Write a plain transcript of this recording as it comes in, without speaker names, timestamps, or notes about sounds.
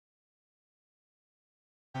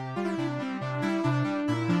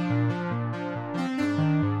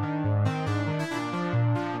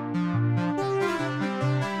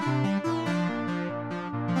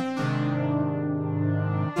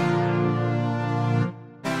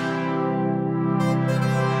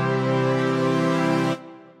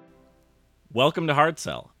Welcome to Hard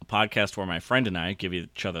Sell, a podcast where my friend and I give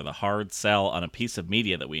each other the hard sell on a piece of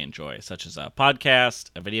media that we enjoy, such as a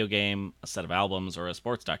podcast, a video game, a set of albums, or a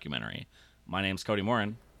sports documentary. My name's Cody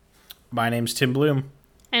Morin. My name's Tim Bloom.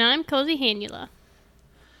 And I'm Cozy Hanula.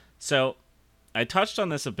 So, I touched on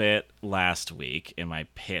this a bit last week in my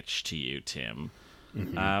pitch to you, Tim.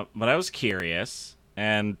 But I was curious,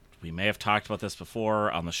 and we may have talked about this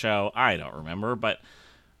before on the show. I don't remember, but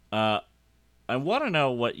I want to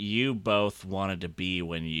know what you both wanted to be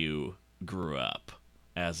when you grew up,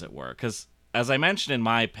 as it were. Because, as I mentioned in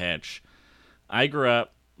my pitch, I grew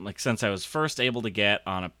up, since I was first able to get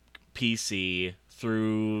on a PC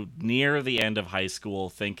through near the end of high school,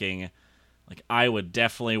 thinking, I would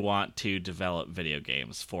definitely want to develop video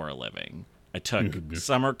games for a living. I took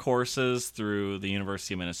summer courses through the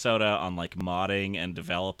University of Minnesota on, modding and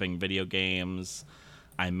developing video games.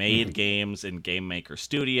 I made games in Game Maker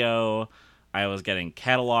Studio. I was getting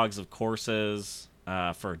catalogs of courses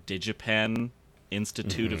for DigiPen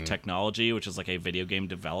Institute of Technology, which is a video game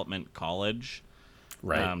development college.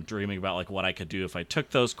 Right. Dreaming about what I could do if I took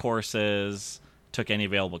those courses, took any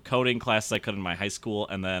available coding classes I could in my high school,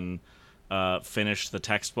 and then finished the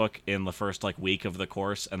textbook in the first week of the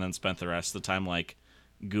course, and then spent the rest of the time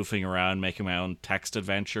goofing around, making my own text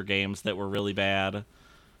adventure games that were really bad.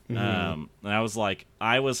 And I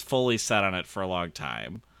was fully set on it for a long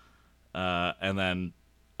time. And then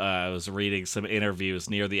I was reading some interviews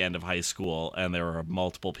near the end of high school, and there were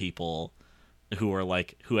multiple people who were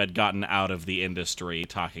who had gotten out of the industry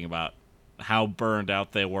talking about how burned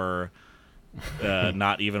out they were,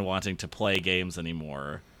 not even wanting to play games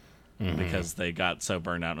anymore because they got so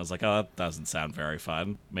burned out. And I was like, oh, that doesn't sound very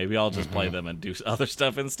fun. Maybe I'll just play them and do other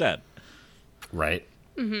stuff instead. Right.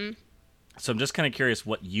 So I'm just kind of curious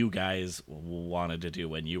what you guys wanted to do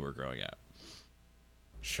when you were growing up.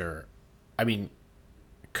 Sure. I mean,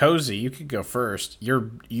 Cozy, you could go first.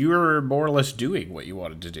 You're more or less doing what you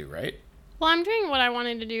wanted to do, right? Well, I'm doing what I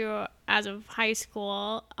wanted to do as of high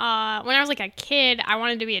school. When I was a kid, I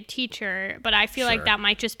wanted to be a teacher, but I feel like that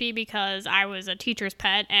might just be because I was a teacher's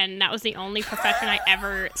pet, and that was the only profession I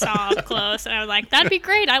ever saw up close. And I was like, that'd be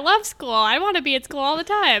great. I love school. I want to be at school all the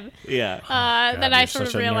time. Yeah. God, then I sort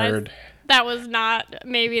of realized that was not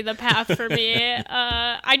maybe the path for me.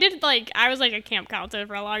 I was a camp counselor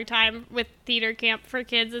for a long time with theater camp for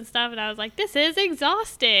kids and stuff, and I was like, this is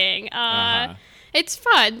exhausting. It's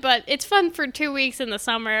fun, but it's fun for 2 weeks in the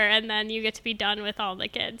summer, and then you get to be done with all the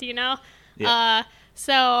kids, you know? Yeah.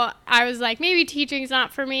 So I was like, maybe teaching's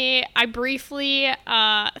not for me. I briefly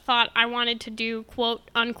thought I wanted to do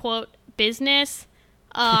quote-unquote business.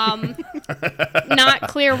 Not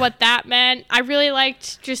clear what that meant. I really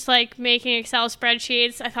liked just making Excel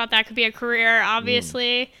spreadsheets. I thought that could be a career,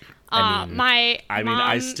 obviously.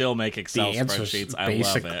 I still make Excel spreadsheets. I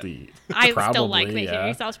love it. I still like making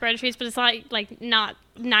Excel spreadsheets, but it's not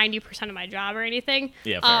 90% of my job or anything.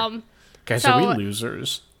 Yeah, fair. Guys, are we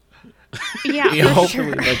losers? Yeah, we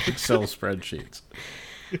hopefully like Excel spreadsheets.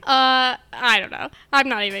 I don't know. I'm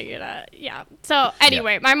not even gonna. Yeah. So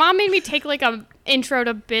anyway, my mom made me take a intro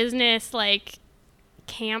to business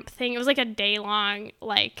camp thing. It was a day long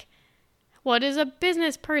what is a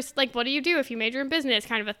business person, what do you do if you major in business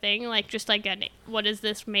kind of a thing, what is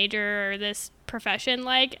this major or this profession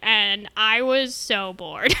like, and I was so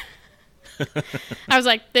bored. I was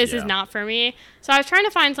like, this is not for me. So I was trying to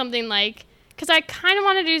find something because I kind of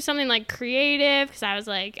wanted to do something creative, because I was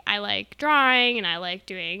I like drawing and I like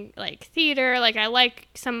doing theater, I like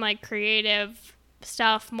some creative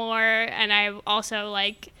stuff more, and I also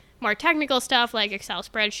more technical stuff like Excel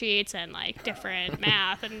spreadsheets and different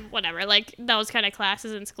math and whatever, those kind of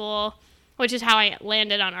classes in school, which is how I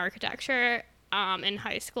landed on architecture in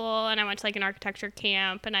high school. And I went to an architecture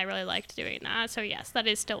camp, and I really liked doing that. So yes, that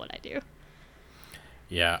is still what I do.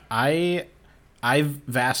 Yeah, I've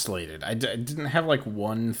vacillated. I didn't have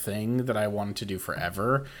one thing that I wanted to do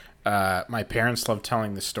forever. My parents love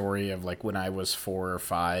telling the story of when I was 4 or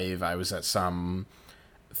 5, I was at some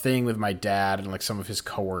thing with my dad and some of his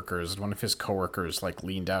coworkers. One of his coworkers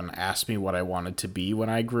leaned down and asked me what I wanted to be when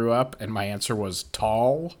I grew up, and my answer was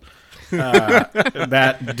tall. That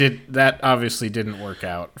obviously didn't work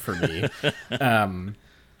out for me.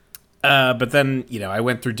 But then, I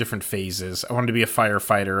went through different phases. I wanted to be a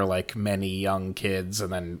firefighter like many young kids,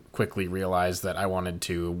 and then quickly realized that I wanted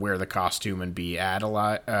to wear the costume and be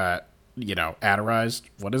adorized.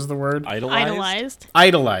 What is the word? Idolized.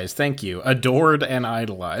 Thank you. Adored and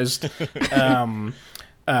idolized.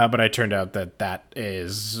 But I turned out that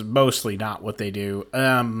is mostly not what they do.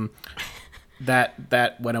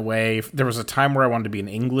 that went away. There was a time where I wanted to be an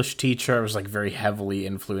English teacher. I was like very heavily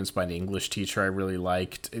influenced by an English teacher I really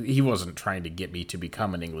liked. He wasn't trying to get me to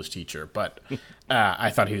become an English teacher, but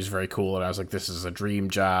I thought he was very cool, and I was like, this is a dream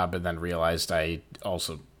job, and then realized I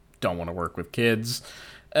also don't want to work with kids.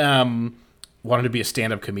 Wanted to be a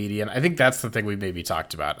stand-up comedian. I think that's the thing we maybe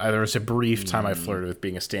talked about. There was a brief time I flirted with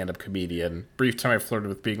being a stand-up comedian, brief time I flirted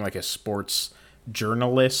with being like a sports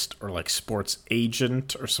journalist or like sports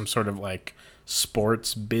agent or some sort of like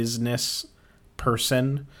sports business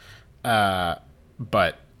person.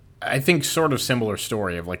 But I think sort of similar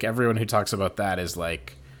story of like everyone who talks about that is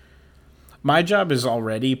like, my job is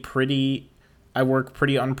already I work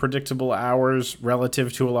pretty unpredictable hours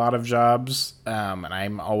relative to a lot of jobs. And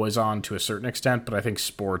I'm always on to a certain extent, but I think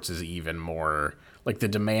sports is even more like the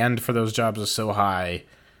demand for those jobs is so high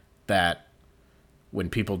that when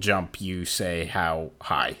people jump, you say how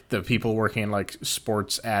high. The people working in like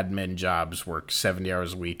sports admin jobs work 70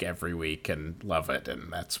 hours a week every week and love it,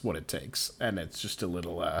 and that's what it takes. And it's just a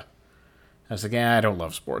little, I was like, I don't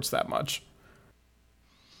love sports that much.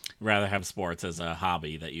 Rather have sports as a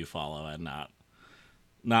hobby that you follow and not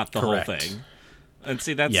the Correct. whole thing. And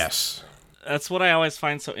see, that's what I always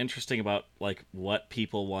find so interesting about like what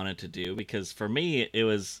people wanted to do, because for me, it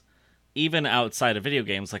was even outside of video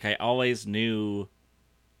games, like I always knew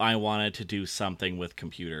I wanted to do something with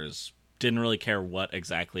computers. Didn't really care what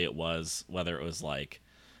exactly it was, whether it was like,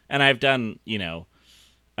 and I've done,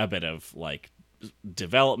 a bit of like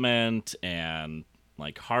development and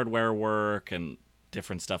like hardware work and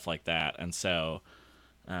different stuff like that. And so,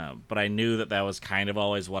 but I knew that was kind of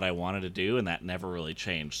always what I wanted to do, and that never really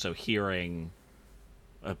changed. So hearing,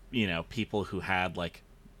 people who had like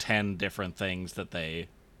 10 different things that they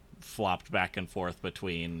flopped back and forth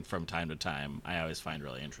between from time to time, I always find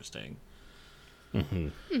really interesting. Mm-hmm.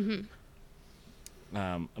 Mm-hmm.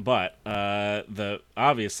 But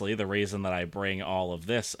obviously the reason that I bring all of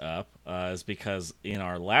this up is because in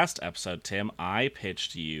our last episode, Tim, I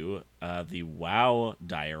pitched you the WoW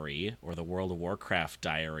Diary, or the World of Warcraft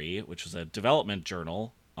Diary, which was a development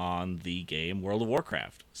journal on the game World of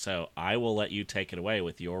Warcraft. So I will let you take it away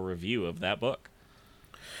with your review of that book.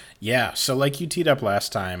 Yeah, so like you teed up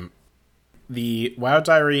last time, the WoW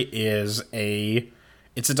Diary is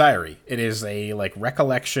it's a diary. It is a like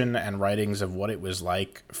recollection and writings of what it was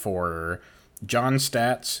like for John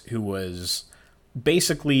Statz, who was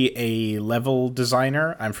basically a level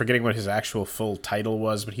designer. I'm forgetting what his actual full title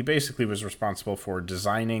was, but he basically was responsible for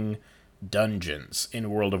designing dungeons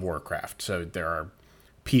in World of Warcraft. So there are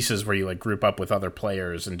pieces where you like group up with other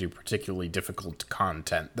players and do particularly difficult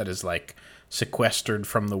content that is like sequestered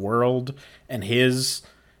from the world, and his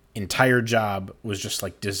entire job was just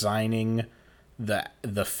like designing the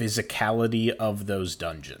physicality of those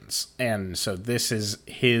dungeons. And so this is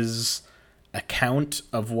his account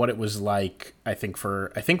of what it was like, I think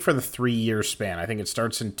for the 3-year span. I think it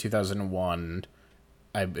starts in 2001,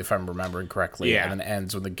 if I'm remembering correctly, and then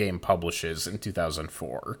ends when the game publishes in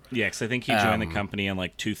 2004. Yeah, because I think he joined the company in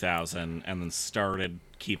like 2000 and then started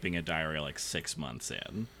keeping a diary like 6 months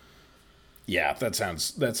in. Yeah, that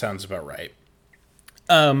sounds about right.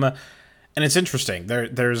 And it's interesting.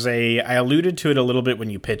 There's I alluded to it a little bit when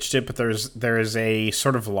you pitched it, but there is a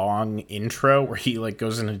sort of long intro where he like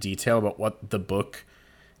goes into detail about what the book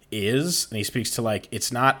is, and he speaks to like,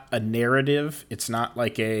 it's not a narrative, it's not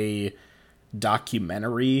like a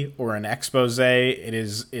documentary or an expose. It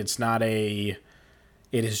is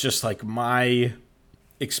just like my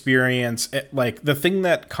experience. Like the thing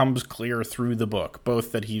that comes clear through the book,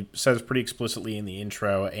 both that he says pretty explicitly in the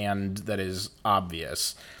intro and that is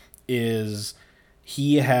obvious, is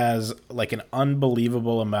he has like an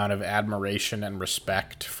unbelievable amount of admiration and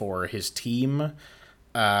respect for his team,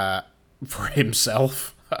 for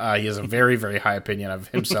himself. He has a very, very high opinion of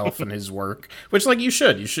himself and his work, which like you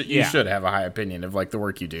should have a high opinion of like the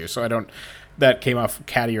work you do. So that came off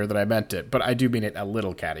cattier than I meant it, but I do mean it a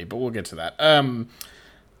little catty, but we'll get to that.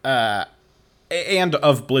 And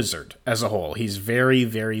of Blizzard as a whole. He's very,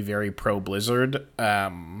 very, very pro Blizzard.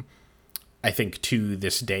 I think to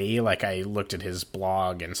this day, like I looked at his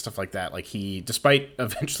blog and stuff like that, like he, despite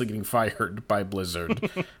eventually getting fired by Blizzard,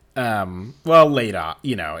 laid off,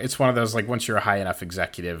 it's one of those, like once you're a high enough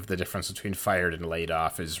executive, the difference between fired and laid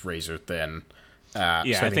off is razor thin. So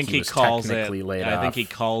I think he calls it. I think he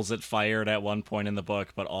calls it fired at one point in the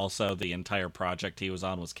book, but also the entire project he was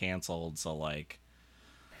on was canceled. So like,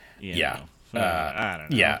 I don't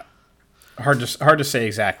know. Yeah, hard to say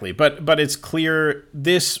exactly, but it's clear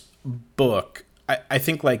this book. I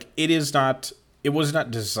think like it was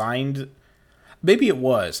not designed. Maybe it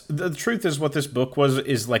was. The truth is, what this book was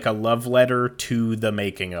is like a love letter to the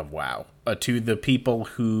making of WoW, to the people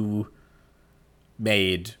who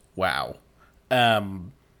made WoW.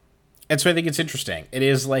 And so I think it's interesting. It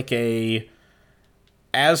is like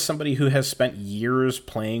as somebody who has spent years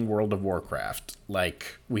playing World of Warcraft,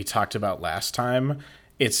 like we talked about last time,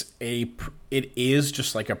 it is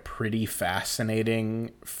just like a pretty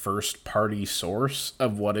fascinating first party source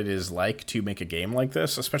of what it is like to make a game like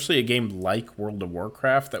this, especially a game like World of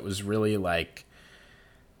Warcraft that was really like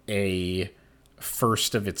a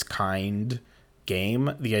first of its kind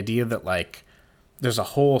game. The idea that like there's a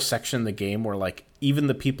whole section in the game where like even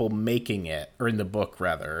the people making it, or in the book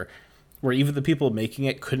rather, where even the people making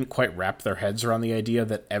it couldn't quite wrap their heads around the idea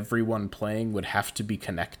that everyone playing would have to be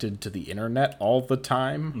connected to the internet all the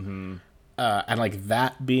time. Mm-hmm. And like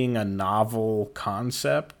that being a novel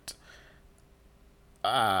concept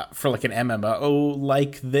for like an MMO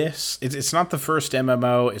like this. It's not the first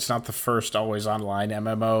MMO. It's not the first always online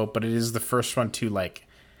MMO, but it is the first one to like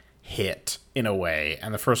hit in a way.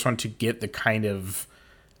 And the first one to get the kind of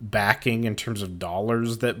backing in terms of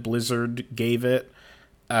dollars that Blizzard gave it.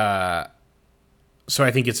 So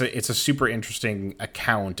I think it's a super interesting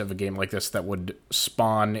account of a game like this that would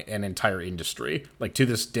spawn an entire industry. Like to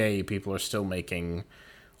this day, people are still making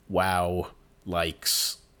WoW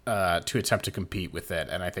likes to attempt to compete with it,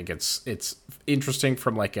 and I think it's interesting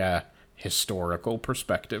from like a historical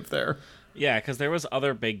perspective there. Yeah, because there was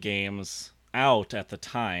other big games out at the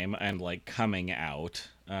time and like coming out.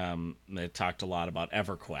 They talked a lot about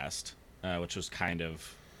EverQuest, which was kind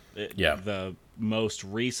of the most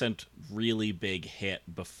recent really big hit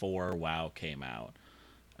before WoW came out.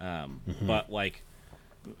 But like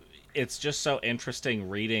it's just so interesting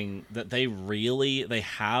reading that they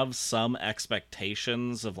have some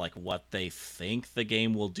expectations of like what they think the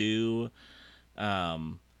game will do.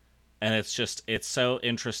 And it's so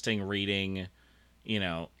interesting reading,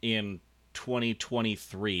 in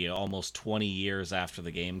 2023, almost 20 years after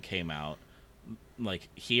the game came out, like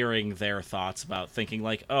hearing their thoughts about thinking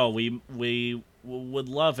like, oh, we would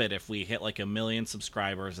love it if we hit like 1 million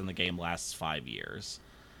subscribers and the game lasts 5 years.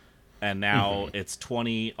 And now it's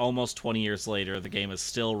almost 20 years later, the game is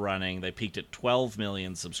still running. They peaked at 12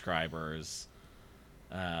 million subscribers.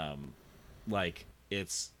 Like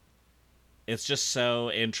it's just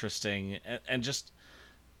so interesting, and just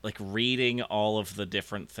like reading all of the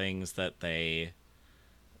different things that they,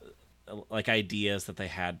 like ideas that they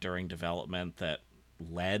had during development that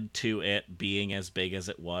led to it being as big as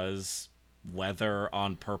it was, whether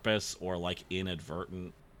on purpose or like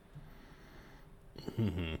inadvertent.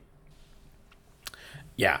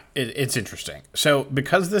 Yeah, it's interesting. So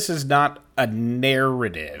because this is not a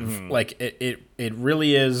narrative, like it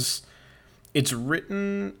really is, it's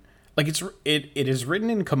written like it is written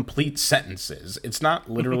in complete sentences. It's not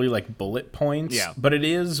literally like bullet points, but it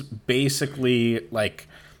is basically like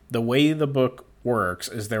the way the book works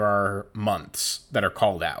is there are months that are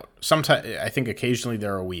called out. Sometimes I think occasionally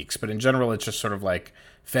there are weeks, but in general it's just sort of like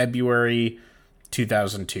February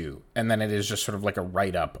 2002, and then it is just sort of like a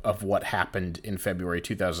write-up of what happened in February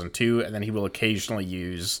 2002, and then he will occasionally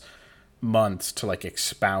use months to like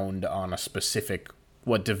expound on a specific,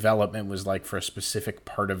 what development was like for a specific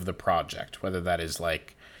part of the project, whether that is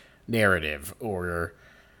like narrative or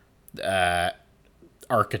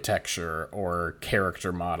architecture or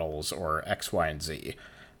character models or X, Y, and Z.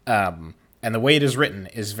 And the way it is written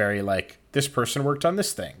is very like, this person worked on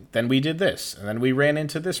this thing, then we did this, and then we ran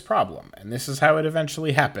into this problem, and this is how it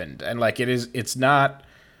eventually happened. And like it's not,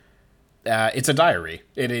 it's a diary.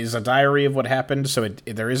 It is a diary of what happened, so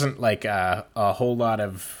there isn't like a whole lot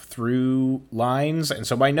of through lines, and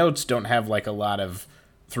so my notes don't have like a lot of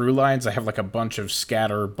through lines. I have like a bunch of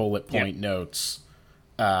scatter bullet point notes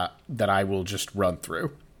that I will just run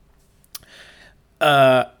through.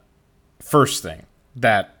 First thing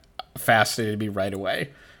that fascinated me right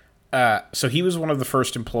away. So he was one of the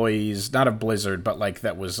first employees, not of Blizzard, but like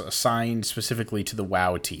that was assigned specifically to the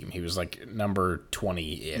WoW team. He was like number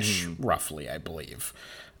 20-ish, roughly, I believe.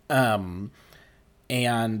 And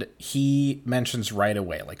he mentions right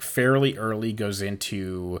away, like fairly early goes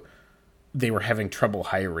into, they were having trouble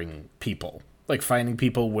hiring people, like finding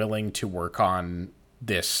people willing to work on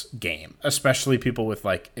this game, especially people with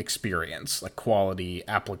like experience, like quality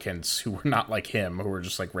applicants who were not like him, who were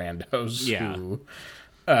just like randos who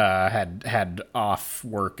had off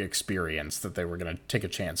work experience that they were going to take a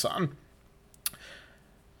chance on.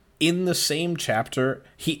 In the same chapter,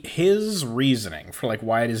 his reasoning for like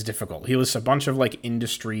why it is difficult, he lists a bunch of like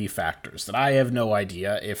industry factors that I have no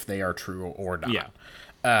idea if they are true or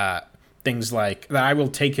not. Things like that I will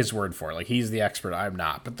take his word for, like he's the expert, I'm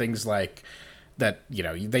not, but things like that, you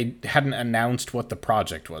know, they hadn't announced what the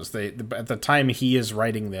project was. At the time he is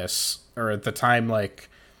writing this, or at the time, like,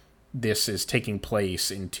 this is taking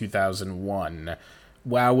place in 2001,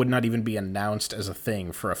 WoW would not even be announced as a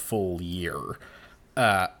thing for a full year.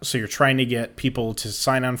 So you're trying to get people to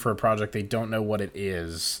sign on for a project they don't know what it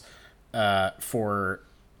is, for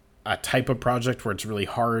a type of project where it's really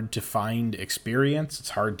hard to find experience.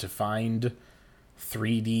 It's hard to find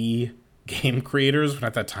 3D game creators, when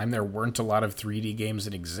at that time there weren't a lot of 3D games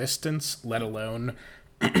in existence, let alone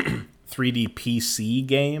 3D PC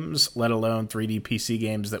games, let alone 3D PC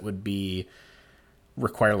games that would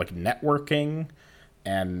require like networking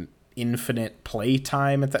and infinite play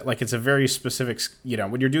time at that. Like, it's a very specific, you know,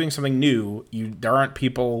 when you're doing something new, there aren't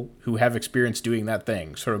people who have experience doing that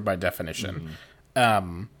thing, sort of by definition.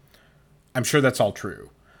 I'm sure that's all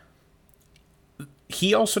true.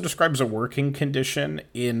 He also describes a working condition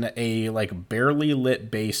in a like barely lit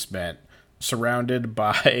basement surrounded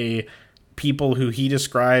by people who he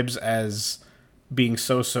describes as being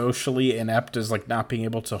so socially inept as like not being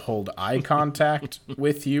able to hold eye contact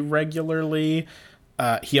with you regularly.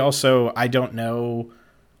 He also, I don't know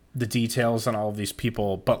the details on all of these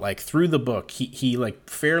people, but like through the book, he like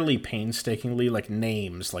fairly painstakingly like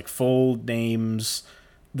names, like full names,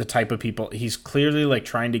 the type of people. He's clearly like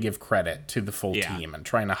trying to give credit to the full team and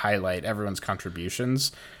trying to highlight everyone's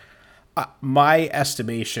contributions. My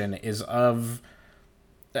estimation is of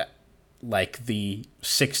like the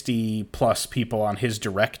 60 plus people on his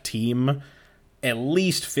direct team, at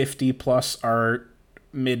least 50 plus are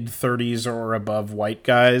mid 30s or above white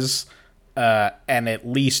guys, and at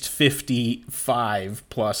least 55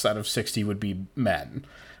 plus out of 60 would be men.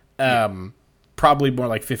 Probably more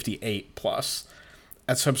like 58 plus.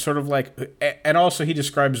 And so I'm sort of like, and also he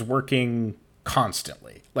describes working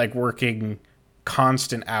constantly, like working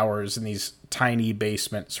constant hours in these tiny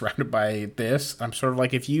basements surrounded by this. I'm sort of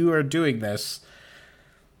like, if you are doing this,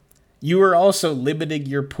 you are also limiting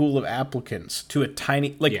your pool of applicants to a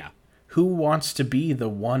tiny, like, who wants to be the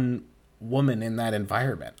one woman in that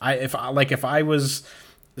environment? If I was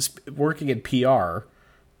working in PR,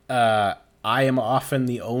 I am often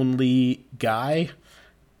the only guy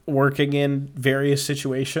working in various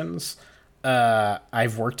situations.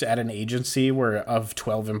 I've worked at an agency where of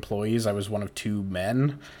 12 employees, I was one of 2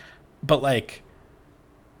 men. But, like,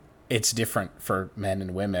 it's different for men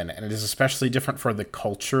and women, and it is especially different for the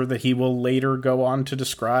culture that he will later go on to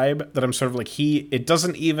describe, that I'm sort of like, it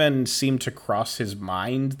doesn't even seem to cross his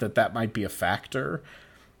mind that might be a factor.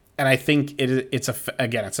 And I think it's a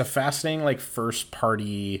fascinating, like,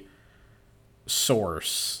 first-party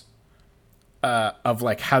source of,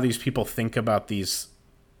 like, how these people think about these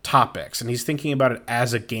topics. And he's thinking about it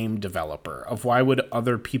as a game developer, of why would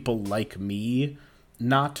other people like me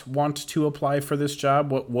not want to apply for this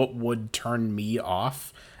job? What would turn me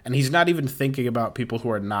off? And he's not even thinking about people who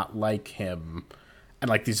are not like him and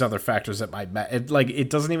like these other factors that might it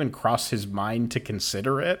doesn't even cross his mind to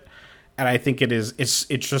consider it. And I think it's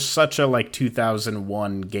just such a like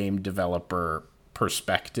 2001 game developer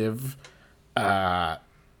perspective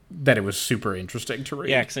that it was super interesting to read.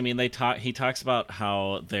 Yeah, because I mean, he talks about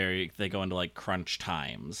how they go into like crunch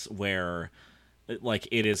times where like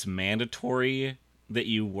it is mandatory that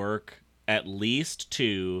you work at least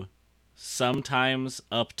 2, sometimes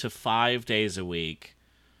up to 5 days a week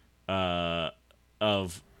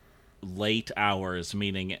of late hours,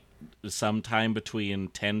 meaning sometime between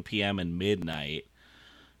 10 p.m. and midnight.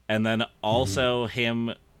 And then also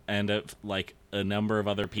him and a number of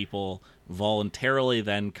other people voluntarily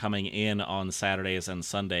then coming in on Saturdays and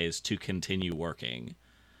Sundays to continue working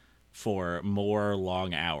for more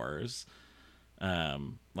long hours.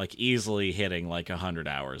 Like easily hitting like 100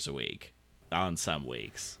 hours a week on some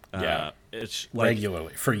weeks. It's like,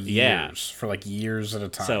 regularly for years, for like years at a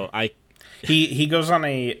time. So he goes on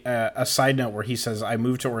a side note where he says, I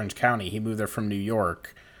moved to Orange County. He moved there from New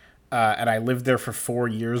York. And I lived there for 4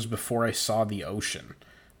 years before I saw the ocean,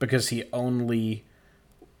 because he only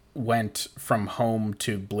went from home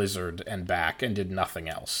to Blizzard and back and did nothing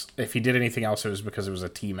else. If he did anything else, it was because it was a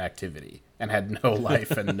team activity and had no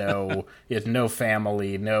life and he had no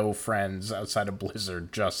family, no friends outside of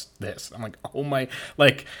Blizzard, just this. I'm like, oh my,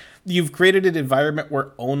 like, you've created an environment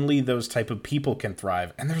where only those type of people can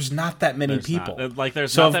thrive, and there's not that many people.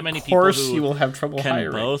 There's not that many people of course you will have trouble can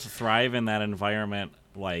hiring. Both thrive in that environment,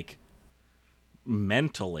 like,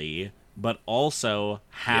 mentally, but also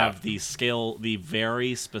have the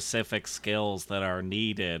very specific skills that are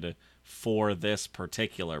needed for this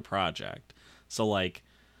particular project. So like,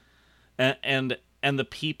 and the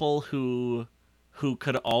people who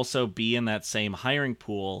could also be in that same hiring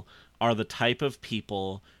pool are the type of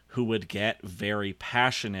people who would get very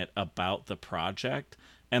passionate about the project,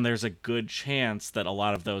 and there's a good chance that a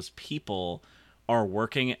lot of those people are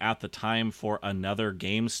working at the time for another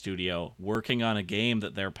game studio, working on a game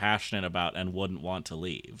that they're passionate about and wouldn't want to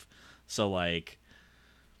leave. So like,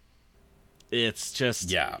 it's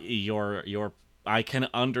just your I can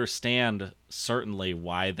understand certainly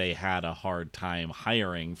why they had a hard time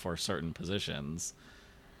hiring for certain positions,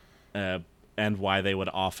 and why they would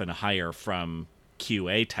often hire from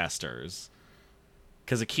QA testers,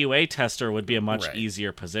 because a QA tester would be a much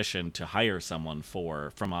easier position to hire someone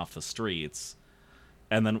for from off the streets.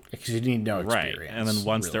 And then because you need no experience. Right. And then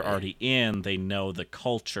once they're already in, they know the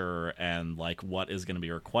culture and like what is going to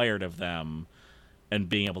be required of them, and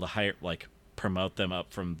being able to hire, like, promote them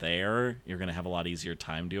up from there, you're going to have a lot easier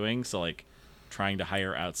time doing. So like trying to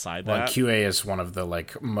hire outside that. QA is one of the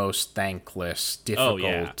like most thankless,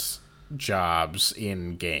 difficult jobs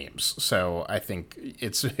in games. So I think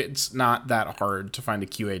it's not that hard to find a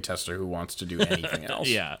QA tester who wants to do anything else.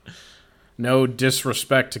 Yeah. No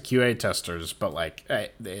disrespect to QA testers, but like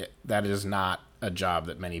that is not a job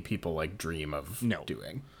that many people like dream of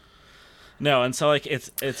doing. No, and so like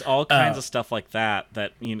it's all kinds of stuff like that,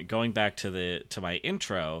 you know, going back to my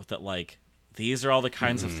intro, that like these are all the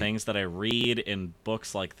kinds of things that I read in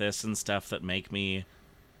books like this and stuff that make me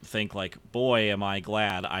think like, boy, am I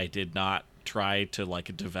glad I did not try to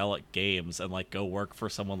like develop games and like go work for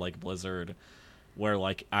someone like Blizzard, where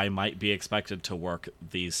like I might be expected to work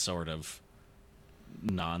these sort of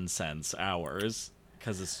nonsense hours,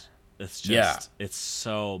 because it's just it's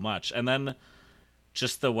so much. And then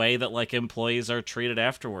just the way that like employees are treated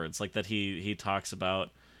afterwards, like that he talks about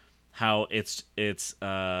how it's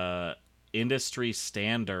industry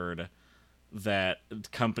standard that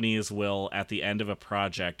companies will, at the end of a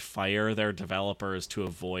project, fire their developers to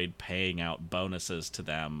avoid paying out bonuses to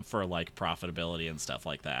them for like profitability and stuff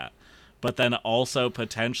like that, but then also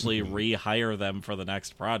potentially rehire them for the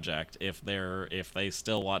next project if they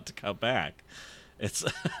still want to come back. It's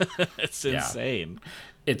it's insane.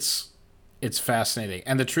 It's fascinating.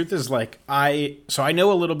 And the truth is, like, I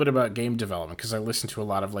know a little bit about game development because I listen to a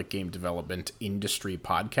lot of like game development industry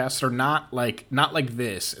podcasts. Or not like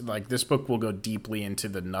this. Like, this book will go deeply into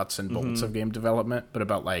the nuts and bolts of game development, but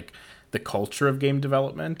about like the culture of game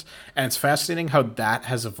development. And it's fascinating how that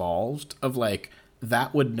has evolved, of like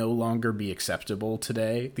that would no longer be acceptable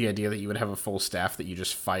today. The idea that you would have a full staff that you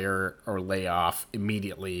just fire or lay off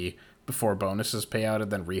immediately before bonuses pay out and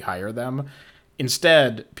then rehire them.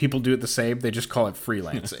 Instead, people do it the same. They just call it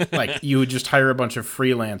freelancing. Like, you would just hire a bunch of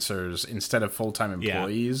freelancers instead of full-time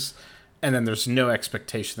employees, and then there's no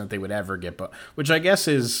expectation that they would ever get, which I guess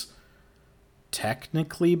is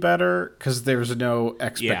technically better, because there's no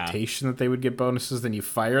expectation that they would get bonuses. Then you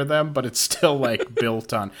fire them, but it's still like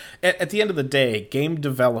built on. At the end of the day, game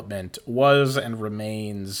development was and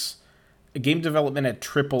remains. Game development at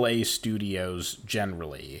AAA studios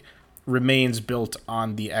generally remains built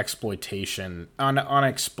on the exploitation, on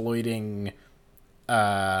exploiting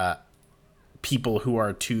people who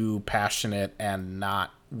are too passionate and not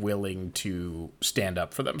willing to stand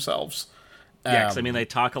up for themselves. Yeah, because I mean, they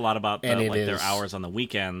talk a lot about their hours on the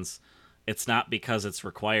weekends. It's not because it's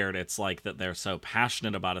required. It's like that they're so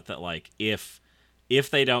passionate about it that like if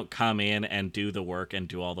they don't come in and do the work and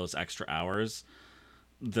do all those extra hours,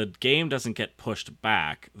 the game doesn't get pushed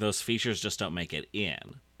back. Those features just don't make it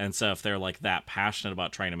in. And so if they're like that passionate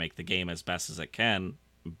about trying to make the game as best as it can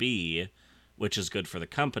be, which is good for the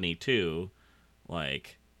company too,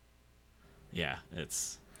 like,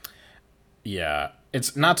 it's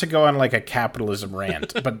not to go on like a capitalism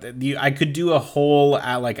rant, but I could do a whole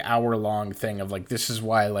like hour-long thing of like, this is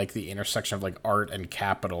why like the intersection of like art and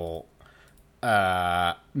capital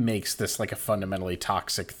makes this like a fundamentally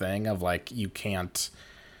toxic thing of like, you can't.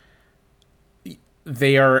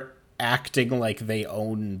 They are acting like they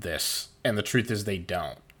own this, and the truth is they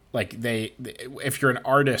don't. Like, if you're an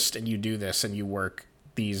artist and you do this and you work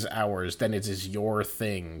these hours, then it is your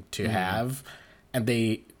thing to have, and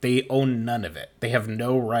they own none of it. They have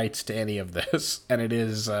no rights to any of this, and it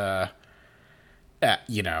is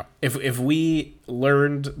you know, if we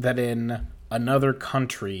learned that in another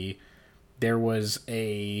country there was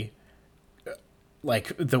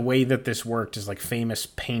like, the way that this worked is like famous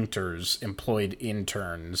painters employed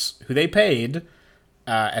interns who they paid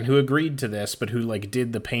and who agreed to this, but who like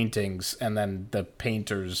did the paintings, and then the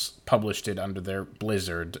painters published it under their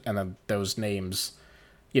Blizzard, and then those names,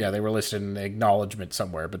 you know, they were listed in an acknowledgement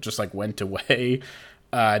somewhere, but just like went away,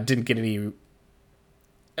 didn't get any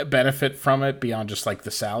benefit from it beyond just like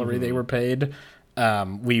the salary they were paid.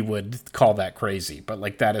 We would call that crazy, but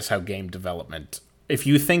like that is how game development If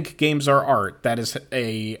you think games are art, that is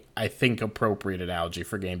I think, appropriate analogy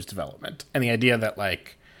for games development. And the idea that,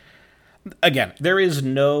 like, again, there is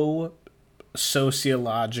no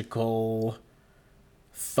sociological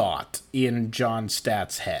thought in John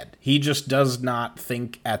Stat's head. He just does not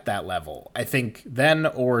think at that level. I think then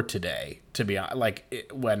or today, to be honest. Like,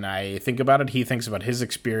 when I think about it, he thinks about his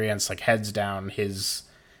experience, like, heads down, his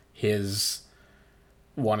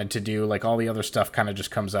wanted to do, like, all the other stuff kind of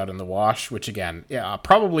just comes out in the wash, which, again, yeah,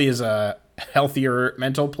 probably is a healthier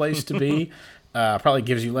mental place to be. Probably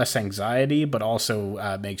gives you less anxiety, but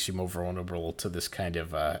also makes you more vulnerable to this kind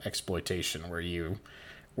of exploitation where you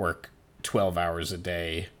work 12 hours a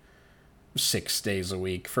day, 6 days a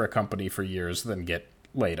week for a company for years, then get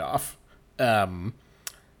laid off. But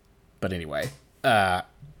anyway,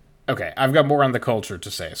 okay, I've got more on the culture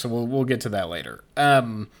to say, so we'll get to that later.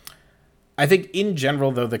 I think in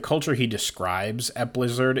general, though, the culture he describes at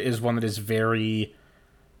Blizzard is one that is very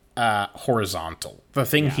horizontal. The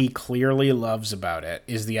thing he clearly loves about it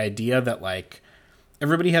is the idea that, like,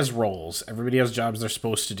 everybody has roles, everybody has jobs they're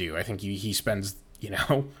supposed to do. I think he spends,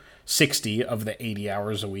 60 of the 80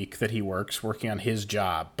 hours a week that he works working on his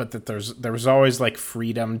job, but that there's always, like,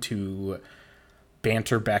 freedom to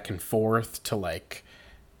banter back and forth, to, like,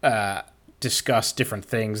 discuss different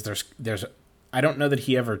things. There's I don't know that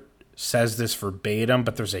he ever says this verbatim,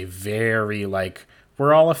 but there's a very, like,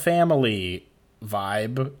 we're all a family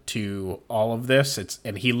vibe to all of this.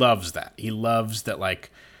 And he loves that. He loves that, like,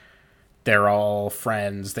 they're all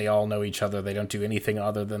friends, they all know each other, they don't do anything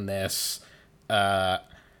other than this.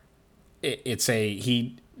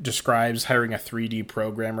 He describes hiring a 3D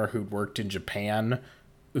programmer who'd worked in Japan,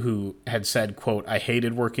 who had said, quote, "I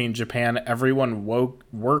hated working in Japan. Everyone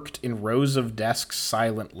worked in rows of desks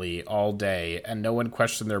silently all day, and no one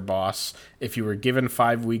questioned their boss. If you were given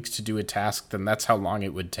 5 weeks to do a task, then that's how long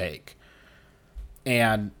it would take."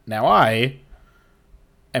 And now I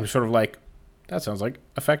am sort of like, that sounds like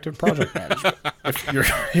effective project management.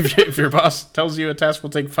 If your boss tells you a task will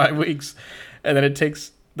take 5 weeks, and then it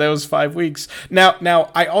takes those 5 weeks. Now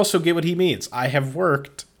I also get what he means. I have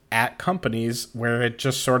worked at companies where it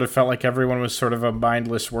just sort of felt like everyone was sort of a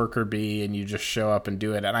mindless worker bee, and you just show up and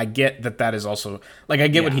do it. And I get that is also, like, I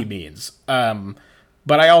get what he means.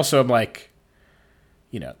 But I also am like,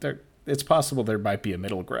 it's possible there might be a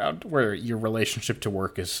middle ground where your relationship to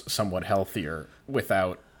work is somewhat healthier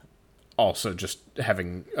without also just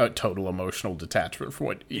having a total emotional detachment from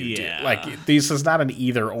what you do. Like, this is not an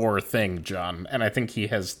either or thing, John. And I think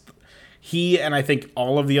and I think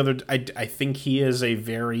all of the other, I think he is I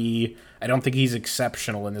don't think he's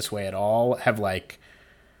exceptional in this way at all, have, like,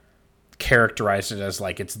 characterized it as,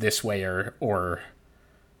 like, it's this way or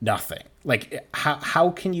nothing. Like,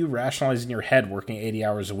 how can you rationalize in your head working 80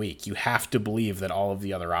 hours a week? You have to believe that all of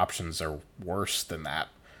the other options are worse than that.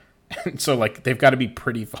 And so, like, they've got to be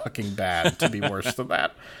pretty fucking bad to be worse than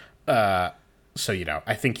that. So,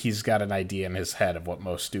 I think he's got an idea in his head of what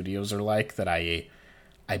most studios are like that I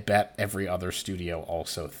bet every other studio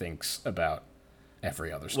also thinks about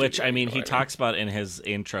every other studio. Which, I mean, he talks about in his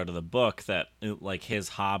intro to the book that, like, his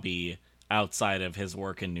hobby outside of his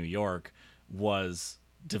work in New York was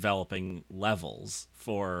developing levels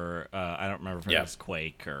for, I don't remember if it was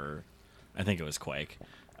Quake or, I think it was Quake.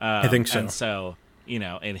 I think so. And so,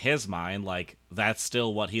 in his mind, like, that's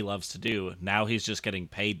still what he loves to do. Now he's just getting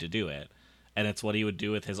paid to do it. And it's what he would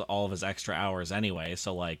do with all of his extra hours anyway.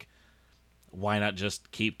 So, like, why not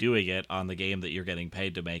just keep doing it on the game that you're getting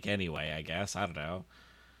paid to make anyway, I guess. I don't know.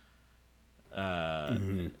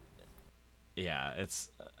 Yeah,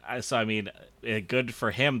 so, I mean, good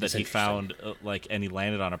for him that he found, like, and he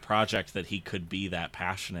landed on a project that he could be that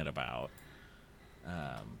passionate about.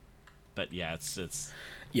 But yeah, it's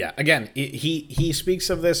yeah, again, he speaks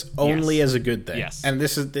of this only as a good thing. Yes. And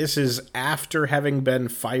this is after having been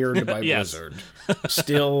fired by Blizzard.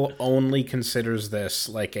 Still only considers this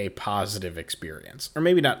like a positive experience. Or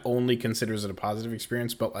maybe not only considers it a positive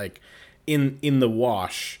experience, but, like, in the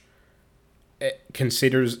wash, it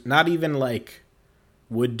considers not even, like,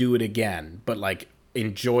 would do it again, but, like,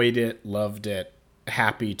 enjoyed it, loved it,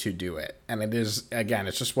 happy to do it. And it is, again,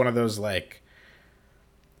 it's just one of those, like,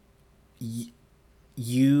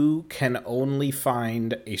 you can only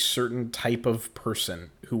find a certain type of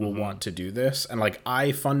person who will want to do this. And, like,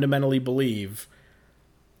 I fundamentally believe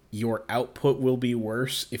your output will be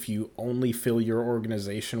worse if you only fill your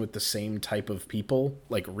organization with the same type of people.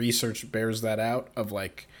 Like, research bears that out of,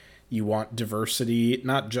 like, you want diversity,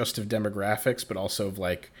 not just of demographics, but also of,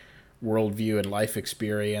 like, worldview and life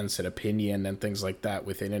experience and opinion and things like that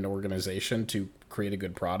within an organization to create a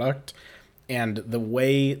good product. And the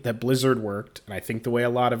way that Blizzard worked, and I think the way a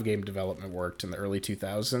lot of game development worked in the early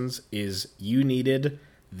 2000s, is you needed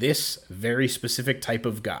this very specific type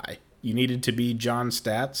of guy. You needed to be John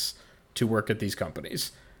Stats to work at these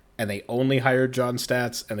companies. And they only hired John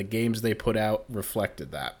Stats, and the games they put out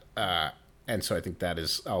reflected that. And so I think that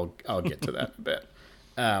is, I'll get to that in a bit.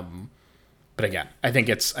 But again, I think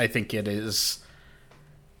it's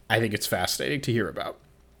fascinating to hear about.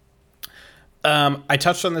 I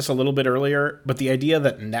touched on this a little bit earlier, but the idea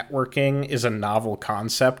that networking is a novel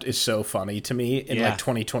concept is so funny to me in like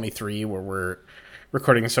 2023, where we're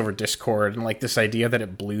recording this over Discord, and like this idea that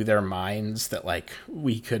it blew their minds that like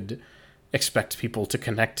we could expect people to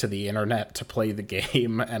connect to the internet to play the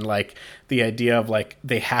game, and like the idea of like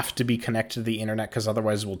they have to be connected to the internet because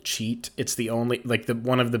otherwise we'll cheat. It's the only like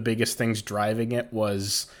one of the biggest things driving it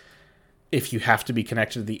was if you have to be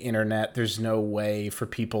connected to the internet, there's no way for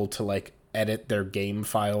people to like edit their game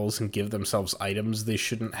files and give themselves items they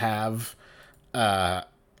shouldn't have. And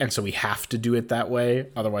so we have to do it that way.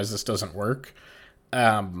 Otherwise this doesn't work.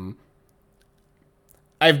 I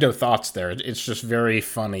have no thoughts there. It's just very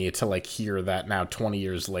funny to like hear that now 20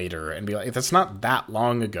 years later and be like, that's not that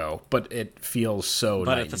long ago, but it feels so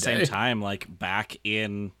But at the same time, like back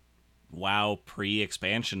in WoW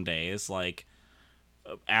pre-expansion days, like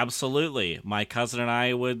absolutely, my cousin and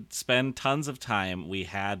I would spend tons of time. We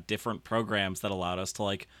had different programs that allowed us to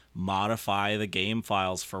like modify the game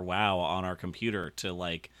files for WoW on our computer to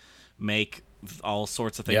like make all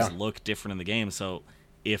sorts of things look different in the game. So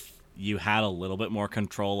if you had a little bit more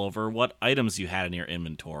control over what items you had in your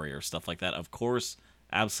inventory or stuff like that, of course,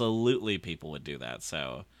 absolutely people would do that.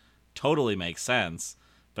 So totally makes sense.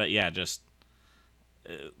 But yeah, just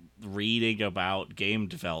reading about game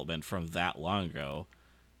development from that long ago,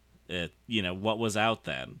 what was out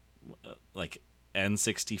then? Like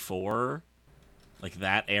N64, like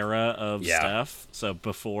that era of stuff. So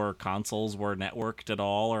before consoles were networked at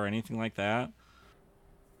all or anything like that.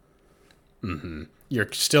 Mm-hmm.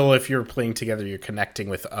 You're still, if you're playing together, you're connecting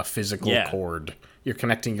with a physical cord. You're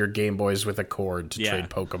connecting your Game Boys with a cord to trade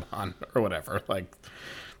Pokemon or whatever. Like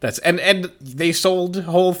that's and they sold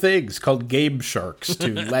whole things called Game Sharks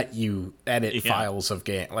to let you edit files of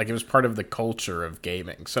game. Like it was part of the culture of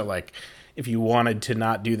gaming. So like if you wanted to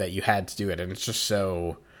not do that, you had to do it, and it's just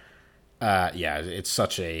so it's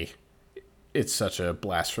such a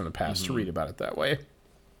blast from the past to read about it that way.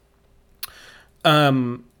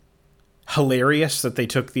 Hilarious that they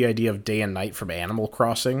took the idea of day and night from Animal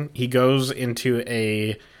Crossing. He goes into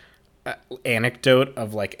a anecdote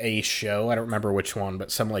of like a show, I don't remember which one, but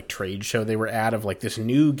some like trade show they were at, of like this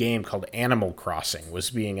new game called Animal Crossing was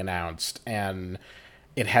being announced, and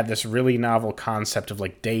it had this really novel concept of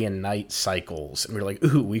like day and night cycles, and we were like,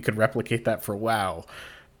 ooh, we could replicate that for WoW.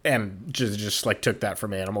 And just like took that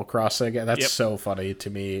from Animal Crossing. And that's so funny to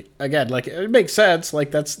me. Again, like it makes sense. Like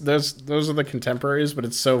those are the contemporaries, but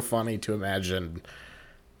it's so funny to imagine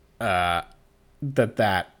that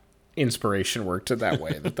inspiration worked in that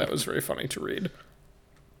way. that was very funny to read.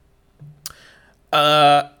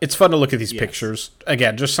 It's fun to look at these pictures.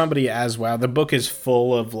 Again, just somebody as WoW. The book is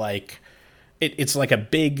full of like it's like a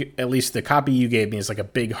big, at least the copy you gave me is like a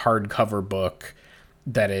big hardcover book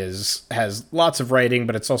that has lots of writing,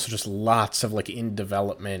 but it's also just lots of like in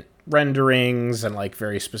development renderings and like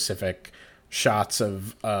very specific shots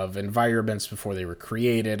of environments before they were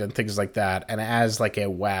created and things like that. And as like a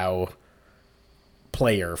WoW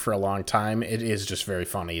player for a long time, it is just very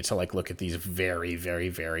funny to like look at these very, very,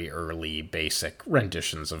 very early basic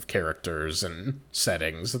renditions of characters and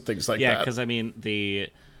settings and things like that. Yeah, because I mean the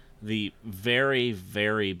very,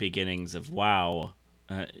 very beginnings of WoW.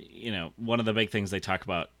 One of the big things they talk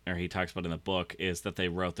about, or he talks about in the book, is that they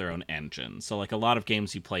wrote their own engine. So, like, a lot of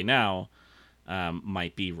games you play now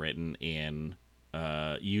might be written in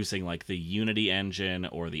using, like, the Unity engine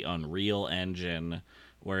or the Unreal engine,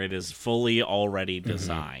 where it is fully already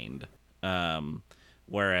designed.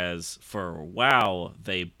 Whereas for WoW,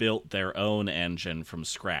 they built their own engine from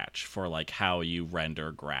scratch for, like, how you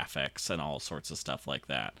render graphics and all sorts of stuff like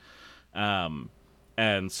that.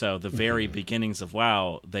 And so the very beginnings of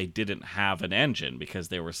WoW, they didn't have an engine because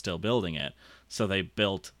they were still building it. So they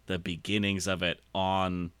built the beginnings of it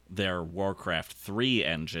on their Warcraft 3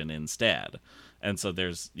 engine instead. And so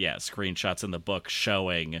there's, screenshots in the book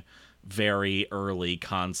showing very early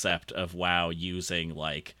concept of WoW using,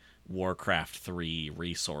 like, Warcraft 3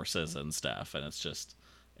 resources and stuff. And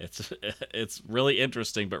it's really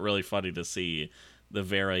interesting, but really funny to see the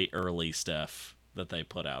very early stuff that they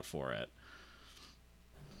put out for it.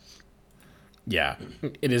 Yeah,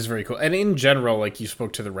 it is very cool. And in general, like you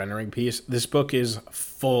spoke to the rendering piece, this book is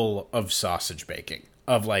full of sausage baking.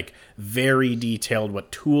 of like very detailed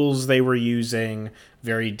what tools they were using,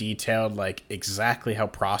 very detailed like exactly how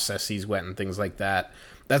processes went and things like that.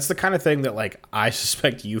 That's the kind of thing that like I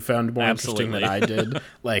suspect you found more interesting than I did.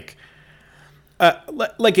 Like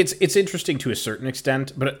it's interesting to a certain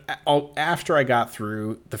extent, but after I got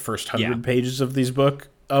through the first 100 pages of this book,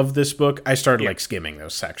 I started like skimming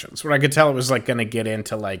those sections. When I could tell it was like going to get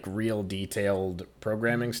into like real detailed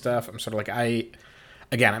programming stuff, I'm sort of like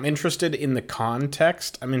I'm interested in the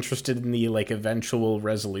context. I'm interested in the like eventual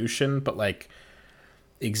resolution, but like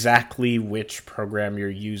exactly which program you're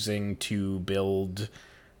using to build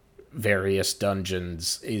various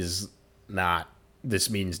dungeons is not. This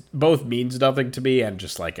means nothing to me, and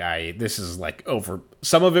just like this is like over.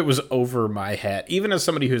 Some of it was over my head, even as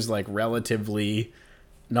somebody who's like relatively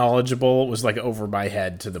knowledgeable, was like over my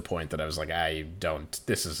head to the point that I was like,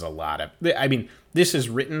 this is a lot of. I mean, this is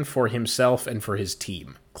written for himself and for his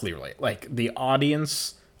team. Clearly, like the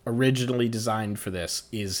audience originally designed for this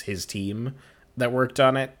is his team that worked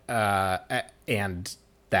on it, and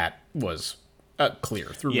that was clear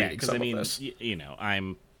through reading some of this. You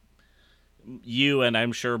know, you and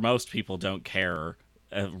I'm sure most people don't care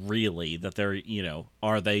really that they're, you know,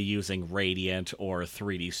 are they using Radiant or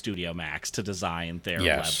 3D Studio Max to design their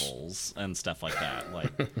levels and stuff like that.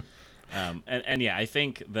 Like, and yeah, I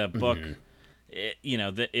think the book,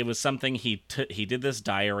 it was something he did this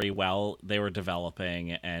diary while they were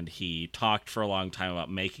developing, and he talked for a long time about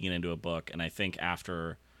making it into a book. And I think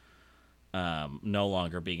after no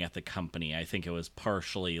longer being at the company, I think it was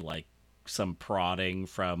partially like some prodding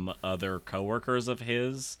from other coworkers of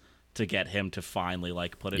his to get him to finally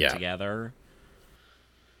like put it together.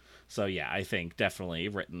 So yeah, I think definitely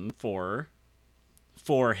written for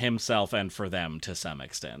himself and for them to some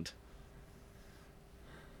extent.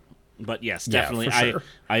 But yes, definitely, sure.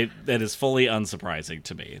 I that is fully unsurprising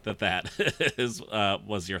to me that is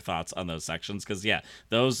was your thoughts on those sections, because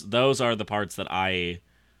those are the parts that I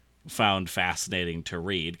found fascinating to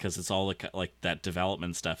read, because it's all like that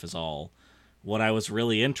development stuff is all what I was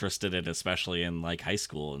really interested in, especially in like high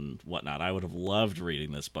school and whatnot. I would have loved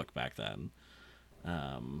reading this book back then.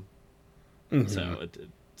 So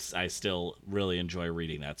I still really enjoy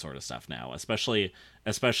reading that sort of stuff now, especially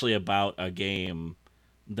about a game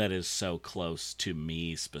that is so close to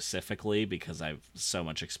me specifically, because I've so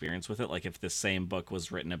much experience with it. Like if this same book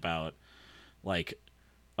was written about like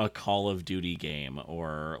a Call of Duty game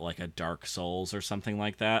or like a Dark Souls or something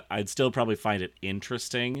like that, I'd still probably find it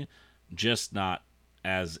interesting, just not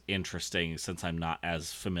as interesting since I'm not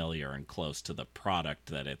as familiar and close to the product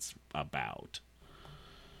that it's about.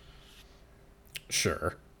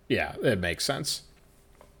 Sure. Yeah, it makes sense.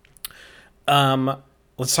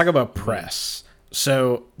 Let's talk about press.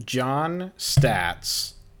 So John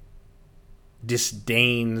Statz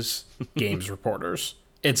disdains games reporters.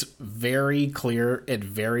 It's very clear at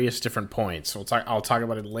various different points. I'll talk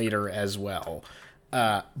about it later as well.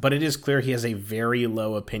 But it is clear he has a very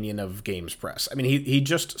low opinion of games press. I mean, he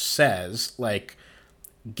just says, like,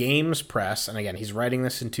 games press, and again, he's writing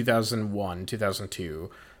this in 2001,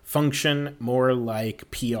 2002, function more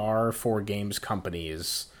like PR for games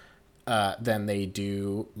companies than they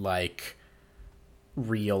do, like,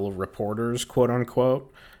 real reporters,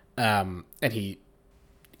 quote-unquote. And he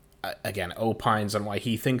again opines on why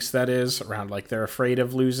he thinks that is, around like they're afraid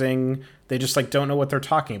of losing, they just like don't know what they're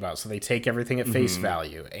talking about, so they take everything at face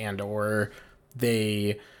value, and or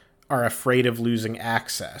they are afraid of losing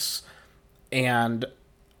access. And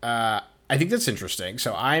I think that's interesting.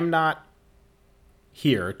 So I'm not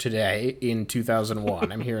here today in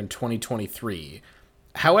 2001. I'm here in 2023.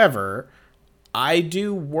 However, I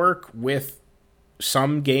do work with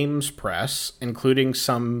some games press, including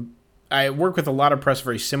some. I work with a lot of press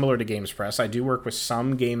very similar to games press. I do work with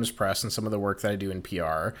some games press and some of the work that I do in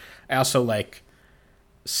PR. I also like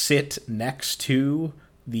sit next to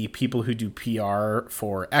the people who do PR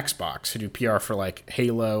for Xbox, who do PR for like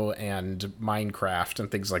Halo and Minecraft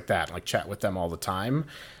and things like that, like chat with them all the time.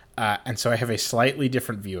 And so I have a slightly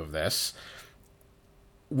different view of this,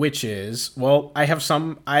 which is, well, I have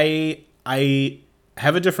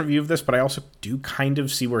a different view of this, but I also do kind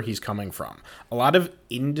of see where he's coming from. A lot of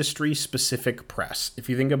industry-specific press, if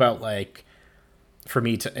you think about, like, for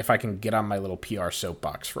me, if I can get on my little PR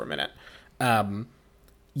soapbox for a minute,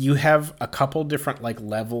 you have a couple different, like,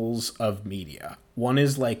 levels of media. One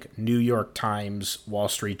is, like, New York Times, Wall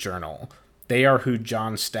Street Journal. They are who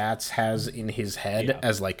John Statz has in his head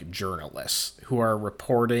as, like, journalists who are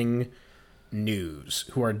reporting news,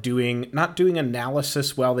 who are not doing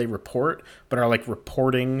analysis while they report, but are like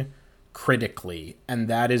reporting critically, and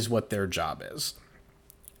that is what their job is.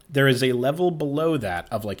 there is a level below that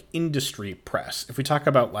of like industry press. If we talk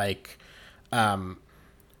about like,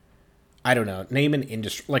 I don't know, name an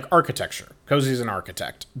industry, like architecture. Cozy's an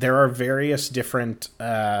architect. There are various different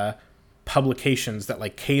publications that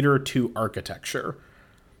like cater to architecture.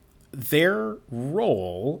 Their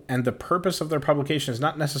role and the purpose of their publication is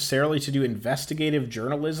not necessarily to do investigative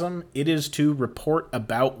journalism. It is to report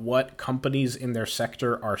about what companies in their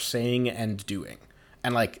sector are saying and doing.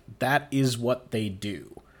 And like, that is what they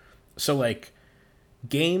do. So like,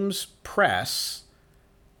 games press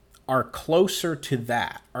are closer to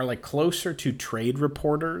that, are like closer to trade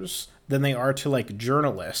reporters than they are to like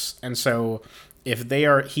journalists. And so if they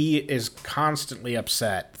are, he is constantly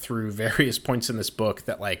upset through various points in this book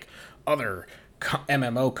that like other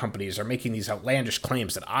MMO companies are making these outlandish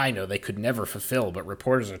claims that I know they could never fulfill, but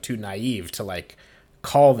reporters are too naive to like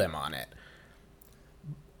call them on it.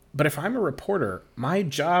 But if I'm a reporter, my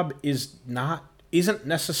job isn't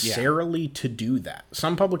necessarily to do that.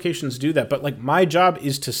 Some publications do that, but like my job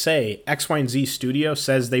is to say X, Y, and Z studio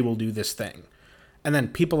says they will do this thing. And then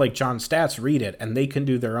people like John Statz read it and they can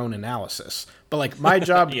do their own analysis. But like my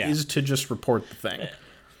job is to just report the thing.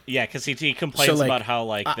 Yeah, because he complains like, about how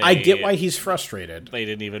like I get why he's frustrated. They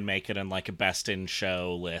didn't even make it in like a best in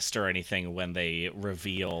show list or anything when they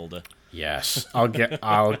revealed. Yes, I'll get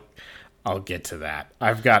to that.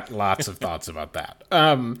 I've got lots of thoughts about that.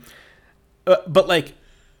 But like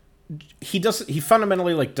he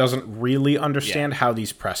fundamentally like doesn't really understand how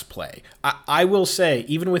these press play. I will say,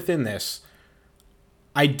 even within this,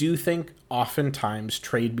 I do think oftentimes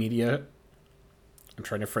trade media, I'm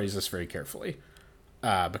trying to phrase this very carefully,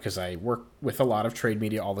 because I work with a lot of trade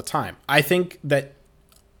media all the time. I think that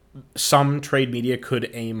some trade media could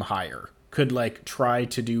aim higher, could like try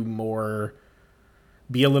to do more,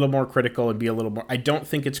 be a little more critical and be a little more, I don't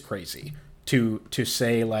think it's crazy to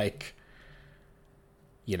say like,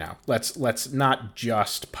 you know, let's not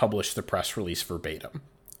just publish the press release verbatim.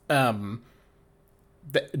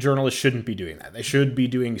 The journalists shouldn't be doing that. They should be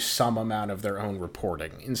doing some amount of their own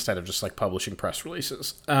reporting instead of just like publishing press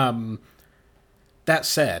releases. That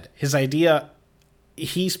said, his idea,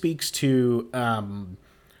 he speaks to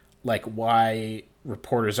like why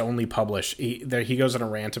reporters only publish. He goes on a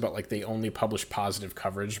rant about like they only publish positive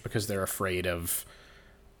coverage because they're afraid of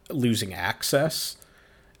losing access,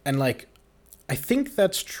 and like I think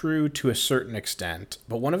that's true to a certain extent.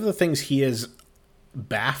 But one of the things he is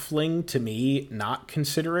baffling to me not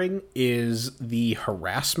considering is the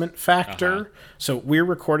harassment factor. So we're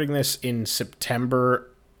recording this in September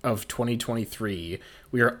of 2023.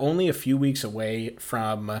 We are only a few weeks away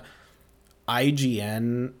from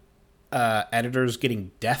IGN editors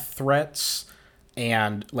getting death threats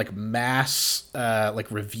and like mass like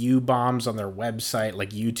review bombs on their website,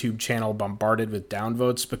 like YouTube channel bombarded with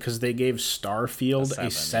downvotes because they gave Starfield a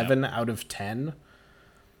 7 out of 10.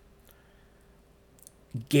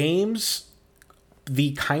 Games,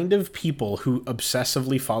 the kind of people who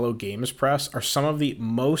obsessively follow games press are some of the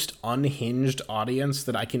most unhinged audience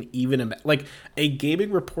that I can even imagine. Like, a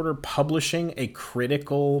gaming reporter publishing a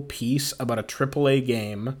critical piece about a AAA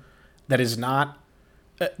game that is not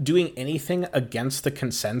doing anything against the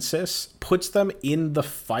consensus puts them in the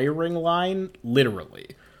firing line,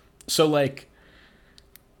 literally. So, like,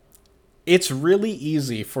 it's really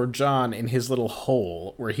easy for John in his little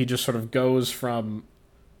hole where he just sort of goes from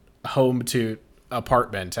home to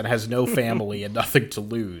apartment and has no family and nothing to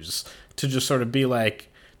lose to just sort of be like,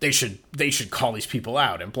 they should call these people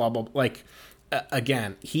out and blah blah. Like,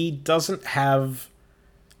 again, he doesn't have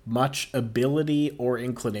much ability or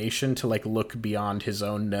inclination to like look beyond his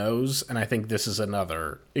own nose, and I think this is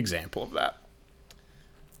another example of that.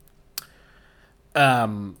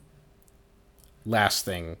 Last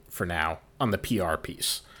thing for now on the PR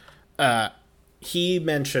piece. He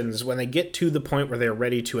mentions when they get to the point where they're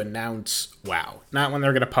ready to announce WoW, not when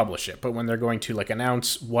they're going to publish it, but when they're going to like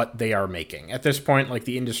announce what they are making. At this point, like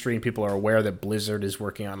the industry and people are aware that Blizzard is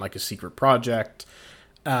working on like a secret project.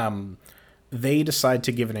 They decide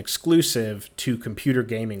to give an exclusive to Computer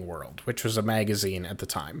Gaming World, which was a magazine at the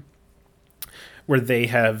time, where they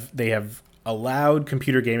have allowed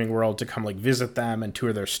Computer Gaming World to come like visit them and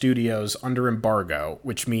tour their studios under embargo,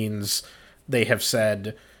 which means they have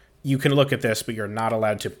said, you can look at this, but you're not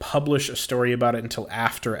allowed to publish a story about it until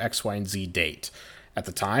after X, Y, and Z date. At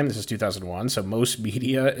the time, this is 2001, so most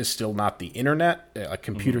media is still not the internet.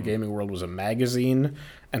 Computer Gaming World was a magazine,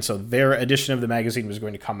 and so their edition of the magazine was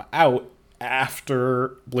going to come out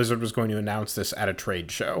after Blizzard was going to announce this at a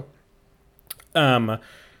trade show.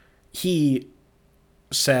 He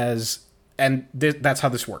says, and that's how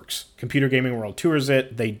this works. Computer Gaming World tours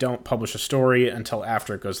it. They don't publish a story until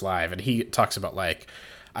after it goes live. And he talks about like,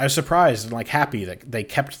 I was surprised and like happy that they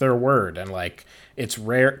kept their word, and like it's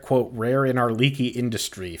rare, quote, rare in our leaky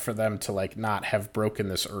industry for them to like not have broken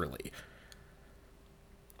this early.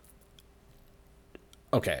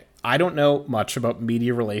 Okay, I don't know much about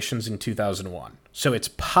media relations in 2001, so it's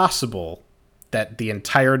possible that the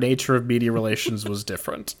entire nature of media relations was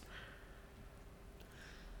different.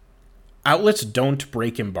 Outlets don't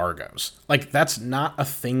break embargoes. Like, that's not a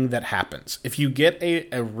thing that happens. If you get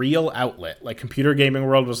a real outlet, like Computer Gaming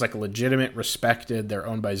World was like a legitimate, respected, they're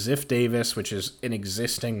owned by Ziff Davis, which is an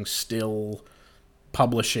existing, still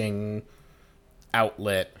publishing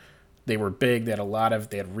outlet. They were big. They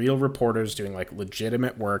had real reporters doing like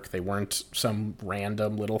legitimate work. They weren't some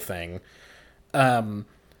random little thing.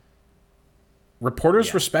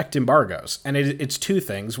 Reporters respect embargoes, and it's two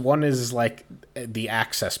things. One is like the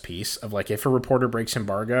access piece of like if a reporter breaks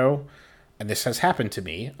embargo, and this has happened to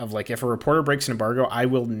me, of like if a reporter breaks an embargo, I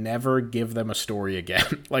will never give them a story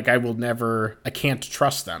again. Like I can't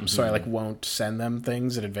trust them, so I like won't send them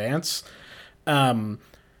things in advance. And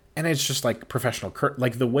it's just like professional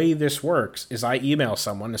like the way this works is I email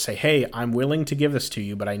someone to say, hey, I'm willing to give this to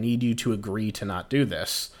you, but I need you to agree to not do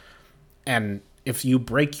this. And if you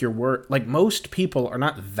break your word, like most people are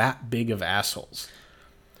not that big of assholes.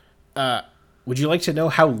 Would you like to know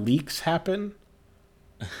how leaks happen?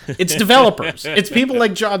 It's developers. It's people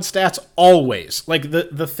like John Statz always. Like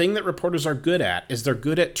the thing that reporters are good at is they're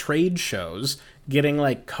good at trade shows, getting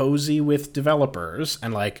like cozy with developers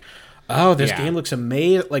and like, oh, this game looks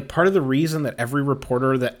amazing. Like part of the reason that every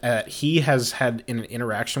reporter that he has had an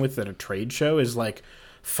interaction with at a trade show is like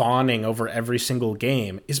fawning over every single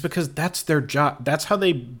game is because that's their job. That's how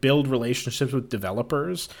they build relationships with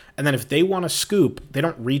developers. And then if they want to scoop, they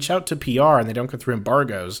don't reach out to PR and they don't go through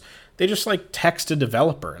embargoes. They just like text a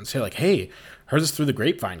developer and say like, hey, heard this through the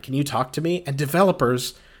grapevine. Can you talk to me? And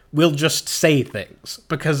developers will just say things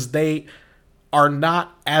because they are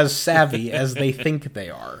not as savvy as they think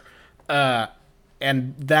they are.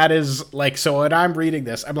 And that is like, so when I'm reading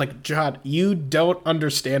this, I'm like, John, you don't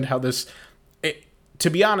understand how this... To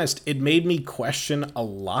be honest, it made me question a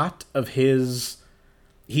lot of he's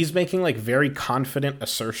making like very confident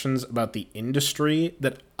assertions about the industry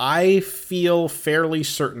that I feel fairly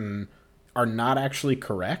certain are not actually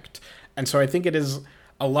correct. And so I think it is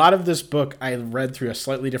a lot of this book I read through a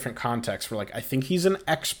slightly different context where like, I think he's an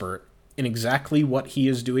expert in exactly what he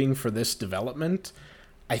is doing for this development.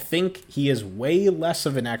 I think he is way less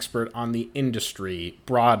of an expert on the industry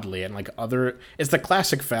broadly and like it's the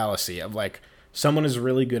classic fallacy of like, someone is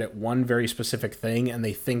really good at one very specific thing and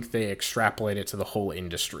they think they extrapolate it to the whole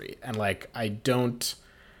industry. And like, I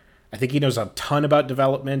think he knows a ton about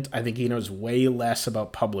development. I think he knows way less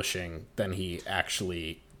about publishing than he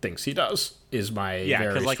actually thinks he does, is my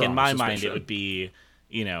because like in my suspicion. mind it would be,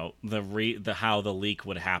 you know, the how the leak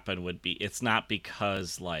would happen would be, it's not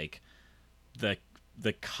because like the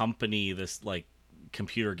company, this like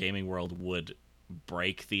Computer Gaming World would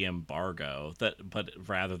break the embargo, but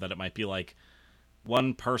rather that it might be like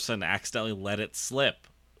one person accidentally let it slip,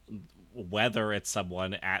 whether it's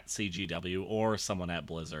someone at CGW or someone at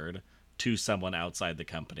Blizzard, to someone outside the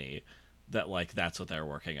company, that like that's what they're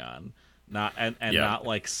working on. Not not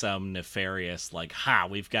like some nefarious like,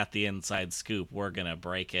 we've got the inside scoop, we're gonna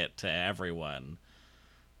break it to everyone.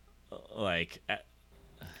 Like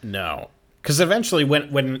no, because eventually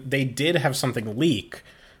when they did have something leak,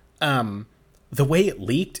 the way it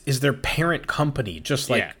leaked is their parent company just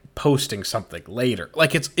like posting something later.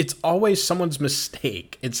 Like it's always someone's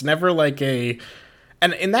mistake. It's never like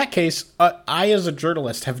and in that case, I as a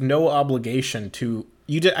journalist have no obligation to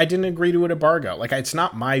I didn't agree to an embargo. Like it's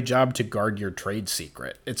not my job to guard your trade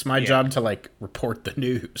secret. It's my job to like report the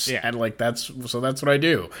news. And like that's what I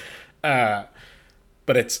do. But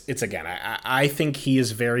it's again, I think he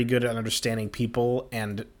is very good at understanding people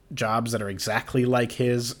and jobs that are exactly like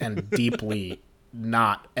his and deeply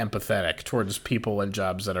not empathetic towards people and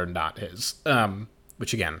jobs that are not his.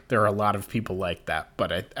 Which again, there are a lot of people like that,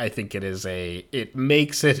 but I think it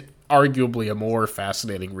makes it arguably a more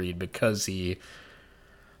fascinating read because I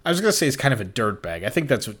was going to say he's kind of a dirtbag. I think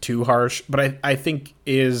that's too harsh, but I think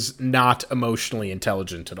is not emotionally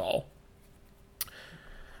intelligent at all.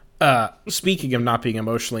 Speaking of not being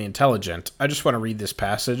emotionally intelligent, I just want to read this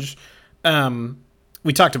passage.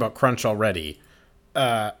 We talked about Crunch already.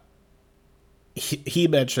 He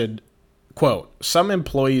mentioned, quote, some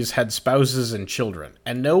employees had spouses and children,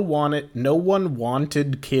 and no one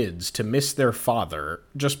wanted kids to miss their father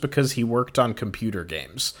just because he worked on computer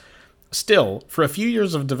games. Still, for a few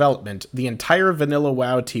years of development, the entire Vanilla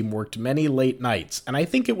WoW team worked many late nights, and I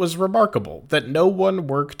think it was remarkable that no one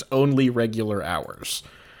worked only regular hours.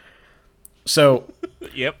 So,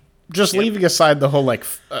 Yep. just leaving aside the whole like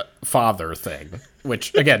father thing,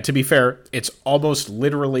 which again, to be fair, it's almost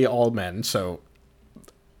literally all men, so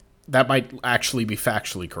that might actually be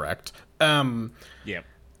factually correct. Yep.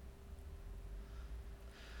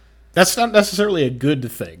 That's not necessarily a good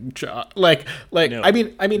thing. Like, No. I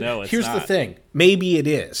mean, No, it's here's the not. thing. Maybe it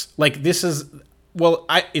is. Like, this is, well,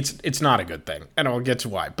 it's not a good thing, and I'll get to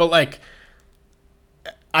why. But like,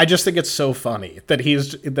 I just think it's so funny that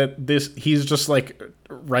he's just like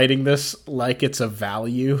writing this like it's a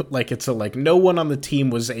value, like it's a like no one on the team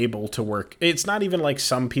was able to work. It's not even like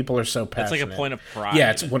some people are so passionate. It's like a point of pride.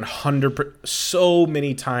 Yeah, it's 100%. So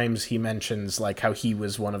many times he mentions like how he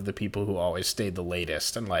was one of the people who always stayed the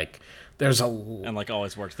latest, and like there's and like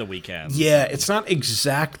always worked the weekends. yeah, it's not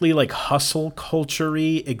exactly like hustle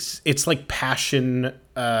culture-y. It's like passion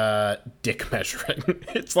dick measuring.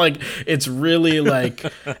 It's really like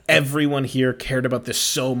everyone here cared about this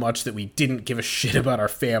so much that we didn't give a shit about our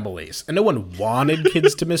families. And no one wanted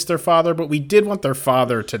kids to miss their father, but we did want their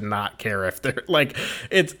father to not care if they're like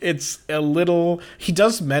it's a little. He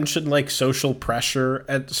does mention like social pressure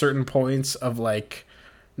at certain points of like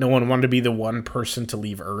no one wanted to be the one person to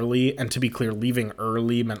leave early, and to be clear, leaving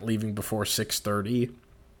early meant leaving before 6:30.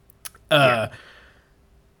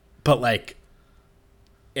 But like,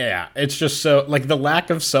 yeah, it's just so like the lack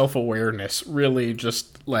of self-awareness really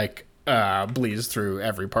just like bleeds through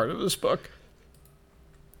every part of this book.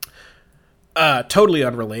 Totally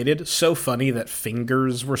unrelated. So funny that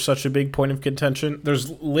fingers were such a big point of contention. There's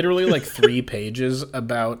literally like 3 pages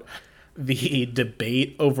about the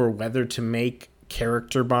debate over whether to make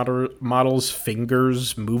character models'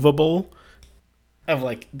 fingers movable. Of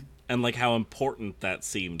like, and like how important that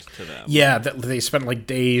seemed to them. yeah, that they spent like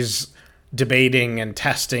days debating and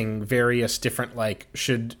testing various different like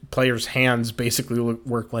should players' hands basically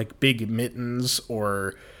work like big mittens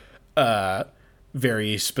or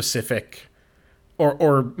very specific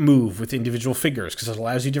or move with individual fingers, because it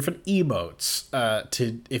allows you different emotes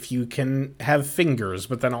to if you can have fingers,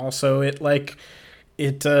 but then also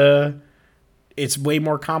it's way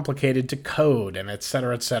more complicated to code and et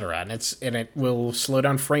cetera, and it will slow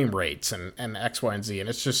down frame rates and X, Y, and Z. And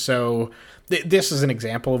it's just so, this is an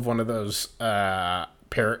example of one of those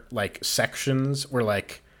sections where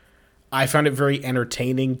like, I found it very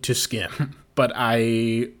entertaining to skim, but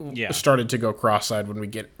I started to go cross-eyed when we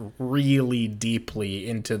get really deeply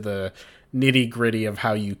into the nitty-gritty of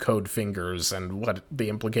how you code fingers and what the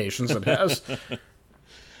implications it has.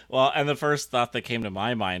 Well, and the first thought that came to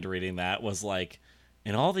my mind reading that was like,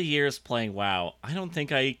 in all the years playing WoW, I don't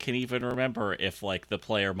think I can even remember if like the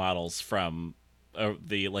player models from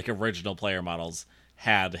the like original player models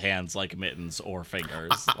had hands like mittens or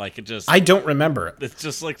fingers. Like it just, I don't remember. It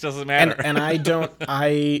just like doesn't matter. And I don't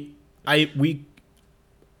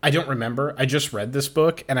remember. I just read this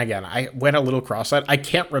book, and again, I went a little cross-eyed. I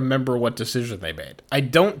can't remember what decision they made. I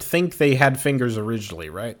don't think they had fingers originally,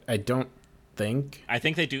 right? I don't think. I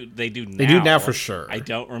think they do. They do now. They do now for sure. I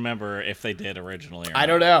don't remember if they did originally. Or I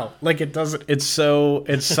don't know. Like it doesn't. It's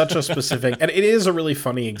such a specific, and it is a really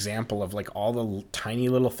funny example of like all the tiny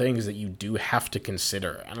little things that you do have to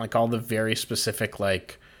consider, and like all the very specific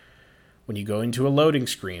like when you go into a loading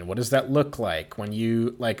screen, what does that look like? When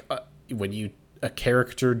you like a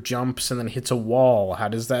character jumps and then hits a wall, how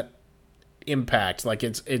does that impact? Like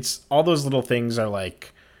it's all those little things are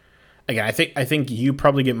like. Again, I think you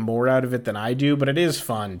probably get more out of it than I do, but it is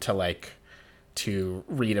fun to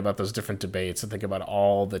read about those different debates and think about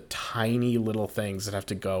all the tiny little things that have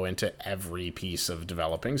to go into every piece of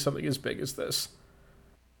developing something as big as this.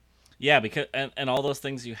 Yeah, because and all those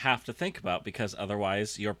things you have to think about, because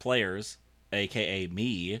otherwise your players, aka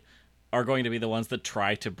me, are going to be the ones that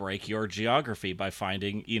try to break your geography by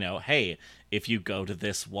finding, hey, if you go to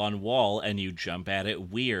this one wall and you jump at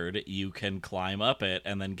it weird, you can climb up it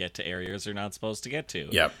and then get to areas you're not supposed to get to.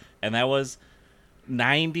 Yep. And that was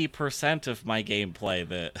 90% of my gameplay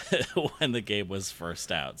that when the game was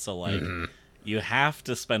first out. So like you have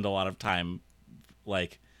to spend a lot of time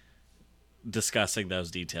like discussing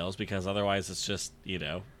those details, because otherwise it's just,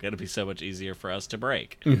 going to be so much easier for us to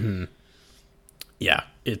break. Mm-hmm. Yeah,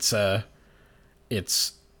 it's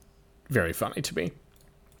very funny to me.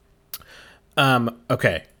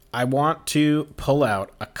 Okay, I want to pull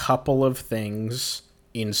out a couple of things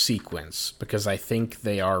in sequence because I think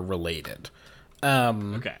they are related.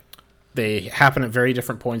 Okay. They happen at very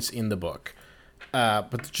different points in the book.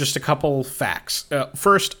 But just a couple facts.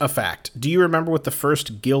 First, a fact. Do you remember what the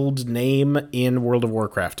first guild name in World of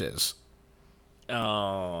Warcraft is?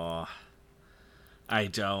 Oh, I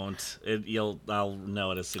don't. I'll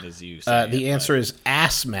know it as soon as you say the it, answer is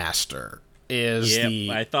Assmaster. is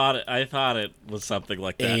I thought it was something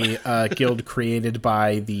like that. a guild created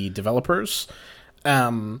by the developers.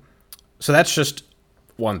 So that's just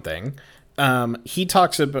one thing. He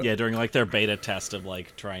talks about during like their beta test of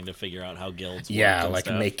like trying to figure out how guilds work and like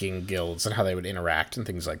stuff. making guilds and how they would interact and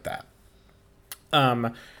things like that.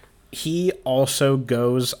 He also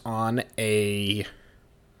goes on a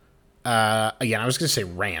again, I was going to say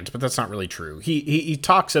rant, but that's not really true. He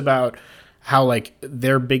talks about how like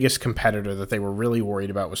their biggest competitor that they were really worried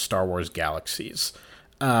about was Star Wars Galaxies.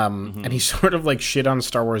 And he sort of like shit on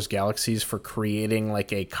Star Wars Galaxies for creating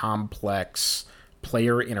like a complex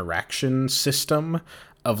player interaction system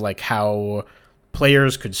of like how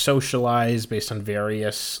players could socialize based on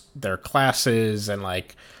their classes and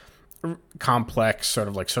like complex sort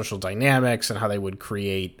of like social dynamics and how they would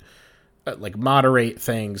create like moderate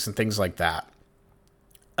things and things like that.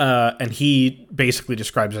 And he basically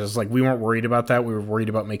describes it as like, we weren't worried about that. We were worried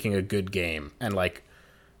about making a good game. And like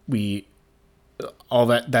all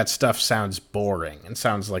that stuff sounds boring and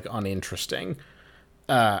sounds like uninteresting.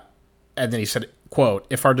 And then he said, quote,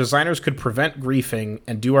 "If our designers could prevent griefing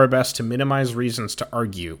and do our best to minimize reasons to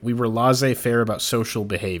argue, we were laissez-faire about social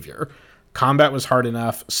behavior. Combat was hard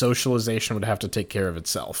enough. Socialization would have to take care of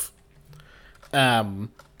itself." So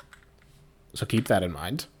keep that in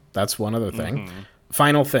mind. That's one other thing.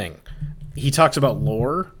 Final thing. He talks about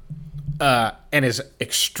lore and is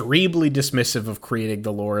extremely dismissive of creating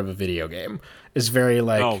the lore of a video game. Is very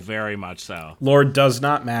like... Oh, very much so. Lore does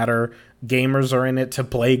not matter. Gamers are in it to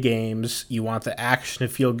play games. You want the action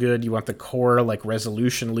to feel good. You want the core like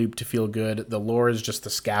resolution loop to feel good. The lore is just the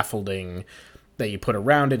scaffolding that you put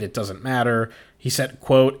around it. It doesn't matter. He said,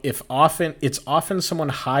 quote, it's often someone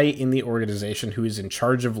high in the organization who is in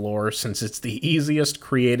charge of lore since it's the easiest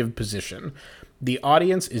creative position. The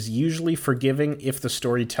audience is usually forgiving if the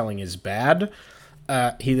storytelling is bad.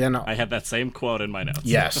 I had that same quote in my notes.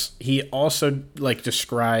 Yes. He also like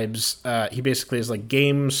describes, he basically is like,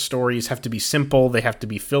 game stories have to be simple. They have to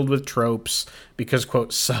be filled with tropes because,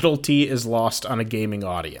 quote, subtlety is lost on a gaming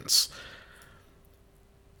audience.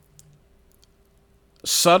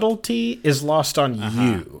 Subtlety is lost on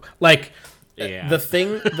you. Like,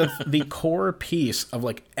 the core piece of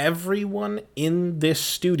like everyone in this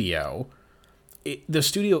studio, the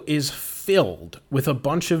studio is filled with a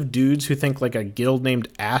bunch of dudes who think like a guild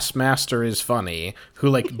named Assmaster is funny, who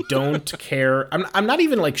like don't care. I'm not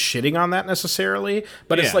even like shitting on that necessarily,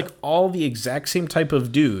 but it's like all the exact same type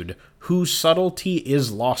of dude whose subtlety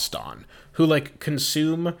is lost on, who like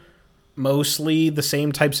consume mostly the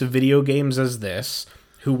same types of video games as this,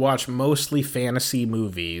 who watch mostly fantasy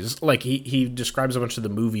movies. Like, he describes a bunch of the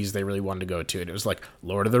movies they really wanted to go to, and it was like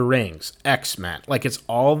Lord of the Rings, X-Men. Like, it's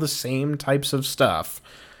all the same types of stuff.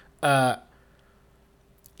 All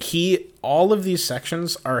of these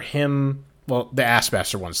sections are him... Well, the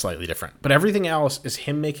Assmaster one's slightly different, but everything else is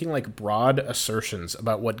him making, like, broad assertions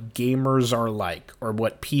about what gamers are like, or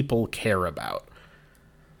what people care about.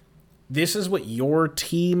 This is what your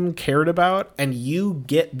team cared about, and you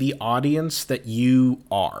get the audience that you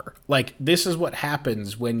are. Like, this is what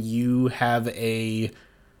happens when you have who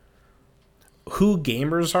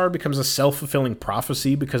gamers are becomes a self-fulfilling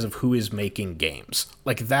prophecy because of who is making games.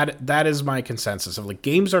 Like, that is my consensus of, like,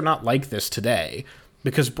 games are not like this today,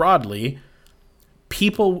 because broadly,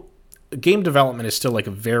 game development is still, like,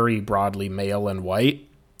 very broadly male and white,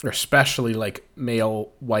 or especially, like,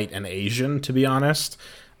 male, white, and Asian, to be honest.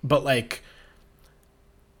 But, like,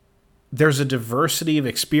 there's a diversity of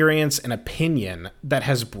experience and opinion that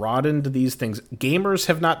has broadened these things. Gamers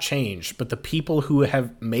have not changed, but the people who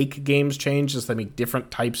make games change as they make different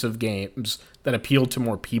types of games that appeal to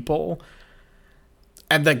more people.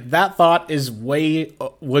 And that thought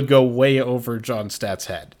would go way over John Statt's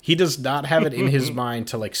head. He does not have it in his mind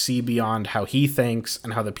to, like, see beyond how he thinks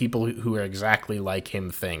and how the people who are exactly like him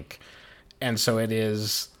think. And so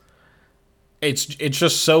it's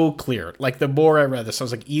just so clear. Like, the more I read this, I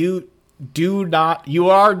was like, you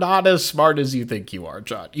are not as smart as you think you are,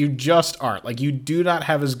 John. You just aren't. Like, you do not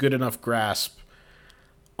have as good enough grasp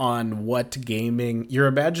on what gaming... Your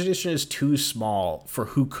imagination is too small for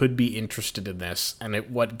who could be interested in this and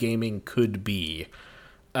what gaming could be.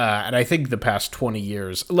 And I think the past 20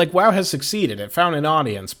 years... Like, WoW has succeeded. It found an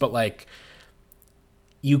audience, but, like...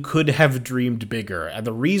 You could have dreamed bigger. And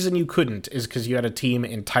the reason you couldn't is because you had a team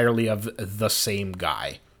entirely of the same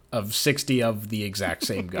guy. Of 60 of the exact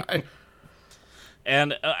same guy.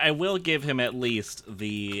 And I will give him at least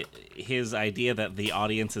his idea that the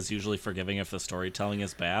audience is usually forgiving if the storytelling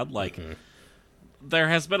is bad. Like, there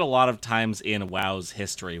has been a lot of times in WoW's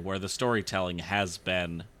history where the storytelling has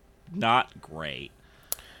been not great.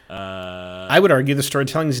 I would argue the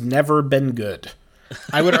storytelling's never been good.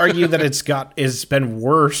 I would argue that it's been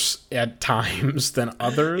worse at times than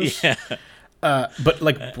others. Yeah. But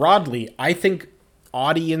like broadly, I think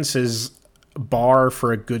audiences' bar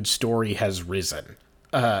for a good story has risen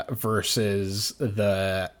versus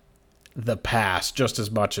the past, just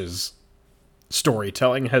as much as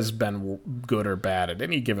storytelling has been good or bad at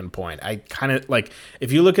any given point. I kind of like,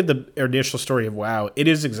 if you look at the initial story of WoW, it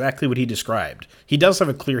is exactly what he described. He does have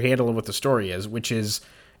a clear handle of what the story is, which is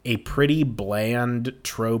a pretty bland,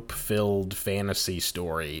 trope-filled fantasy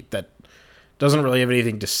story that doesn't really have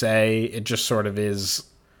anything to say. It just sort of is,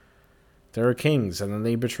 there are kings, and then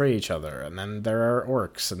they betray each other, and then there are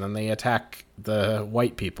orcs, and then they attack the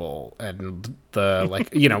white people, and the, like,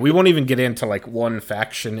 you know, we won't even get into, like, one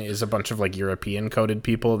faction is a bunch of, like, European-coded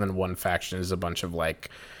people, and then one faction is a bunch of, like,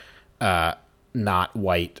 not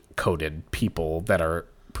white-coded people that are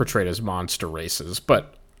portrayed as monster races.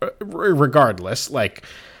 But regardless, like...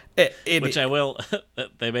 Which I will...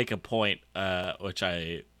 They make a point, which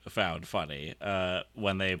I found funny,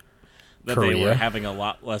 when they were having a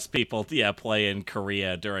lot less people play in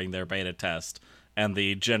Korea during their beta test, and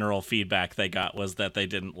the general feedback they got was that they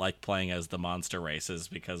didn't like playing as the monster races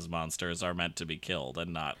because monsters are meant to be killed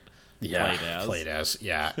and not played as.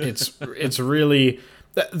 Yeah, it's really...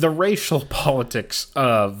 The racial politics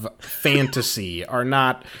of fantasy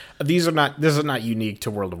this is not unique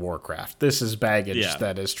to World of Warcraft. This is baggage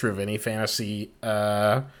that is true of any fantasy,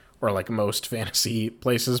 or like most fantasy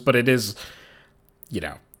places, but it is, you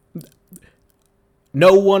know,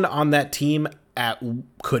 no one on that team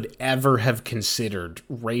could ever have considered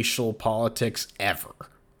racial politics ever.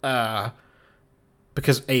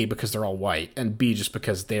 Because they're all white, and B, just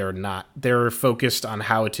because they're focused on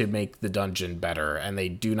how to make the dungeon better, and they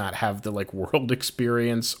do not have the, like, world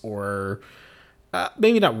experience, or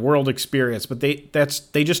maybe not world experience, but they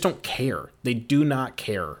just don't care. They do not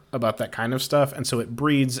care about that kind of stuff, and so it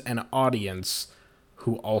breeds an audience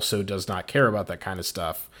who also does not care about that kind of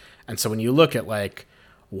stuff. And so when you look at, like,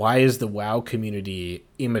 why is the WoW community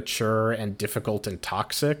immature and difficult and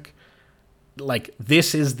toxic, like,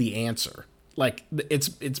 this is the answer. Like, it's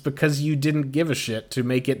because you didn't give a shit to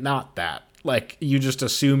make it not that. Like, you just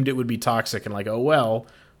assumed it would be toxic and like, oh, well.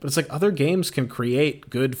 But it's like, other games can create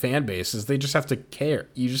good fan bases. They just have to care.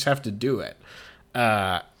 You just have to do it.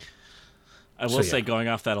 I will say, going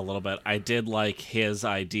off that a little bit, I did like his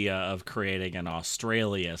idea of creating an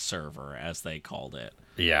Australia server, as they called it.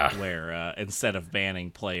 Yeah. Where instead of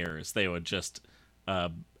banning players, they would just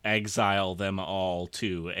exile them all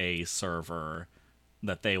to a server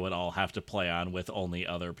that they would all have to play on with only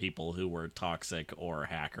other people who were toxic or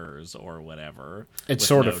hackers or whatever. It's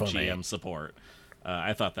sort of funny. GM support.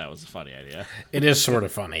 I thought that was a funny idea. It is sort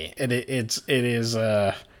of funny. It is.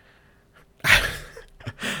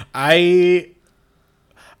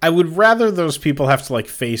 I would rather those people have to, like,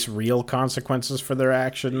 face real consequences for their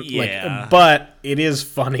action. Yeah. Like, but it is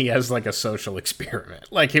funny as, like, a social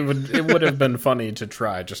experiment. Like, it would have been funny to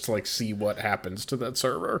try just to, like, see what happens to that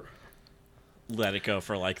server. Let it go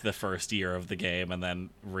for, like, the first year of the game and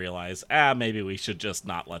then realize, maybe we should just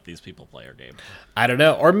not let these people play our game. I don't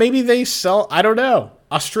know. Or maybe they I don't know.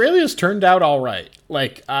 Australia's turned out all right.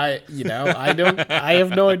 Like, I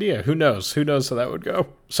have no idea. Who knows? Who knows how that would go?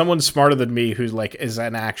 Someone smarter than me who, like, is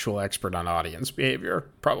an actual expert on audience behavior,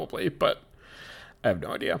 probably, but I have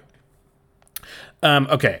no idea.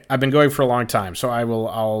 Okay, I've been going for a long time, so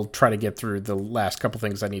I'll try to get through the last couple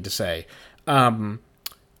things I need to say.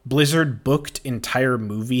 Blizzard booked entire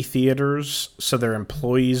movie theaters so their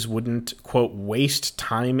employees wouldn't, quote, waste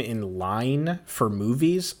time in line for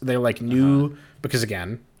movies. They're like because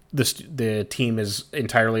again, the team is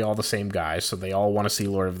entirely all the same guys, so they all want to see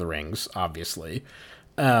Lord of the Rings, obviously.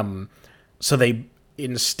 So they,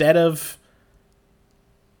 instead of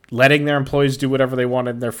letting their employees do whatever they want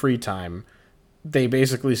in their free time, they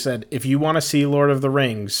basically said, if you want to see Lord of the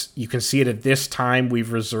Rings, you can see it at this time.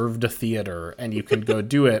 We've reserved a theater, and you can go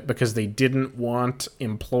do it, because they didn't want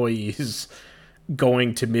employees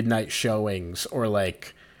going to midnight showings or,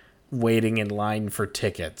 like, waiting in line for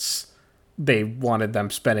tickets. They wanted them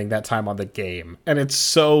spending that time on the game. And it's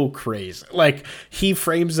so crazy. Like, he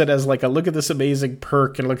frames it as, like, a look at this amazing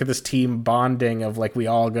perk and look at this team bonding of, like, we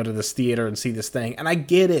all go to this theater and see this thing. And I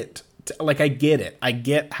get it. Like, I get it. I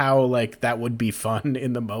get how, like, that would be fun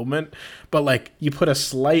in the moment. But, like, you put a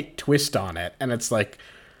slight twist on it, and it's like,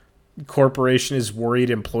 corporation is worried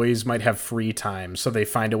employees might have free time, so they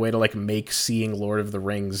find a way to, like, make seeing Lord of the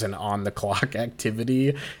Rings an on-the-clock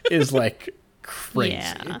activity is, like, crazy.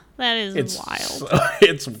 Yeah, that is wild.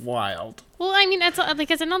 It's wild. Well, I mean, it's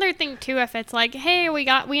another thing too. If it's like, hey, we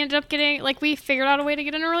ended up getting, like, we figured out a way to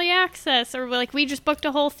get an early access, or like we just booked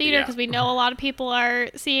a whole theater because we know a lot of people are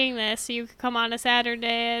seeing this, so you could come on a Saturday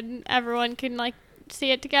and everyone can like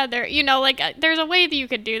see it together. You know, like there's a way that you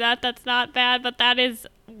could do that. That's not bad, but that is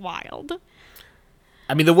wild.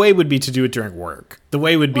 I mean, the way would be to do it during work. The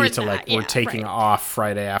way would be we're taking right. off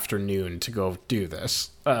Friday afternoon to go do this.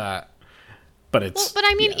 But it's... Well, but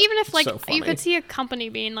I mean, even if, like, so you could see a company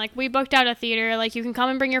being like, we booked out a theater, like, you can come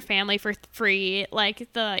and bring your family for free, like,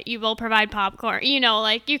 you will provide popcorn, you know,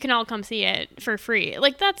 like, you can all come see it for free.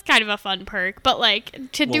 Like, that's kind of a fun perk, but,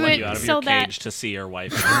 like, to do it you out of so your that... cage to see your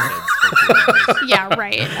wife and your kids for 2 hours. Yeah,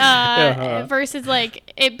 right. Versus,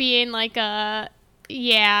 like, it being like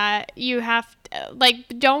yeah, you have to,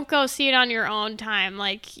 like, don't go see it on your own time.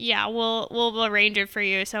 Like, yeah, we'll arrange it for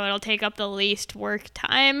you, so it'll take up the least work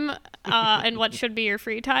time. And what should be your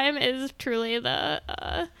free time is truly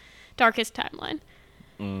the darkest timeline.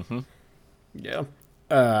 Mm-hmm. Yeah.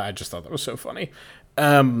 I just thought that was so funny.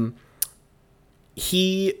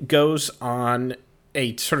 He goes on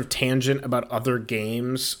a sort of tangent about other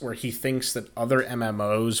games where he thinks that other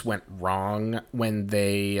MMOs went wrong when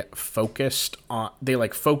they focused on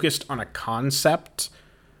a concept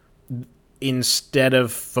instead of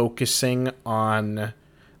focusing on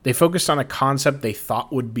a concept they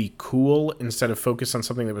thought would be cool instead of focus on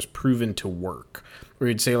something that was proven to work. Where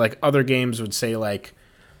you'd say, like, other games would say, like,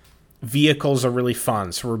 vehicles are really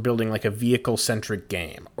fun, so we're building like a vehicle-centric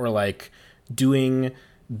game, or like doing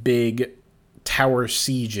big tower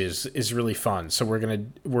sieges is really fun, so we're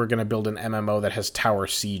gonna build an MMO that has tower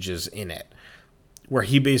sieges in it. Where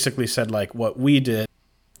he basically said, like, what we did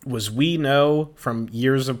was, we know from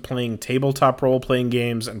years of playing tabletop role-playing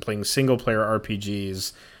games and playing single-player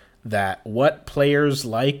RPGs that what players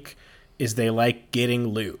like is they like getting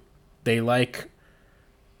loot. They like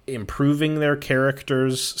improving their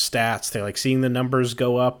characters' stats, they like seeing the numbers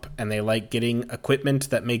go up, and they like getting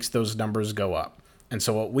equipment that makes those numbers go up. And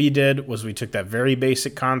so what we did was we took that very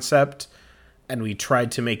basic concept and we tried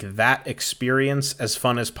to make that experience as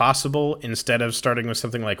fun as possible instead of starting with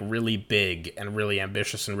something like really big and really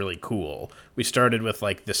ambitious and really cool. We started with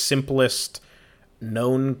like the simplest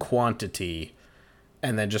known quantity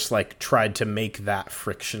and then just like tried to make that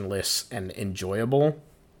frictionless and enjoyable.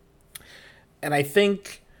 And I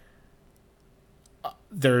think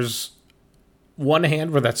there's one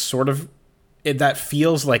hand where that's sort of that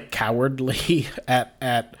feels like cowardly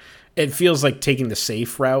at it feels like taking the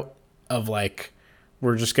safe route of like,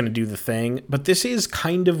 we're just going to do the thing. But this is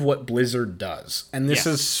kind of what Blizzard does. And this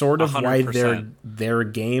is sort of 100%. Why their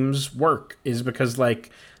games work, is because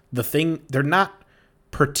like they're not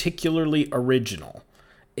particularly original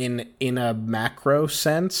in a macro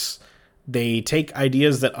sense. They take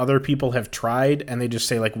ideas that other people have tried and they just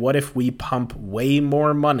say, like, what if we pump way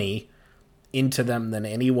more money into them than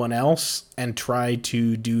anyone else and try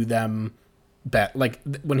to do them better? Like,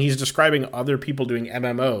 when he's describing other people doing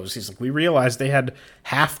MMOs, he's like, we realized they had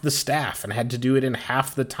half the staff and had to do it in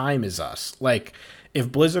half the time as us. Like,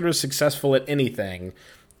 if Blizzard is successful at anything,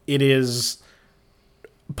 it is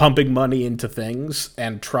pumping money into things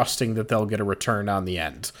and trusting that they'll get a return on the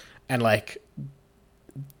end. And like,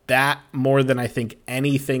 that more than I think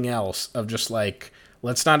anything else, of just like,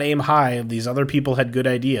 let's not aim high. These other people had good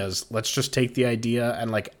ideas. Let's just take the idea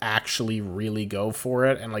and like actually really go for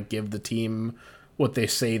it and like give the team what they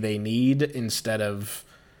say they need, instead of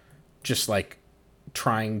just like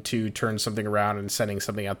trying to turn something around and sending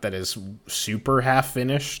something out that is super half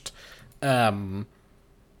finished.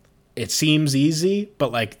 It seems easy,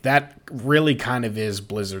 but like that really kind of is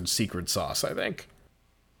Blizzard's secret sauce, I think.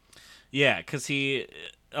 Yeah, because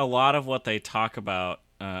a lot of what they talk about,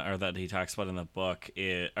 or that he talks about in the book,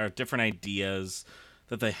 are different ideas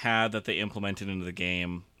that they had that they implemented into the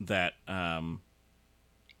game that,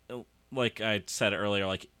 like I said earlier,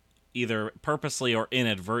 like either purposely or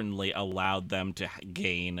inadvertently allowed them to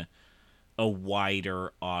gain a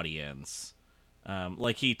wider audience.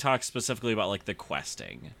 Like he talks specifically about like the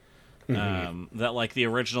questing. That like the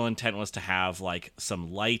original intent was to have like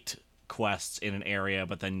some light quests in an area,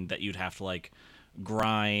 but then that you'd have to like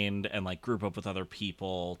grind and like group up with other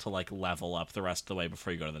people to like level up the rest of the way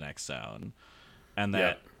before you go to the next zone. And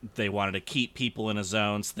that they wanted to keep people in a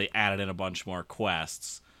zone, so they added in a bunch more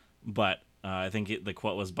quests. But I think the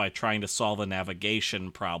quote was, by trying to solve a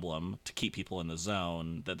navigation problem to keep people in the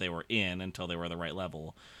zone that they were in until they were the right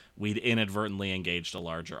level, we'd inadvertently engaged a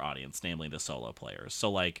larger audience, namely the solo players.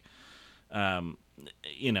 So like,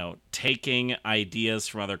 taking ideas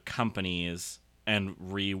from other companies and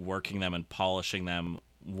reworking them and polishing them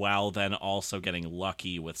while then also getting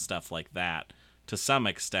lucky with stuff like that to some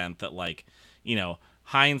extent, that like,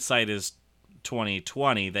 hindsight is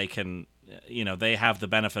 2020. They can, they have the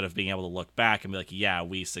benefit of being able to look back and be like, yeah,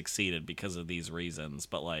 we succeeded because of these reasons.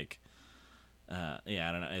 But like, I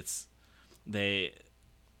don't know.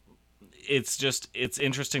 It's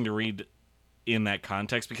interesting to read in that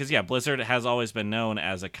context because Blizzard has always been known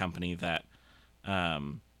as a company that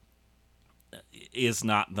is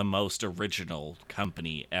not the most original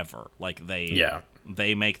company ever. Like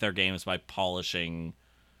they make their games by polishing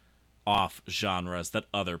off genres that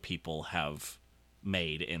other people have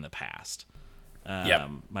made in the past.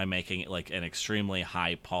 By making it like an extremely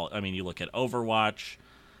high you look at Overwatch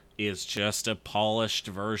is just a polished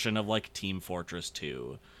version of like Team Fortress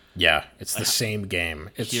 2. Yeah, it's the same game.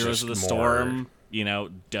 It's Heroes just of the more... Storm,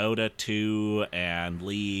 Dota 2 and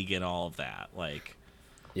League and all of that. Like,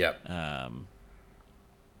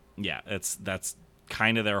 that's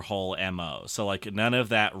kind of their whole MO. So like none of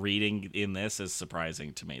that reading in this is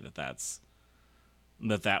surprising to me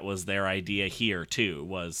that was their idea here too,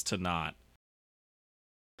 was to not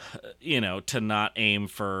aim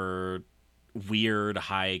for weird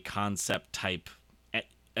high concept type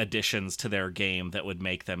additions to their game that would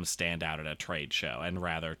make them stand out at a trade show, and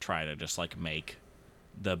rather try to just like make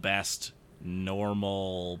the best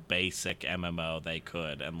normal basic MMO they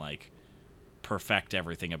could and like perfect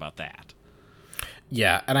everything about that.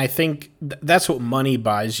 Yeah, and I think that's what money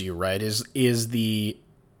buys you, right? Is the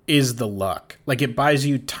luck. Like it buys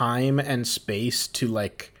you time and space to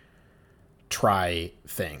like try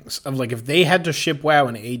things. Of like if they had to ship WoW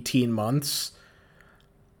in 18 months,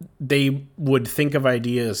 they would think of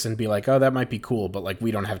ideas and be like, oh, that might be cool, but like we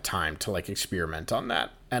don't have time to like experiment on that.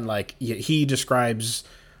 And like he describes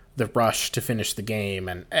the rush to finish the game,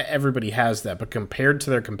 and everybody has that, but compared to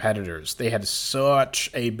their competitors, they had such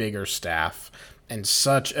a bigger staff and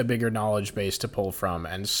such a bigger knowledge base to pull from,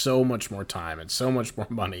 and so much more time and so much more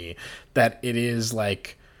money, that it is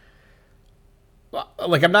like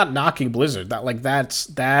I'm not knocking Blizzard.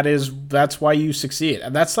 That's why you succeed.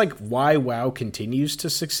 And that's like why WoW continues to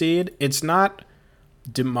succeed. It's not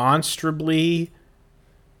demonstrably,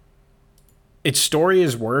 its story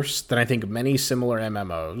is worse than I think many similar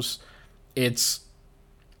MMOs. Its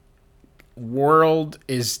world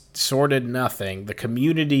is sorted nothing. The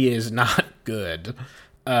community is not good.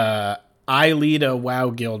 I lead a WoW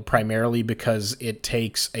guild primarily because it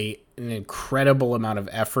takes an incredible amount of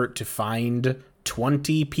effort to find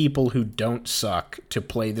 20 people who don't suck to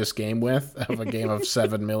play this game with, of a game of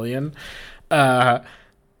 7 million.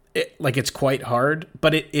 It's quite hard,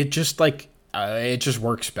 but it just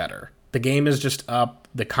works better. The game is just up.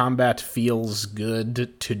 The combat feels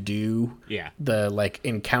good to do. Yeah. The like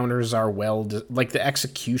encounters are the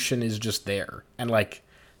execution is just there. And like,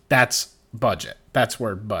 that's budget. That's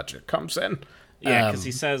where budget comes in. Yeah, because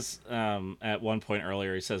he says at one point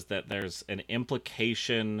earlier, he says that there's an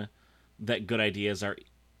implication that good ideas are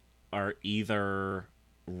either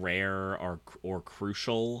rare or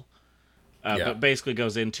crucial, but basically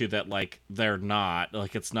goes into that like they're not.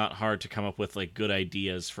 Like it's not hard to come up with like good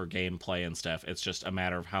ideas for gameplay and stuff. It's just a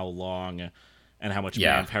matter of how long and how much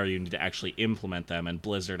manpower you need to actually implement them. And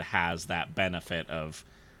Blizzard has that benefit of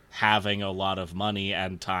having a lot of money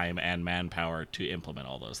and time and manpower to implement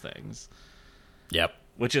all those things. Yep.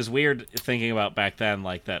 Which is weird thinking about back then,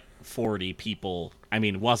 like that 40 people,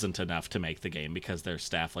 wasn't enough to make the game because their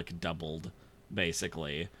staff like doubled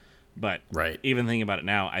basically. But even thinking about it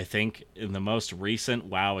now, I think in the most recent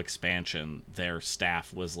WoW expansion, their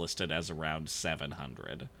staff was listed as around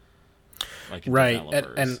 700. Like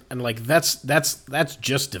developers. And like that's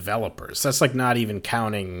just developers. That's like not even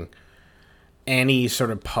counting any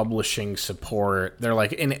sort of publishing support. They're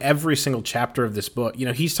like in every single chapter of this book,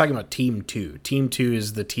 he's talking about Team 2. Team 2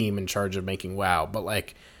 is the team in charge of making WoW, but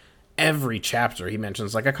like every chapter he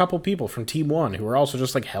mentions like a couple people from Team 1 who are also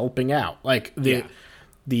just like helping out. Like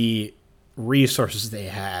the resources they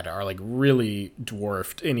had are like really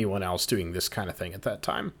dwarfed anyone else doing this kind of thing at that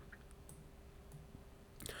time.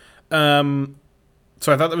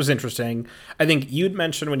 So I thought that was interesting. I think you'd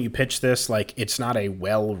mentioned when you pitched this, like, it's not a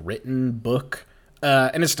well-written book.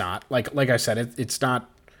 And it's not. Like I said, it's not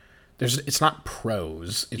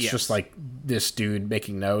prose. It's just, like, this dude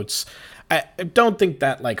making notes. I don't think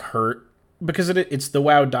that, like, hurt. Because it's the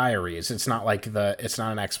WoW Diaries. It's not like it's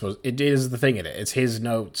not an expose. It is the thing in it. It's his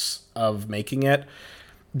notes of making it.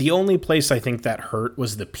 The only place I think that hurt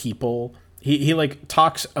was the people. He like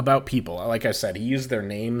talks about people. Like I said, he used their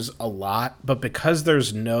names a lot, but because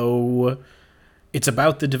it's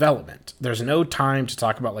about the development. There's no time to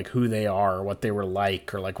talk about like who they are, or what they were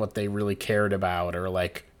like, or like what they really cared about, or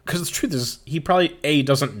like because the truth is, he probably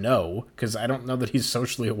doesn't know, because I don't know that he's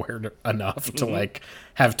socially aware enough to like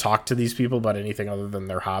have talked to these people about anything other than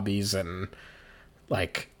their hobbies and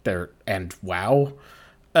like WoW.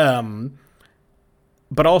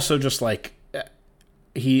 But also just like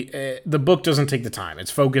the book doesn't take the time.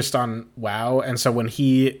 It's focused on WoW, and so when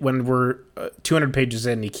we're 200 pages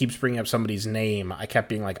in, he keeps bringing up somebody's name. I kept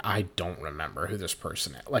being like, I don't remember who this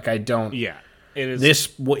person is. Like, I don't. Yeah, it is.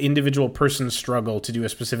 This individual person's struggle to do a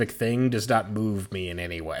specific thing does not move me in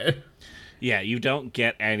any way. Yeah, you don't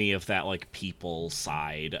get any of that like people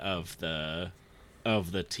side of the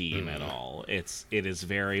team at all. It is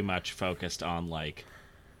very much focused on like,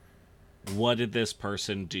 what did this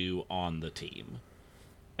person do on the team?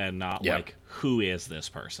 And not like, who is this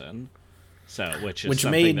person? So, which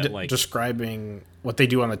made that, like, describing what they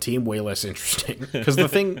do on the team way less interesting. Because the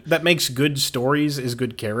thing that makes good stories is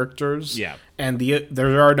good characters. Yeah, and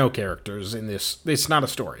there are no characters in this. It's not a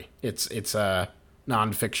story. It's a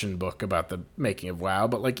nonfiction book about the making of WoW.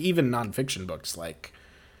 But like, even nonfiction books, like,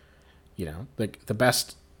 you know, like the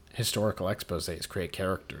best historical exposés create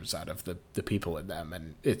characters out of the people in them,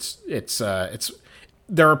 and it's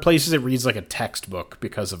there are places it reads like a textbook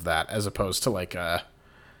because of that, as opposed to like a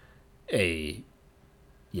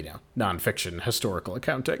you know, nonfiction historical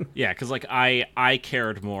accounting. Yeah, because like I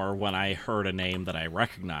cared more when I heard a name that I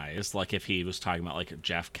recognized, like if he was talking about like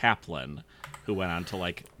Jeff Kaplan, who went on to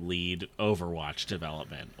like lead Overwatch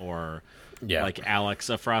development, or like Alex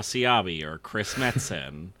Afrasiabi or Chris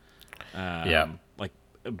Metzen. Like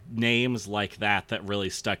names like that really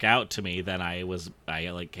stuck out to me. Then I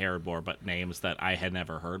like cared more, but names that I had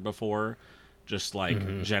never heard before just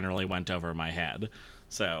like generally went over my head.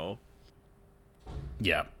 So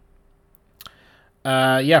yeah,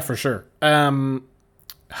 for sure.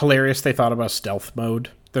 Hilarious they thought about stealth mode.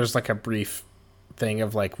 There's like a brief thing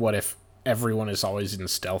of like, what if everyone is always in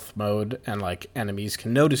stealth mode and like enemies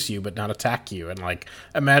can notice you but not attack you, and like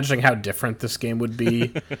imagining how different this game would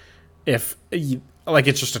be if like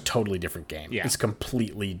it's just a totally different game. It's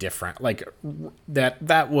completely different. Like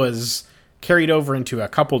that was carried over into a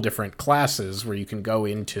couple different classes where you can go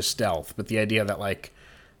into stealth, but the idea that like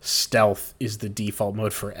stealth is the default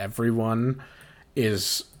mode for everyone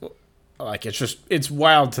is like, it's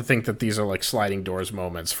wild to think that these are like sliding doors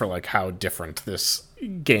moments for like how different this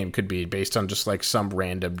game could be based on just like some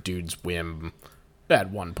random dude's whim at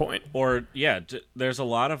one point. Or there's a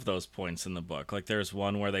lot of those points in the book. Like there's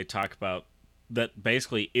one where they talk about that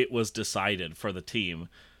basically it was decided for the team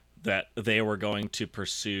that they were going to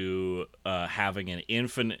pursue having an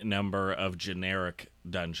infinite number of generic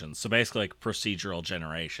dungeons. So basically like procedural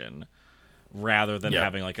generation, rather than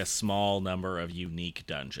having like a small number of unique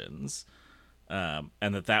dungeons. And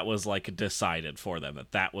that was like decided for them,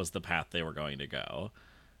 that was the path they were going to go.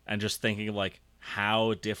 And just thinking of like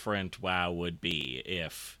how different WoW would be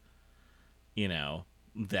if, you know,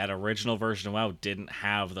 that original version of WoW didn't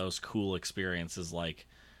have those cool experiences like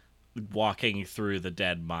walking through the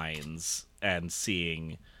dead mines and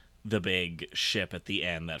seeing the big ship at the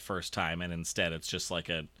end that first time, and instead it's just like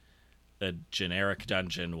a generic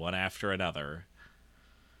dungeon one after another.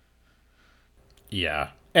 Yeah.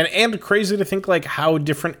 And crazy to think like how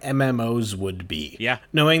different MMOs would be. Yeah.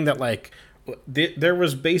 Knowing that like there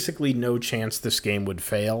was basically no chance this game would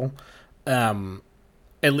fail. At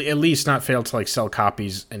least not fail to like sell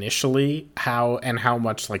copies initially. How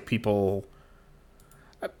much like people,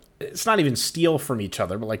 it's not even steal from each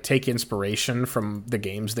other, but like take inspiration from the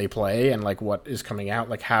games they play and like what is coming out.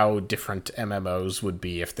 Like how different MMOs would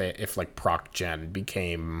be if like proc gen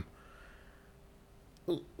became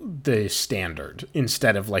the standard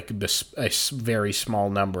instead of like a very small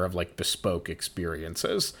number of like bespoke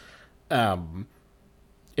experiences.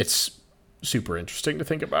 It's super interesting to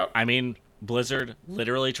think about. I mean, Blizzard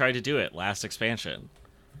literally tried to do it last expansion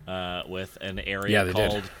with an area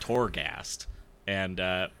called Torghast, and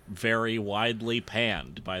very widely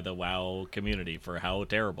panned by the WoW community for how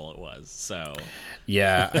terrible it was. So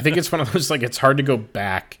yeah, I think it's one of those like, it's hard to go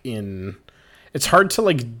back in. It's hard to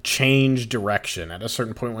like change direction at a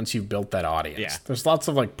certain point once you've built that audience. Yeah. There's lots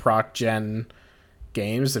of like proc gen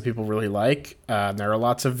games that people really like. There are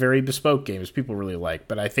lots of very bespoke games people really like,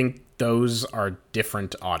 but I think those are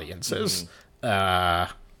different audiences.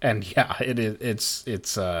 And yeah, it's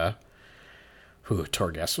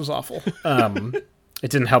Torghast was awful. It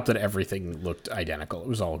didn't help that everything looked identical. It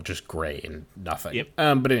was all just gray and nothing. Yep.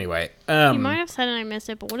 But anyway, you might have said it and I missed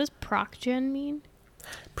it, but what does proc gen mean?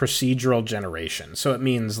 Procedural generation. So it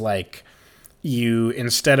means like you,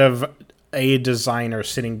 instead of a designer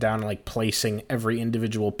sitting down and like placing every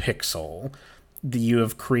individual pixel, you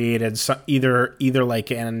have created either like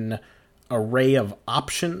an array of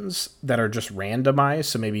options that are just randomized.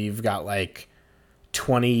 So maybe you've got like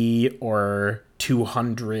 20 or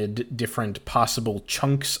 200 different possible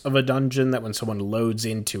chunks of a dungeon that when someone loads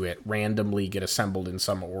into it randomly get assembled in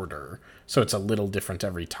some order. So it's a little different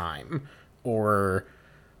every time. Or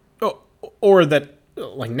that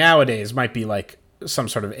like nowadays might be like some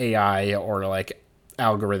sort of AI or like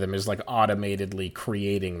algorithm is like automatedly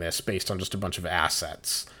creating this based on just a bunch of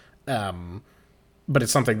assets. But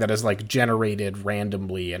it's something that is like generated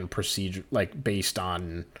randomly and procedure like based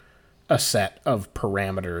on a set of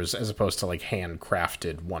parameters as opposed to like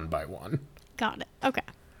handcrafted one by one. Got it. Okay.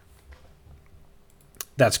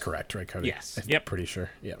 That's correct, right, Cody? Yes. Yep. Pretty sure.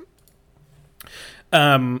 Yep.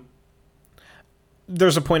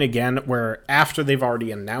 There's a point again where after they've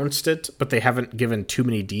already announced it, but they haven't given too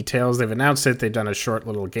many details. They've announced it. They've done a short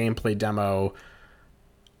little gameplay demo.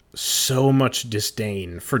 So much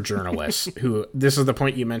disdain for journalists who, this is the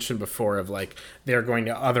point you mentioned before of like, they're going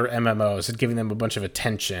to other MMOs and giving them a bunch of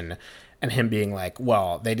attention and him being like,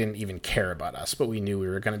 well, they didn't even care about us, but we knew we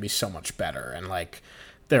were going to be so much better. And like,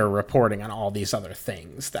 they're reporting on all these other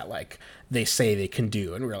things that like they say they can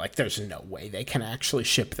do. And we're like, there's no way they can actually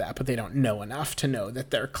ship that, but they don't know enough to know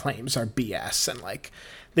that their claims are BS. And like,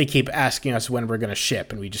 they keep asking us when we're going to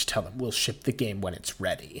ship and we just tell them we'll ship the game when it's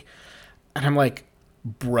ready. And I'm like,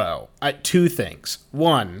 bro, two things.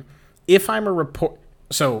 One, if I'm a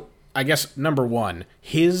so I guess number one,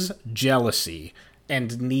 his jealousy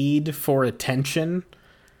and need for attention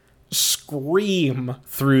scream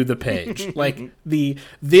through the page. Like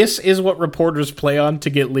this is what reporters play on to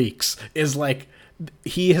get leaks, is like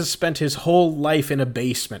he has spent his whole life in a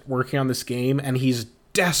basement working on this game and he's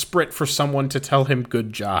desperate for someone to tell him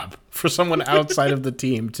good job, for someone outside of the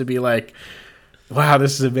team to be like, wow,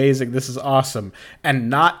 this is amazing, this is awesome. And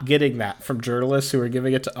not getting that from journalists who are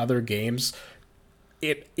giving it to other games,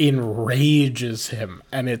 it enrages him.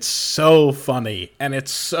 And it's so funny. And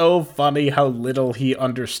it's so funny how little he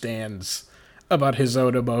understands about his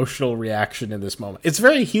own emotional reaction in this moment. It's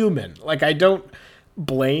very human. Like, I don't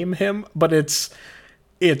blame him, but it's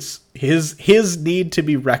his need to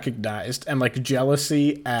be recognized and like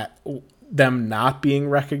jealousy at them not being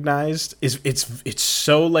recognized is it's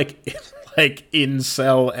so like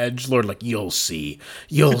incel edgelord, like you'll see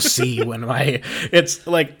when my it's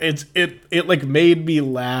like it like made me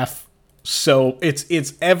laugh. So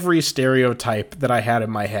it's every stereotype that I had in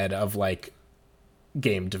my head of like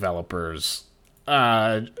game developers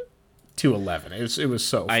to 11. It was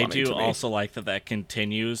so funny. I do to me. also like that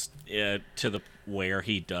continues to the where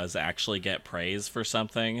he does actually get praise for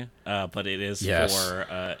something, but it is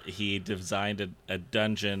for he designed a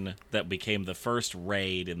dungeon that became the first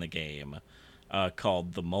raid in the game,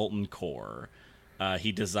 called the Molten Core.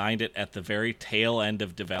 He designed it at the very tail end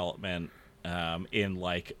of development, in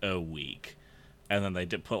like a week, and then they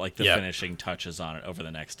did put like the finishing touches on it over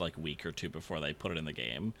the next like week or two before they put it in the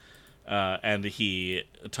game. And he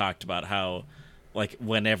talked about how, like,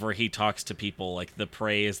 whenever he talks to people, like, the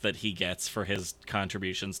praise that he gets for his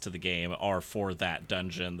contributions to the game are for that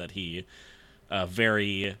dungeon that he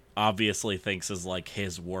very obviously thinks is, like,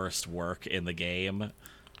 his worst work in the game,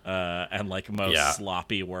 and, like, most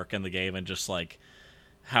sloppy work in the game, and just, like,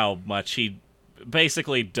 how much he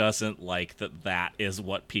basically doesn't like that is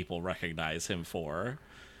what people recognize him for.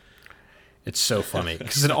 It's so funny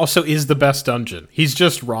because it also is the best dungeon. He's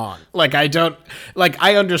just wrong. Like, I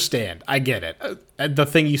understand. I get it. The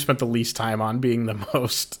thing you spent the least time on being the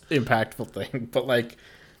most impactful thing. But, like,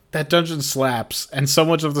 that dungeon slaps. And so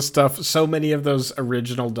much of the stuff, so many of those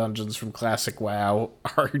original dungeons from Classic WoW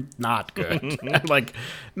are not good. And, like,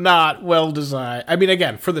 not well designed. I mean,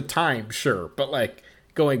 again, for the time, sure. But, like,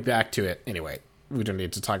 going back to it. Anyway, we don't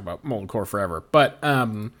need to talk about Molten Core forever. But,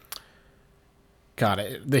 God,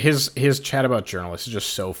 his chat about journalists is just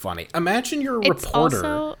so funny. Imagine you're a reporter. It's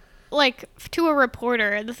also, like, to a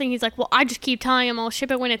reporter, the thing he's like, well, I just keep telling him I'll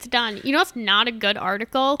ship it when it's done. You know, it's not a good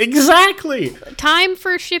article. Exactly. Time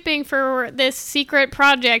for shipping for this secret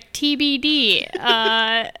project, TBD.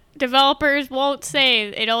 Developers won't say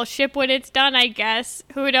it'll ship when it's done, I guess.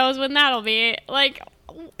 Who knows when that'll be? Like,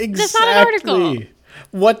 exactly. That's not an article.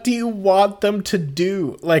 What do you want them to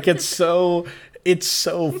do? Like, it's so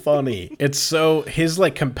funny. It's so his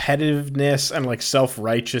like competitiveness and like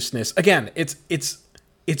self-righteousness. Again, it's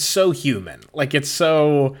so human. Like it's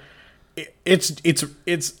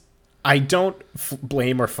I don't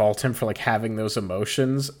blame or fault him for like having those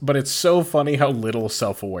emotions, but it's so funny how little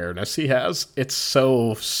self-awareness he has. It's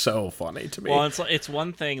so funny to me. Well, it's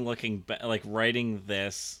one thing looking back, like writing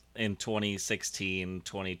this in 2016,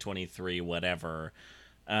 2023, whatever.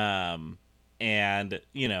 And,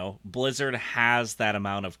 Blizzard has that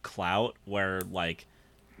amount of clout where, like,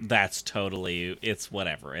 that's totally, it's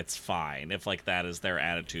whatever, it's fine if, like, that is their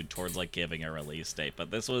attitude towards, like, giving a release date.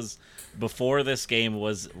 But this was before this game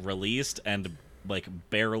was released and, like,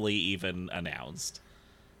 barely even announced.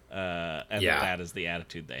 And that is the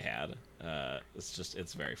attitude they had.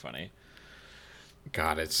 It's very funny.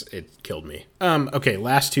 God, it killed me. Okay,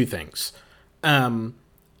 last two things.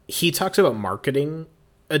 He talks about marketing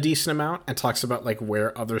a decent amount and talks about like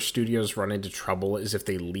where other studios run into trouble is if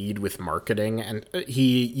they lead with marketing, and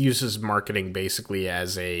he uses marketing basically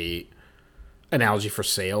as a analogy for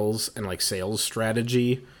sales and like sales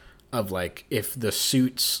strategy of like if the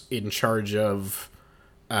suits in charge of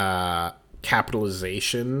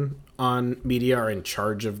capitalization on media are in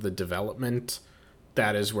charge of the development,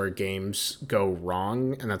 that is where games go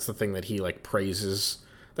wrong. And that's the thing that he like praises.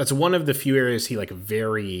 That's one of the few areas he like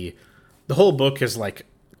the whole book is like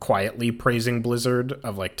quietly praising Blizzard,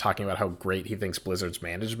 of like talking about how great he thinks Blizzard's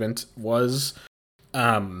management was.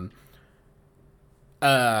 But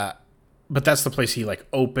that's the place he like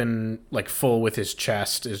full with his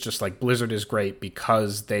chest is just like Blizzard is great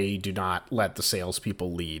because they do not let the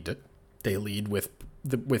salespeople lead. They lead with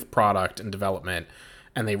product and development,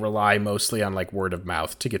 and they rely mostly on like word of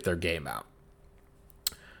mouth to get their game out.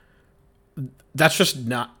 That's just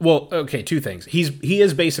not, well, okay, two things. He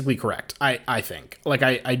is basically correct. I think like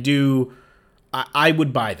I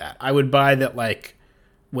would buy that. I would buy that like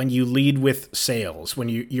when you lead with sales, when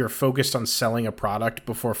you're focused on selling a product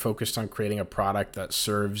before focused on creating a product that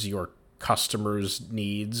serves your customers'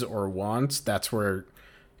 needs or wants, that's where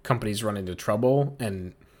companies run into trouble.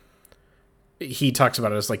 And he talks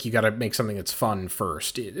about it as like you got to make something that's fun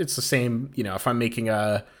first. It's the same, if I'm making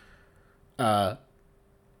a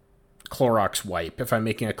Clorox wipe, if I'm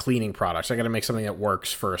making a cleaning product, I got to make something that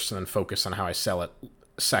works first and then focus on how I sell it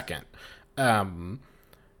second.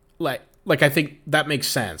 Like I think that makes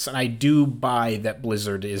sense, and I do buy that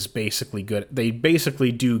Blizzard is basically good. They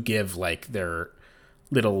basically do give like their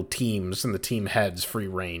little teams and the team heads free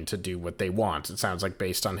reign to do what they want. It sounds like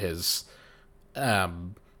based on his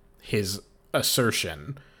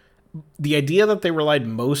assertion. The idea that they relied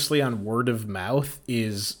mostly on word of mouth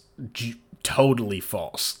is totally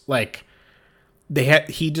false. Like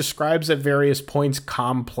he describes at various points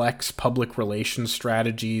complex public relations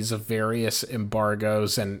strategies of various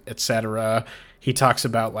embargoes and etc. He talks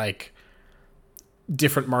about like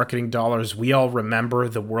different marketing dollars. We all remember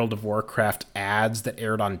the World of Warcraft ads that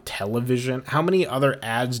aired on television. How many other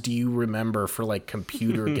ads do you remember for like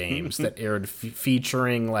computer games that aired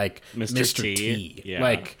featuring like Mr. T? Yeah.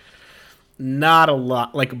 Like not a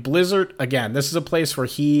lot. Like Blizzard, again, this is a place where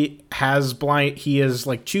he is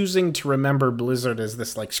like choosing to remember Blizzard as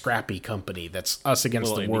this like scrappy company that's us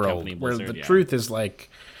against the world, company, Blizzard, where the truth is like,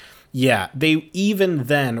 yeah, they even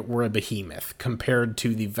then were a behemoth compared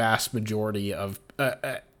to the vast majority of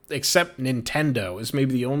except Nintendo is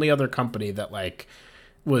maybe the only other company that like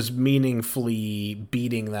was meaningfully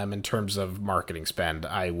beating them in terms of marketing spend,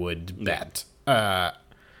 I would bet.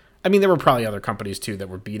 I mean, there were probably other companies too that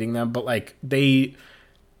were beating them, but like the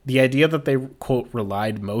idea that they quote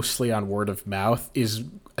relied mostly on word of mouth is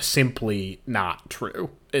simply not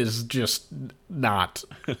true. Is just not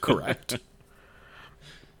correct.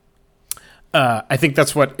 I think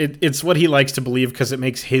that's what it's what he likes to believe because it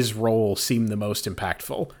makes his role seem the most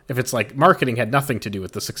impactful. If it's like marketing had nothing to do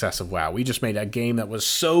with the success of WoW, we just made a game that was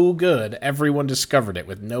so good everyone discovered it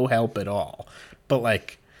with no help at all. But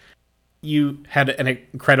like you had an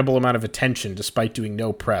incredible amount of attention despite doing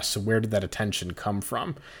no press. So where did that attention come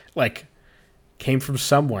from? Like came from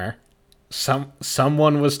somewhere.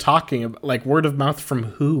 Someone was talking about, like, word of mouth from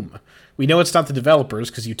whom? We know it's not the developers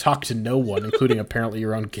because you talk to no one, including apparently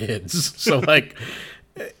your own kids. So, like,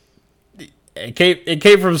 it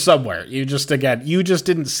came from somewhere. You just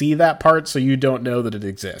didn't see that part, so you don't know that it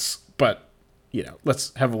exists. But,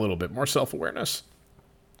 let's have a little bit more self-awareness.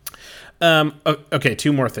 Okay,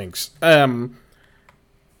 two more things.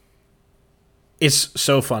 It's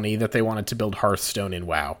so funny that they wanted to build Hearthstone in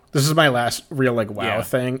WoW. This is my last real like WoW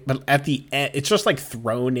thing, but at the end, it's just like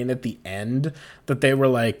thrown in at the end that they were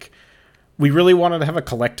like, we really wanted to have a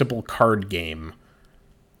collectible card game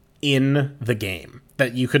in the game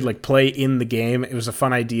that you could like play in the game. It was a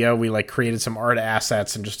fun idea. We like created some art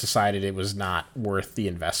assets and just decided it was not worth the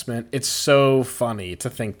investment. It's so funny to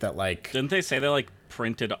think that like, didn't they say they like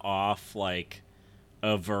printed off like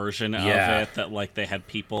a version of it that like they had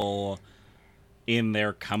people in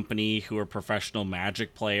their company who are professional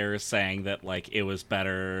Magic players saying that like it was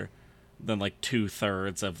better than like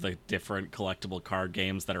 2/3 of the different collectible card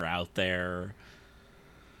games that are out there.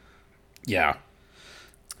 Yeah.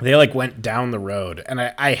 They like went down the road, and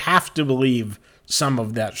I have to believe some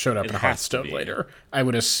of that showed up in Hearthstone later. I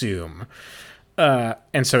would assume,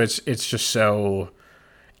 and so it's just so.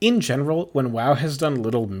 In general, when WoW has done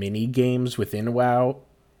little mini games within WoW,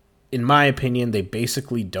 in my opinion, they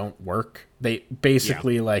basically don't work. They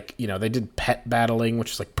basically they did pet battling,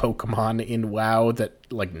 which is like Pokemon in WoW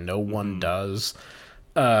that like no one does.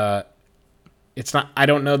 It's not. I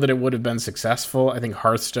don't know that it would have been successful. I think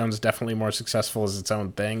Hearthstone's definitely more successful as its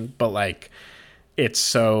own thing, but like, it's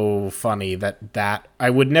so funny that I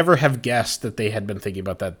would never have guessed that they had been thinking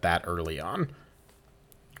about that early on.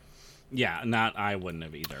 Yeah, I wouldn't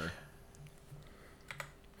have either.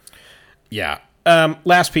 Yeah.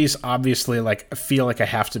 Last piece, obviously, like, I feel like I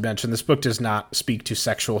have to mention, this book does not speak to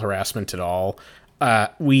sexual harassment at all.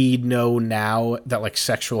 We know now that, like,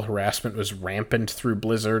 sexual harassment was rampant through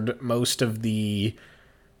Blizzard. Most of the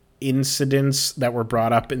incidents that were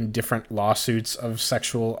brought up in different lawsuits of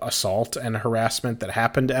sexual assault and harassment that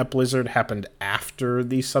happened at Blizzard happened after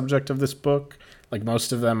the subject of this book. Like,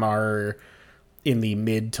 most of them are in the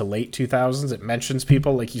mid to late 2000s. It mentions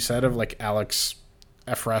people, like you said, of like Alex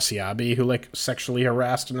Afrasiabi, who like sexually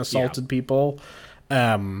harassed and assaulted people.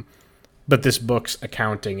 But this book's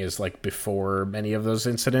accounting is like before many of those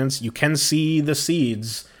incidents. You can see the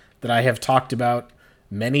seeds that I have talked about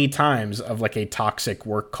many times of like a toxic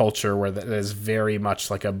work culture where that is very much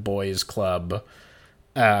like a boys' club,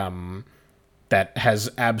 that has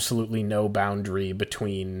absolutely no boundary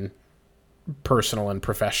between personal and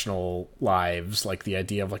professional lives. Like the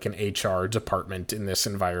idea of like an HR department in this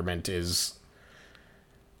environment is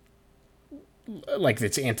like,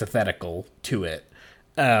 it's antithetical to it.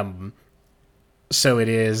 So it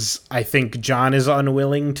is, I think John is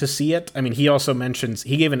unwilling to see it. I mean, he also mentions,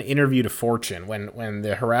 he gave an interview to Fortune when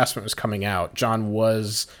the harassment was coming out. John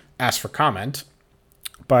was asked for comment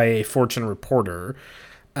by a Fortune reporter.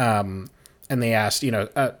 And they asked,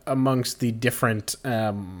 amongst the different,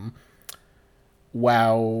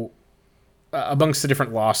 amongst the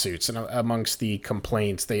different lawsuits and amongst the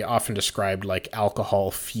complaints, they often described like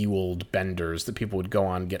alcohol-fueled benders that people would go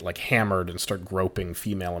on, get like hammered and start groping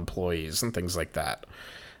female employees and things like that.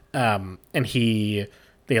 And they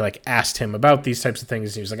like asked him about these types of things.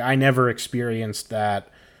 And he was like, I never experienced that.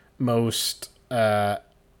 Most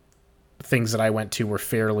things that I went to were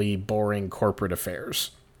fairly boring corporate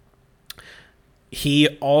affairs. He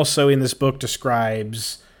also in this book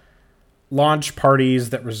describes launch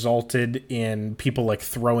parties that resulted in people like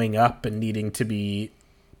throwing up and needing to be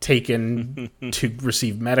taken to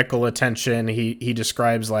receive medical attention. He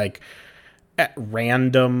describes like at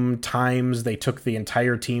random times they took the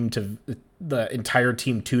entire team to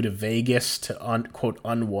Vegas to quote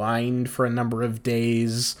unwind for a number of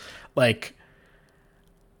days. Like,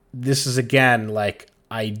 this is again, like,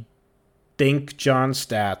 I think John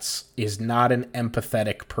Statz is not an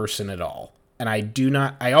empathetic person at all. And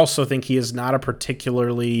I also think he is not I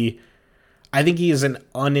think he is an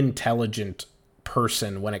unintelligent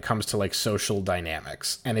person when it comes to like social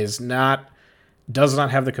dynamics, and does not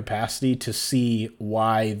have the capacity to see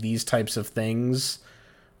why these types of things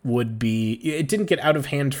it didn't get out of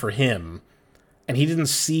hand for him, and he didn't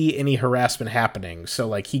see any harassment happening. So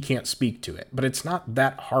like, he can't speak to it, but it's not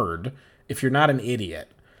that hard if you're not an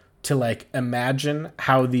idiot to like imagine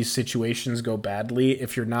how these situations go badly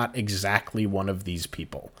if you're not exactly one of these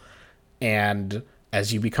people. And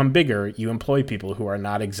as you become bigger, you employ people who are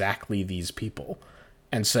not exactly these people.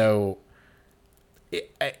 And so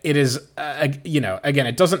it is, again,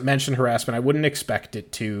 it doesn't mention harassment. I wouldn't expect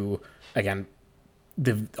it to. Again,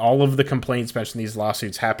 all of the complaints mentioned in these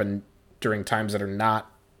lawsuits happen during times that are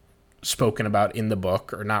not spoken about in the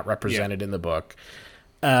book or not represented in the book.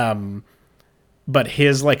 But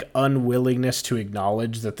his like unwillingness to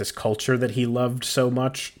acknowledge that this culture that he loved so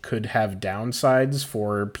much could have downsides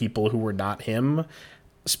for people who were not him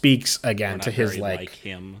speaks again to his like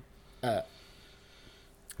him.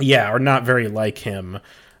 Or not very like him.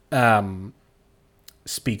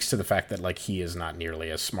 Speaks to the fact that like he is not nearly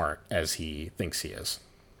as smart as he thinks he is.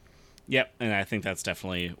 Yep, and I think that's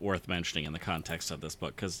definitely worth mentioning in the context of this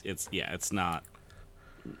book, because it's not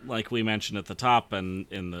like we mentioned at the top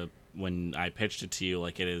and when I pitched it to you,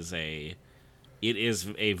 like, it is a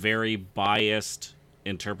very biased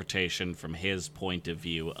interpretation from his point of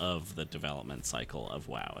view of the development cycle of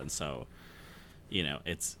WoW. And so,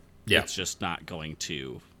 it's just not going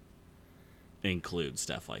to include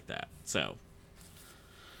stuff like that. So,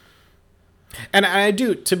 and I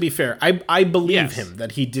do, to be fair, I believe him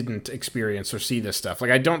that he didn't experience or see this stuff.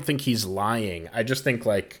 Like, I don't think he's lying. I just think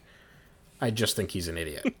he's an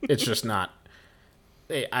idiot. It's just not.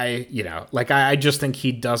 I just think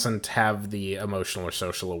he doesn't have the emotional or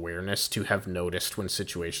social awareness to have noticed when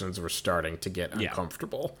situations were starting to get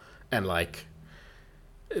uncomfortable. And like,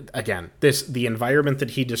 again, the environment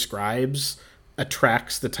that he describes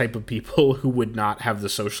attracts the type of people who would not have the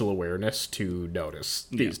social awareness to notice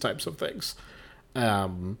these types of things.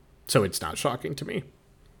 So it's not shocking to me.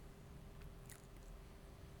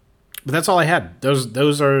 But that's all I had. Those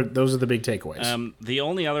are the big takeaways. The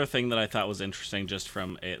only other thing that I thought was interesting, just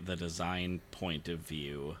from the design point of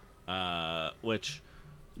view, which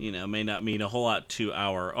may not mean a whole lot to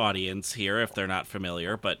our audience here if they're not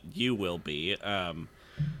familiar, but you will be.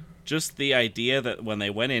 Just the idea that when they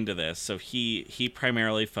went into this, so he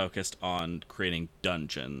primarily focused on creating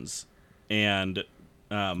dungeons, and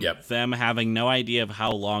them having no idea of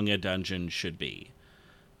how long a dungeon should be.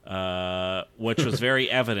 Which was very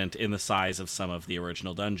evident in the size of some of the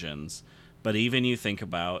original dungeons. But even you think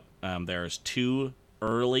about, there's 2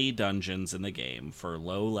 early dungeons in the game for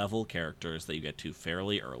low-level characters that you get to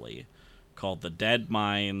fairly early, called the Dead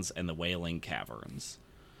Mines and the Wailing Caverns.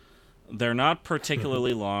 They're not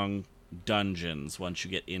particularly long dungeons once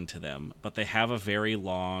you get into them, but they have a very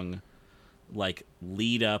long, like,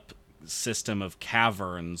 lead-up system of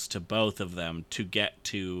caverns to both of them to get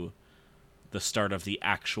to the start of the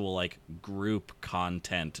actual, like, group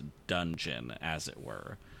content dungeon, as it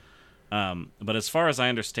were. But as far as I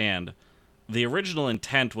understand, the original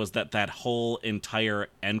intent was that whole entire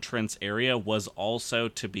entrance area was also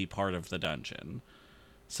to be part of the dungeon.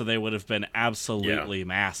 So they would have been absolutely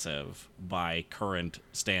massive by current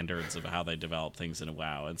standards of how they develop things in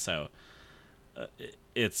WoW. And so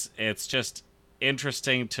it's just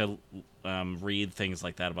interesting to read things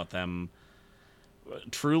like that about them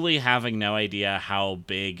truly having no idea how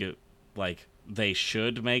big, like, they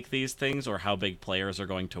should make these things or how big players are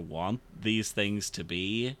going to want these things to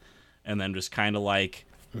be, and then just kind of like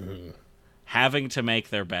having to make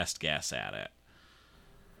their best guess at it.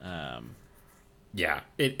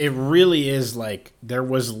 It really is like there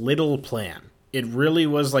was little plan. It really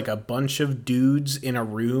was like a bunch of dudes in a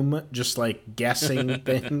room just like guessing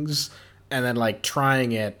things and then like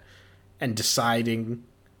trying it and deciding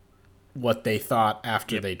what they thought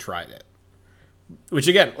after they tried it. Which,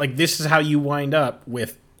 again, like, this is how you wind up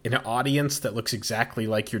with an audience that looks exactly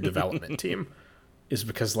like your development team. Is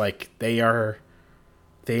because, like, they are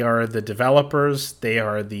the developers, they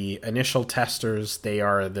are the initial testers, they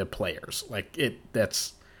are the players. Like,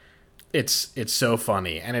 it's so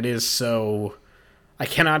funny, and it is so... I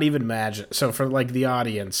cannot even imagine... So, for, like, the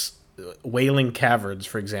audience, Wailing Caverns,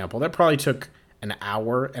 for example, that probably took an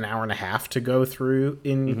hour and a half to go through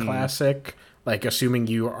in Classic, like, assuming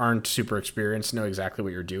you aren't super experienced, know exactly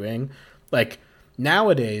what you're doing. Like,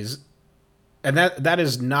 nowadays, and that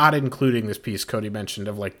is not including this piece Cody mentioned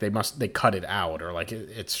of, like, they cut it out, or, like,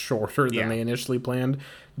 it's shorter than they initially planned.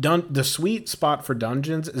 The sweet spot for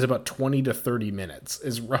dungeons is about 20 to 30 minutes,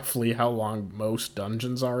 is roughly how long most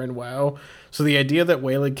dungeons are in WoW. So the idea that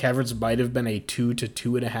Wailing Caverns might have been a 2 to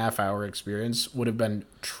 2.5 hour experience would have been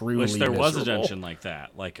truly Which there miserable. was a dungeon like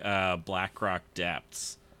that, like Blackrock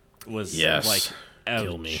Depths was like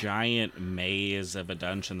a giant maze of a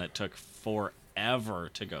dungeon that took forever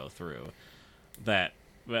to go through. That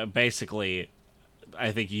basically,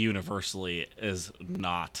 I think universally is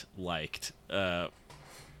not liked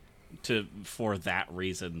for that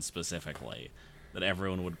reason specifically. That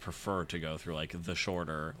everyone would prefer to go through like the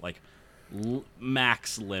shorter, like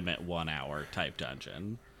max limit 1 hour type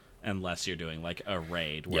dungeon, unless you're doing like a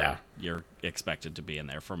raid where you're expected to be in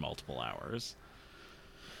there for multiple hours.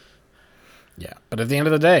 Yeah, but at the end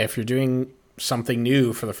of the day, if you're doing something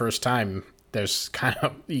new for the first time, there's kind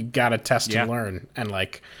of, you gotta test and learn. And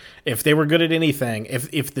like, if they were good at anything,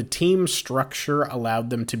 if the team structure allowed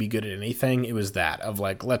them to be good at anything, it was that of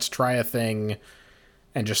like, let's try a thing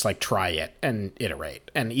and just like try it and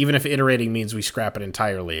iterate. And even if iterating means we scrap it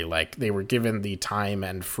entirely, like they were given the time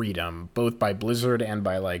and freedom both by Blizzard and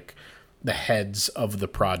by like the heads of the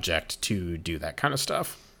project to do that kind of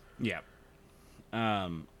stuff. Yeah.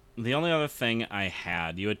 The only other thing I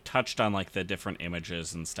had, you had touched on like the different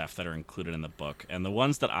images and stuff that are included in the book, and the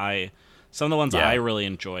ones that some of the ones I really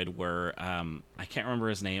enjoyed were, I can't remember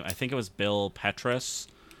his name, I think it was Bill Petrus,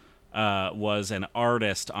 was an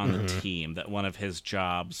artist on the team, that one of his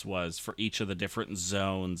jobs was for each of the different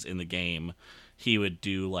zones in the game, he would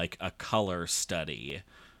do like a color study,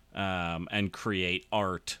 and create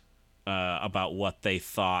art, about what they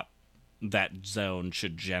thought that zone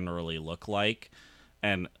should generally look like.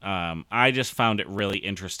 And I just found it really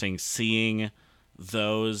interesting seeing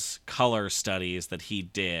those color studies that he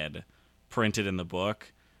did printed in the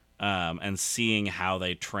book, and seeing how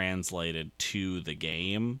they translated to the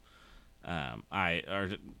game.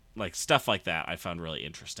 Like stuff like that I found really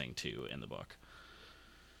interesting too in the book.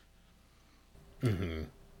 Mm-hmm.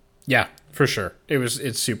 Yeah, for sure.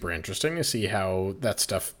 It's super interesting to see how that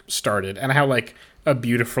stuff started and how like a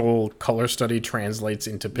beautiful color study translates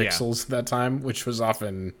into pixels at that time, which was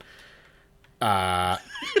often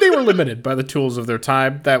they were limited by the tools of their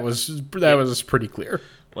time. That was pretty clear.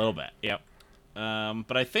 A little bit, yep.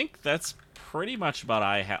 But I think that's pretty much about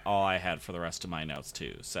all I had for the rest of my notes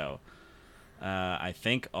too. So I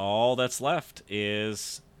think all that's left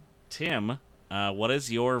is Tim. What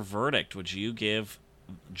is your verdict? Would you give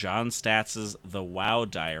John Statz's The WoW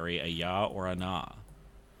Diary a ya or a nah?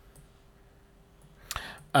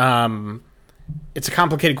 It's a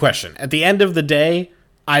complicated question. At the end of the day,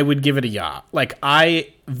 I would give it a ya. Like,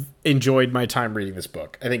 I enjoyed my time reading this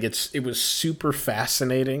book. I think it was super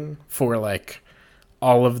fascinating for like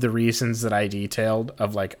all of the reasons that I detailed,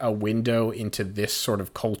 of like a window into this sort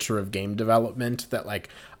of culture of game development that like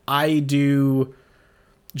I do.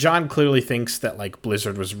 John clearly thinks that like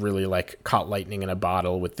Blizzard was really like caught lightning in a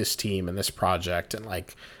bottle with this team and this project, and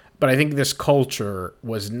like, but I think this culture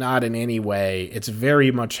was not in any way. It's very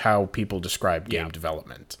much how people describe game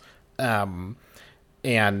development, and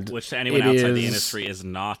which to anyone outside the industry is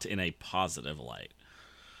not in a positive light,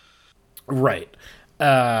 right?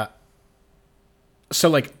 So,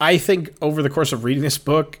 like, I think over the course of reading this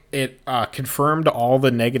book, it confirmed all the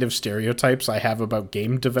negative stereotypes I have about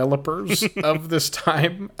game developers of this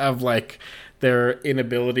time, of, like, their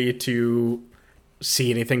inability to see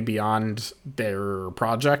anything beyond their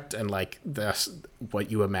project and, like, what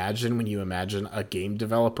you imagine when you imagine a game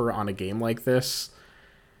developer on a game like this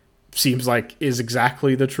seems like is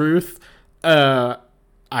exactly the truth.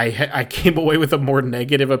 I came away with a more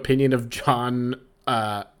negative opinion of John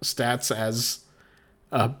Statz as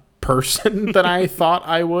a person than I thought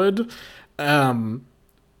I would.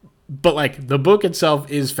 But like the book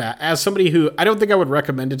itself is as somebody who, I don't think I would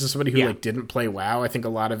recommend it to somebody who like didn't play WoW. I think a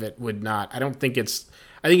lot of it would not. I think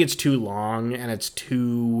it's too long and it's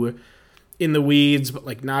too in the weeds, but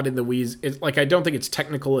like not in the weeds. It's like, I don't think it's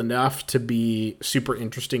technical enough to be super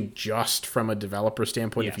interesting just from a developer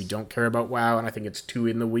standpoint if you don't care about WoW. And I think it's too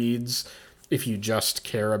in the weeds if you just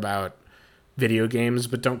care about video games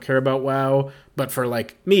but don't care about WoW. But for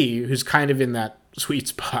like me, who's kind of in that sweet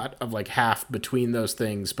spot of like half between those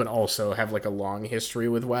things but also have like a long history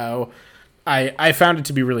with WoW, I found it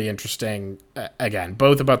to be really interesting, again,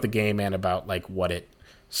 both about the game and about like what it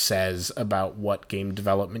says about what game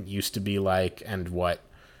development used to be like and what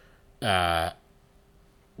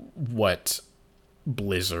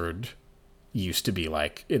Blizzard used to be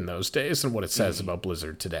like in those days and what it says about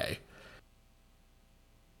Blizzard today.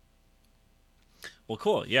 Well,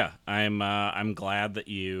 cool. Yeah, I'm glad that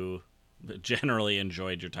you generally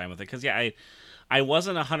enjoyed your time with it, because I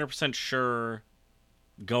wasn't 100% sure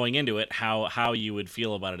going into it how you would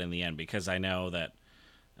feel about it in the end, because I know that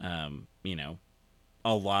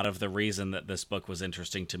a lot of the reason that this book was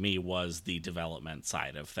interesting to me was the development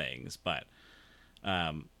side of things, but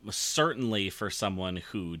certainly for someone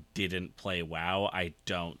who didn't play WoW, I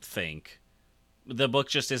don't think the book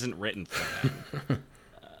just isn't written for them.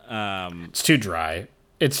 It's too dry.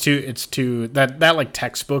 It's too that like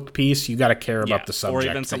textbook piece. You got to care about the subject, or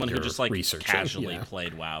even someone who just like casually yeah.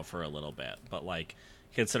 played WoW for a little bit. But like,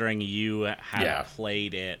 considering you have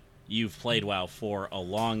played it, you've played WoW for a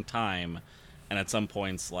long time, and at some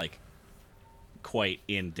points like quite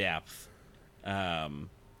in depth. I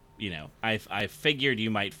figured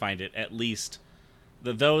you might find it, at least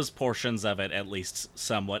those portions of it, at least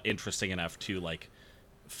somewhat interesting enough to like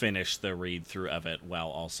finish the read through of it while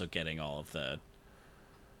also getting all of the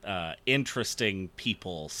interesting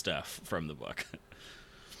people stuff from the book.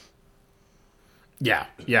 Yeah.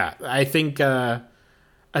 I think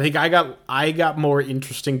I got more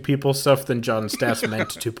interesting people stuff than John Stass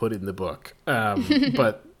meant to put in the book.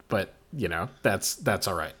 But that's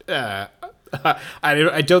all right.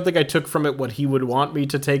 I don't think I took from it what he would want me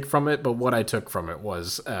to take from it, but what I took from it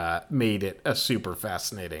was made it a super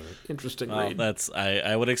fascinating, interesting read.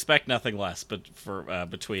 I would expect nothing less, but for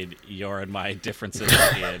between your and my differences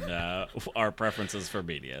in our preferences for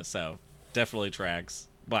media, so definitely tracks.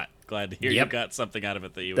 But glad to hear you got something out of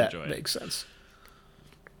it that you enjoyed. That makes sense,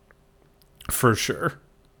 for sure.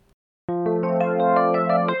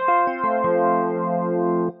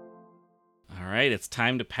 All right, it's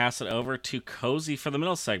time to pass it over to Cozy for the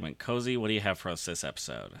middle segment. Cozy, what do you have for us this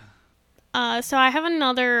episode? So I have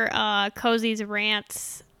another Cozy's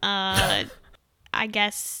rants. I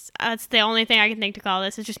guess that's the only thing I can think to call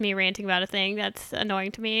this. It's just me ranting about a thing that's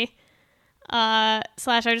annoying to me.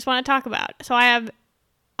 slash I just want to talk about. So I have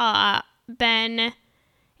been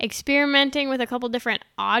experimenting with a couple different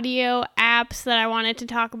audio apps that I wanted to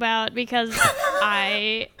talk about because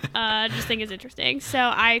I just think it's interesting. So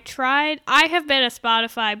I have been a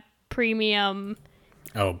Spotify premium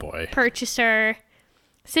purchaser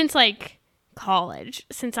since like college,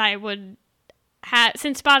 since Spotify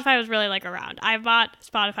was really like around. I bought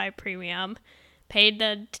Spotify premium, paid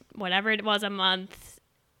the whatever it was a month,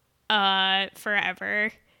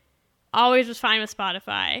 forever. Always was fine with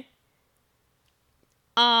Spotify.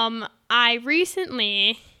 I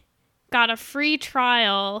recently got a free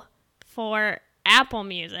trial for Apple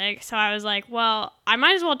Music, so I was like, well, I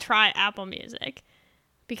might as well try Apple Music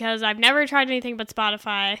because I've never tried anything but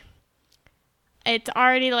Spotify. It's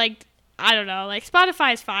already like, I don't know, like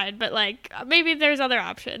Spotify's fine, but like maybe there's other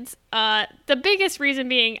options. The biggest reason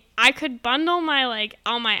being I could bundle my like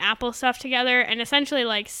all my Apple stuff together and essentially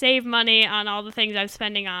like save money on all the things I'm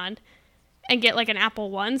spending on and get like an Apple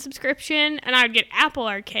One subscription, and I would get Apple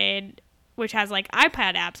Arcade, which has like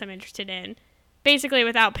iPad apps I'm interested in, basically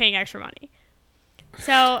without paying extra money.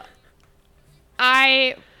 So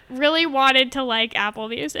I really wanted to like Apple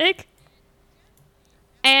Music.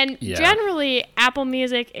 And generally, Apple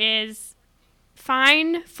Music is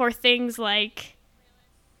fine for things like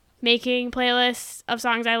making playlists of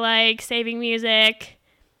songs I like, saving music.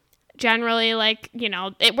 Generally, like, you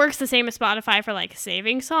know, it works the same as Spotify for like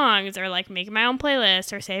saving songs or like making my own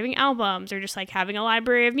playlists or saving albums or just like having a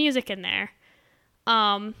library of music in there.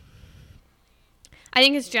 I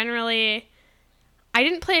think it's generally, I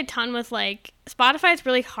didn't play a ton with like Spotify. It's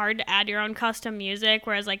really hard to add your own custom music,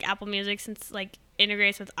 whereas like Apple Music, since like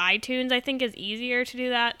integrates with iTunes, I think is easier to do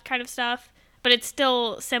that kind of stuff. But it's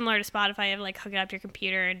still similar to Spotify. You have like hook it up to your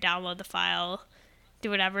computer and download the file, do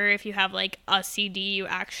whatever. If you have like a CD you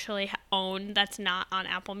actually own that's not on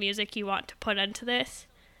Apple Music you want to put into this.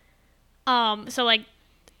 So like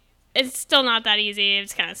it's still not that easy.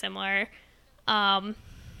 It's kind of similar. So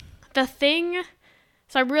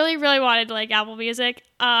I really, really wanted to like Apple Music.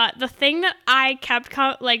 The thing that I kept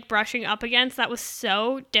like brushing up against that was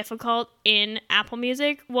so difficult in Apple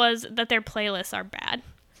Music was that their playlists are bad.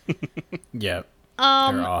 Yeah. They're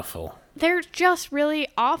awful. They're just really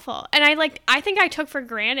awful. And I think I took for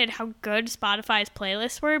granted how good Spotify's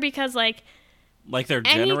playlists were because like they're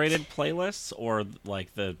generated playlists or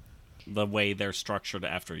like the way they're structured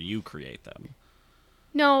after you create them.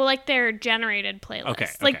 No, like they're generated playlists. Okay.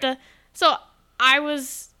 Like so I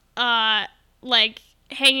was like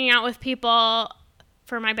hanging out with people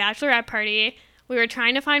for my bachelorette party. We were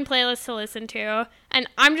trying to find playlists to listen to, and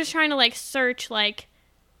I'm just trying to like search like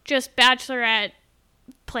just bachelorette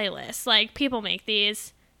playlists. Like people make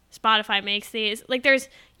these, Spotify makes these. Like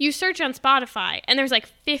you search on Spotify and there's like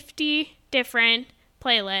 50 different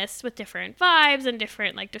playlists with different vibes and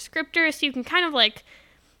different like descriptors, so you can kind of like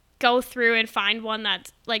go through and find one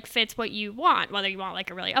that like fits what you want, whether you want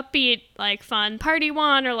like a really upbeat like fun party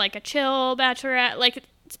one or like a chill bachelorette. Like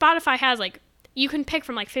Spotify has like, you can pick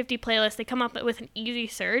from like 50 playlists. They come up with an easy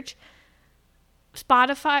search.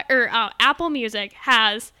 Spotify or Apple Music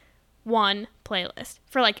has one playlist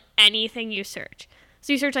for like anything you search.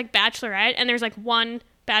 So you search like bachelorette and there's like one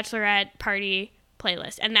bachelorette party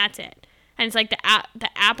playlist and that's it. And it's like the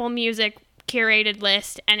Apple Music curated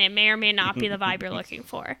list, and it may or may not be the vibe you're looking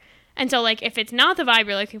for. And so like if it's not the vibe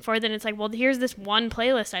you're looking for, then it's like, well, here's this one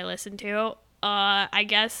playlist I listen to. I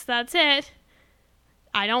guess that's it.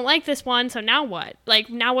 I don't like this one, so now what? Like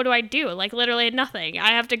now what do I do? Like literally nothing.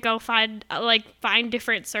 I have to go find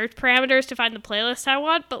different search parameters to find the playlist I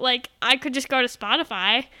want, but like I could just go to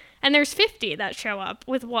Spotify and there's 50 that show up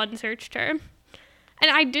with one search term. And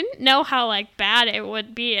I didn't know how like bad it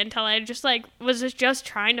would be until I just like was just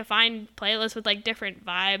trying to find playlists with like different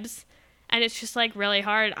vibes. And it's just like really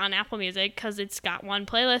hard on Apple Music because it's got one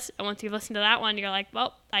playlist. And once you've listened to that one, you're like,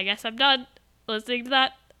 well, I guess I'm done listening to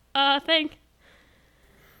that thing.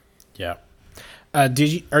 Yeah.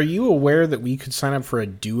 Are you aware that we could sign up for a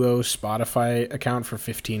Duo Spotify account for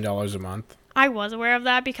 $15 a month? I was aware of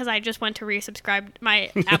that because I just went to resubscribe.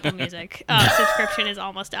 My Apple Music subscription is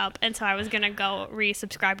almost up, and so I was going to go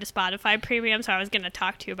resubscribe to Spotify Premium, so I was going to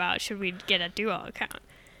talk to you about should we get a Duo account.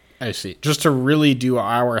 I see. Just to really do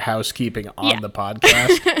our housekeeping on the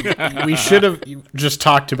podcast, we should have just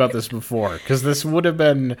talked about this before, because this would have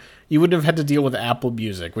been, you wouldn't have had to deal with Apple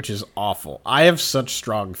Music, which is awful. I have such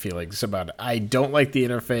strong feelings about it. I don't like the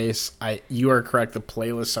interface. You are correct. The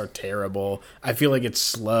playlists are terrible. I feel like it's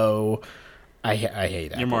slow. I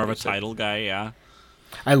hate it. You're more of a title guy, yeah?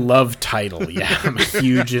 I love Tidal. Yeah, I'm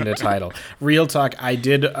huge into Tidal. Real talk, I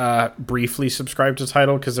did briefly subscribe to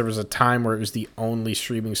Tidal because there was a time where it was the only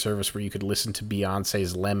streaming service where you could listen to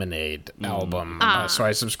Beyonce's Lemonade album. So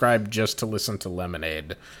I subscribed just to listen to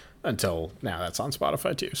Lemonade until now. That's on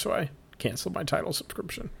Spotify too, so I canceled my Tidal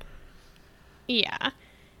subscription. Yeah.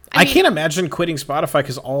 I can't imagine quitting Spotify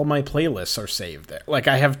because all my playlists are saved there. Like,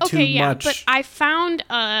 I have too much. But I found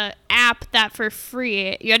a app that for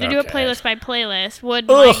free, you had to do a playlist by playlist, would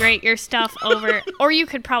migrate your stuff over, or you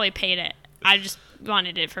could probably pay it. I just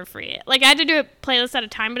wanted it for free. Like, I had to do a playlist at a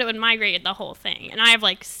time, but it would migrate the whole thing. And I have,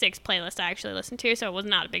 like, 6 playlists I actually listen to, so it was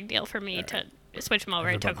not a big deal for me to switch them over.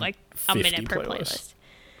 It took, like, a minute per playlist.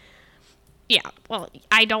 Yeah, well,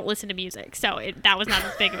 I don't listen to music, so that was not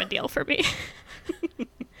as big of a deal for me.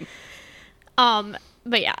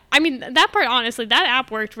 But yeah, I mean, that part, honestly, that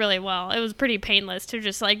app worked really well. It was pretty painless to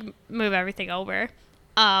just, like, move everything over.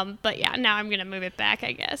 But yeah, now I'm going to move it back,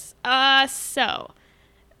 I guess. So,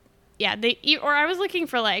 yeah, or I was looking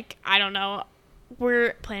for, like, I don't know,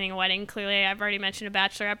 we're planning a wedding, clearly. I've already mentioned a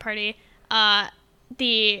bachelorette party. I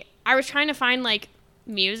was trying to find, like,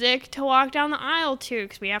 music to walk down the aisle to,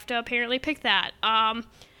 because we have to apparently pick that.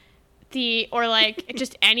 Or like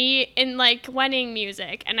just any in like wedding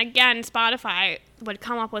music, and again Spotify would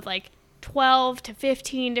come up with like 12 to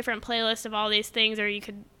 15 different playlists of all these things, or you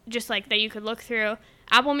could just like that you could look through.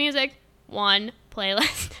 Apple Music, one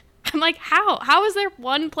playlist. I'm like, how is there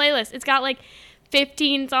one playlist? It's got like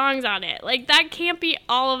 15 songs on it. Like, that can't be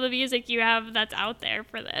all of the music you have that's out there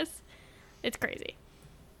for this. It's crazy.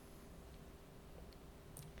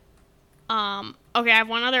 Okay, I have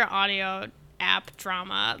one other audio app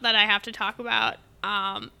drama that I have to talk about.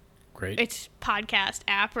 Great. It's podcast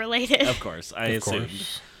app related. Of course, I assumed.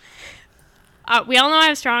 We all know I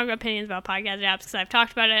have strong opinions about podcast apps because I've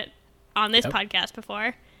talked about it on this podcast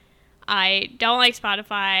before. I don't like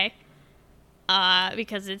Spotify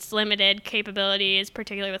because it's limited capabilities,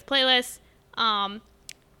 particularly with playlists.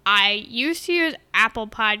 I used to use Apple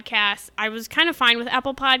Podcasts. I was kind of fine with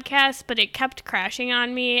Apple Podcasts, but it kept crashing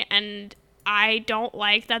on me, and I don't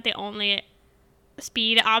like that the only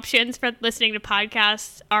speed options for listening to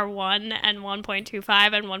podcasts are 1 and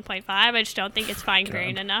 1.25 and 1.5. I just don't think it's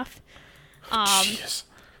fine-grained enough.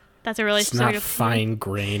 That's a really it's not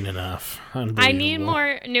fine-grained enough. I need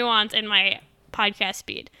more nuance in my podcast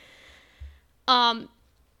speed. But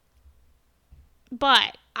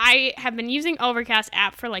I have been using Overcast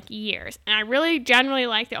app for like years, and I really generally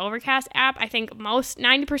like the Overcast app. I think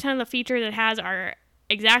 90% of the features it has are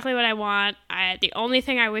exactly what I want. The only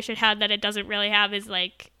thing I wish it had that it doesn't really have is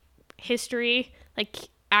like history, like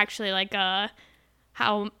actually like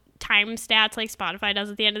how time stats like Spotify does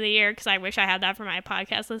at the end of the year, because I wish I had that for my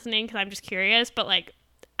podcast listening, because I'm just curious, but like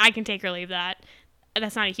I can take or leave that.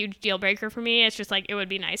 That's not a huge deal breaker for me. It's just like it would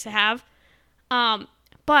be nice to have.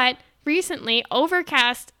 But recently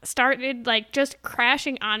Overcast started like just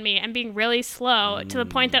crashing on me and being really slow to the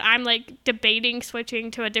point that I'm like debating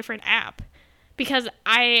switching to a different app, because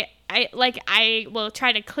I will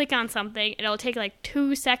try to click on something and it'll take like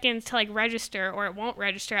 2 seconds to like register, or it won't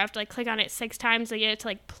register. I have to like click on it 6 times to get it to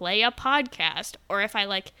like play a podcast, or if I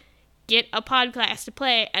like get a podcast to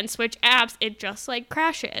play and switch apps, it just like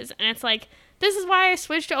crashes. And it's like, this is why I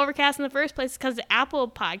switched to Overcast in the first place, because the Apple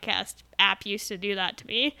Podcast app used to do that to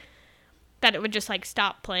me, that it would just like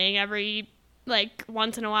stop playing every like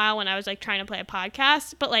once in a while when I was like trying to play a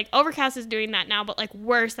podcast. But like Overcast is doing that now, but like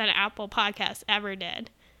worse than Apple Podcasts ever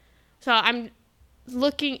did. So I'm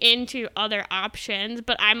looking into other options,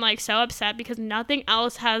 but I'm like so upset because nothing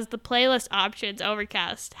else has the playlist options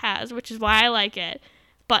Overcast has, which is why I like it.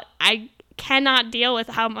 But I cannot deal with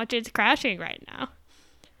how much it's crashing right now.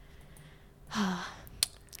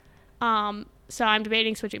 So I'm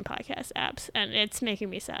debating switching podcast apps, and it's making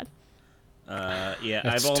me sad.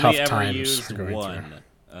 I've only ever used one.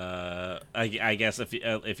 I guess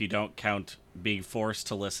if you don't count being forced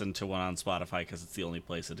to listen to one on Spotify because it's the only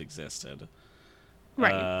place it existed.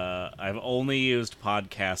 Right. I've only used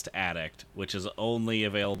Podcast Addict, which is only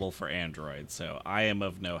available for Android, so I am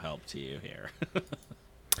of no help to you here.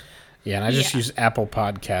 Yeah, and I just use Apple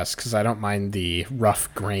Podcasts because I don't mind the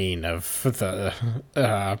rough grain of the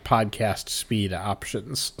podcast speed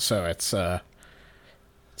options. So it's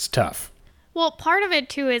tough. Well, part of it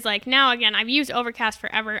too is like, now again, I've used Overcast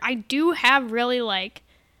forever. I do have really like,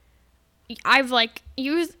 I've like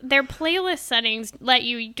used their playlist settings let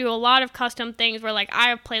you do a lot of custom things where like I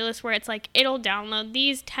have playlists where it's like it'll download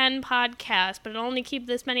these 10 podcasts, but it'll only keep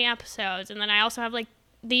this many episodes. And then I also have like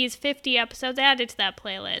these 50 episodes added to that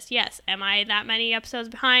playlist. Yes, am I that many episodes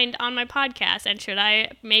behind on my podcast? And should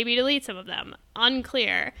I maybe delete some of them?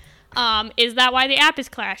 Unclear. Is that why the app is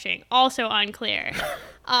crashing? Also unclear.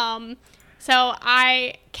 So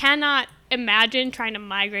I cannot imagine trying to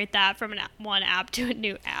migrate that from one app to a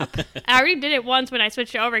new app. I already did it once when I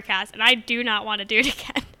switched to Overcast, and I do not want to do it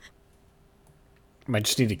again. Might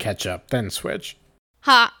just need to catch up, then switch.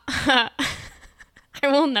 Ha. I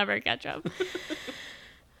will never catch up.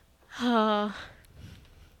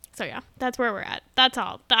 So yeah, that's where we're at. That's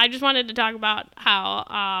all. I just wanted to talk about how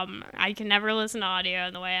I can never listen to audio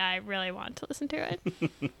in the way I really want to listen to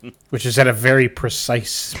it. Which is at a very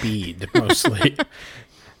precise speed, mostly.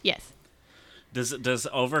 Yes. Does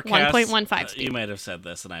Overcast... 1.15 speed. You might have said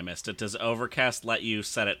this and I missed it. Does Overcast let you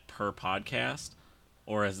set it per podcast?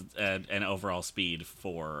 Or is it an overall speed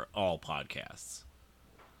for all podcasts?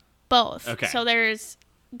 Both. Okay. So there's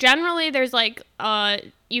like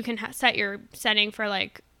you can set your setting for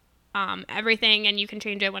like everything, and you can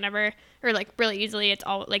change it whenever, or like really easily. It's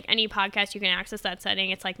all like any podcast you can access that setting.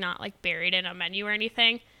 It's like not like buried in a menu or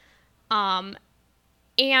anything. And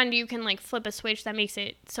you can like flip a switch that makes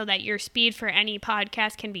it so that your speed for any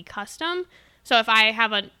podcast can be custom. So if I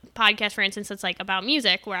have a podcast, for instance, that's like about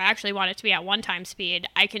music where I actually want it to be at 1x speed,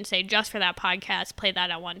 I can say just for that podcast, play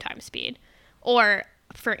that at 1x speed. Or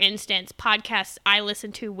for instance, podcasts I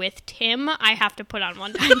listen to with Tim, I have to put on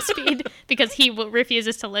 1x speed because he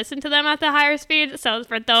refuses to listen to them at the higher speed. So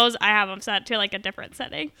for those, I have them set to like a different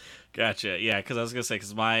setting. Gotcha. Yeah, because I was gonna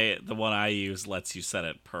say the one I use lets you set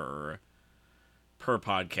it per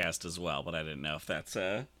podcast as well, but I didn't know if that's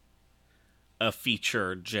a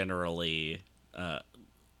feature generally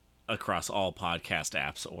across all podcast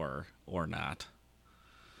apps or not.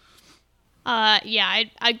 Yeah,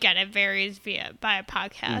 again, it varies by a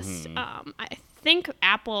podcast. Mm-hmm. I think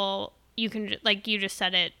Apple, you can, like, you just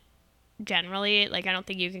set it generally. Like, I don't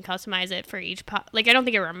think you can customize it for each I don't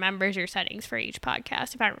think it remembers your settings for each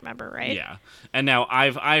podcast, if I remember right. Yeah. And now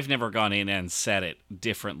I've never gone in and set it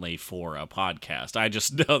differently for a podcast. I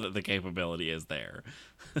just know that the capability is there.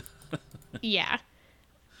 Yeah.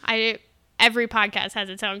 Every podcast has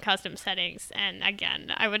its own custom settings, and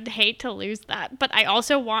again, I would hate to lose that. But I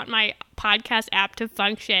also want my podcast app to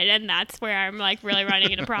function, and that's where I'm like really running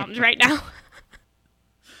into problems right now.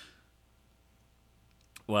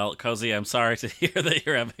 Well, Cozy, I'm sorry to hear that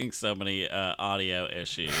you're having so many audio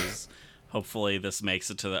issues. Hopefully this makes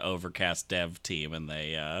it to the Overcast dev team and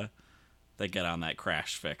they get on that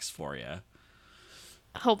crash fix for you.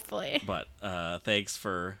 Hopefully. But thanks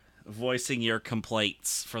for voicing your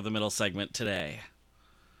complaints for the middle segment today.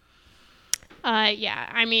 Yeah,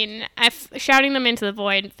 I mean, if shouting them into the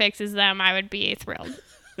void fixes them, I would be thrilled.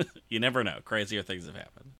 You never know. Crazier things have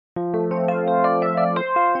happened.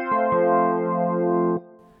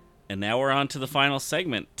 And now we're on to the final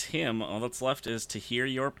segment. Tim, all that's left is to hear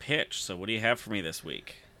your pitch. So what do you have for me this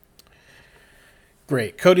week?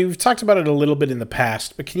 Great. Cody, we've talked about it a little bit in the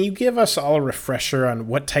past, but can you give us all a refresher on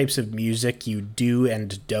what types of music you do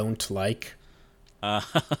and don't like? I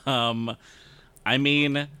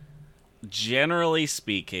mean, generally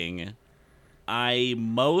speaking, I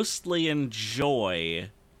mostly enjoy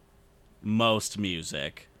most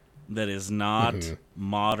music that is not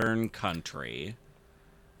modern country.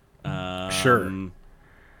 Sure.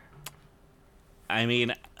 I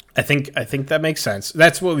mean, I think that makes sense.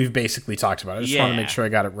 That's what we've basically talked about. I just want to make sure I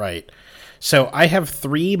got it right. So I have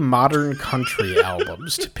 3 modern country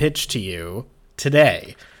albums to pitch to you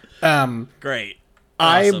today. Great.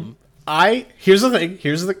 Awesome. Here's the thing.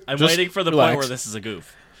 I'm waiting for the point where this is a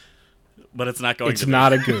goof, but it's not going to be. It's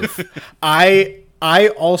not a goof. I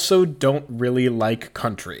also don't really like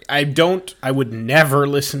country. I would never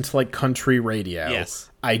listen to like country radio. Yes.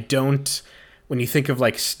 I don't. When you think of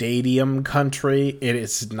like stadium country, it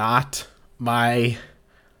is not my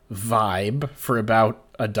vibe for about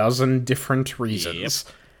a dozen different reasons.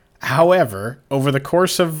 Yep. However, over the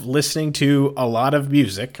course of listening to a lot of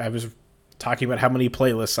music, I was talking about how many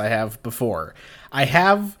playlists I have before. I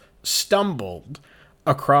have stumbled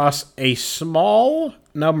across a small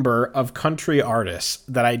number of country artists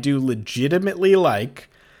that I do legitimately like,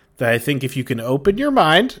 that I think if you can open your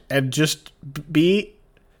mind and just be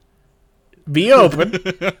open.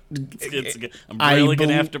 I'm really going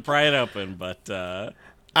to have to pry it open, but...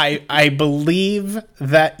 I believe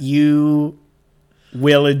that you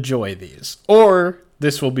will enjoy these. Or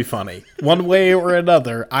this will be funny. One way or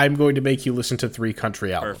another, I'm going to make you listen to 3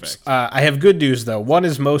 country albums. Perfect. I have good news, though. One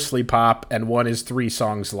is mostly pop, and one is 3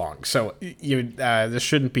 songs long. So this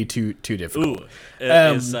shouldn't be too difficult. Ooh,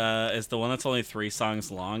 is the one that's only 3 songs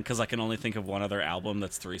long? Because I can only think of one other album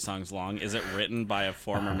that's 3 songs long. Is it written by a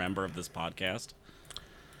former member of this podcast?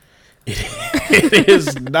 It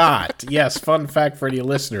is not. Yes, fun fact for any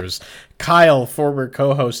listeners. Kyle, former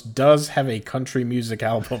co-host, does have a country music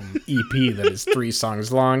album EP that is 3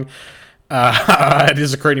 songs long. It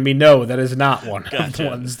is occurring to me, no, that is not one of the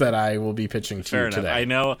ones that I will be pitching to you today. I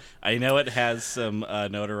know it has some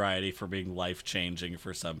notoriety for being life-changing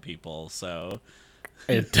for some people, so...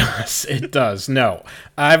 It does. No.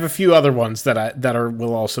 I have a few other ones that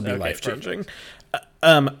will also be life-changing.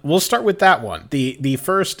 We'll start with that one. The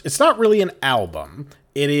first, it's not really an album.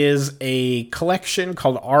 It is a collection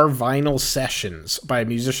called Our Vinyl Sessions by a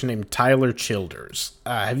musician named Tyler Childers.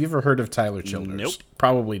 Have you ever heard of Tyler Childers? Nope.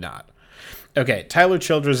 Probably not. Okay, Tyler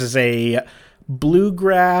Childers is a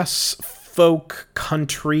bluegrass folk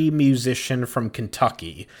country musician from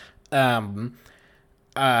Kentucky.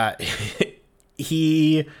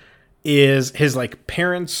 He is, his like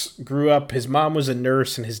parents grew up, his mom was a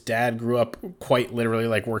nurse and his dad grew up quite literally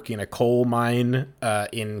like working a coal mine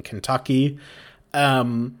in Kentucky.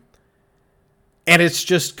 And it's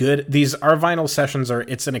just good. These Our Vinyl Sessions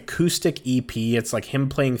it's an acoustic EP. It's like him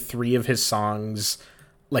playing 3 of his songs,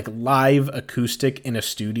 like live acoustic in a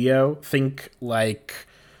studio. Think like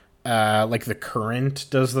The Current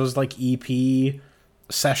does those like EP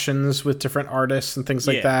sessions with different artists and things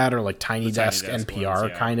like that, or like Tiny Desk NPR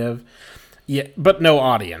ones, kind of. Yeah, but no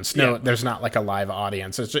audience. No, there's not like a live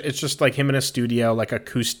audience. It's just like him in a studio, like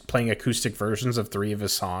playing acoustic versions of 3 of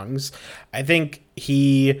his songs. I think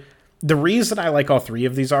the reason I like all 3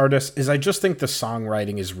 of these artists is I just think the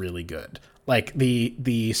songwriting is really good. Like the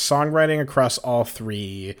songwriting across all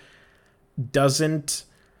 3 doesn't,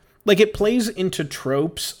 like, it plays into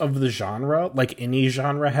tropes of the genre. Like any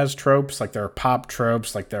genre has tropes. Like there are pop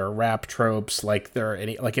tropes, like there are rap tropes, like there are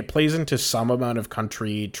it plays into some amount of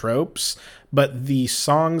country tropes, but the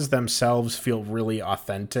songs themselves feel really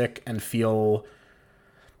authentic and feel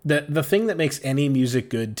the thing that makes any music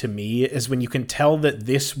good to me is when you can tell that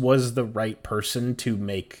this was the right person to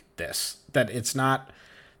make this. That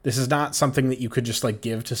this is not something that you could just like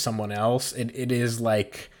give to someone else. It is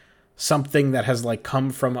like something that has like come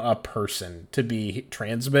from a person to be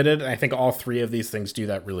transmitted. And I think all 3 of these things do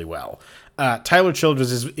that really well. Tyler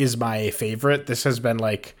Childers is my favorite. This has been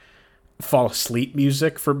like fall asleep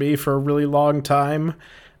music for me for a really long time.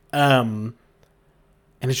 And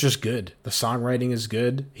it's just good. The songwriting is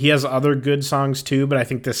good. He has other good songs too, but I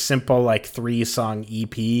think this simple like 3-song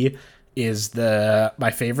EP is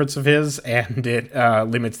my favorites of his, and it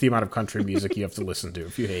limits the amount of country music you have to listen to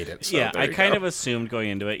if you hate it. So yeah, I kind of assumed going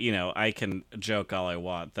into it, I can joke all I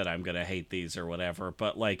want that I'm going to hate these or whatever,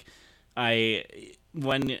 but like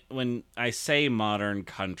when I say modern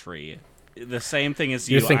country, the same thing as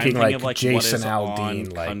you. You're thinking, I'm thinking of like Jason what is Aldean, on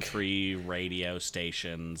like country radio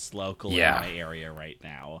stations locally in my area right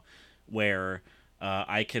now, where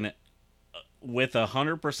I can, with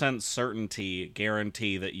 100% certainty,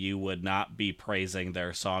 guarantee that you would not be praising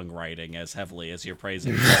their songwriting as heavily as you're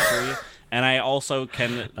praising country. And I also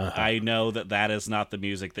I know that is not the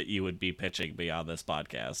music that you would be pitching me on this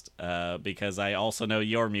podcast, because I also know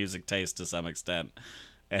your music taste to some extent,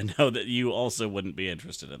 and know that you also wouldn't be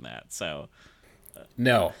interested in that. So,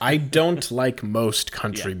 no, I don't like most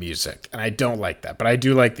country music, and I don't like that, but I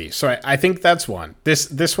do like these. So I think that's one.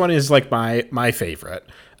 This one is like my favorite.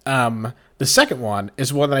 The second one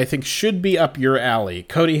is one that I think should be up your alley.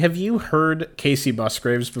 Cody, have you heard Casey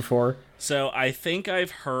Musgraves before? So I think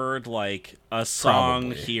I've heard like a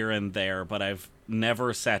song Probably. here and there, but I've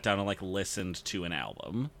never sat down and like listened to an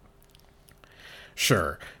album.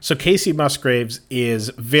 Sure. So Casey Musgraves is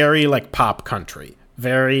very like pop country,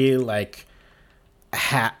 very like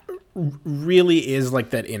really is like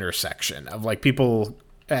that intersection of like people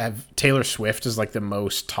have Taylor Swift is like the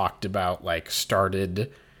most talked about, like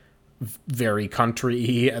started very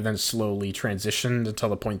country and then slowly transitioned until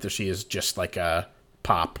the point that she is just like a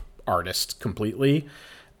pop artist completely.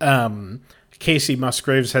 Casey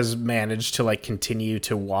Musgraves has managed to like continue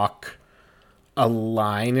to walk a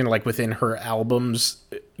line, and like within her albums,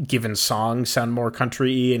 given songs sound more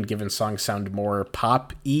country-y and given songs sound more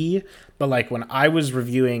pop-y. But like when I was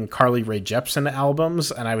reviewing Carly Rae Jepsen albums,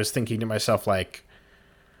 and I was thinking to myself like,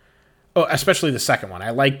 oh, especially the second one.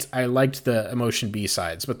 I liked the Emotion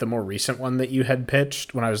B-sides, but the more recent one that you had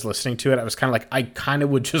pitched, when I was listening to it, I was kind of like, I kind of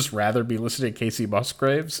would just rather be listening to Casey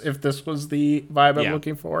Musgraves if this was the vibe I'm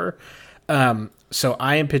looking for. So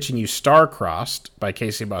I am pitching you Star-Crossed by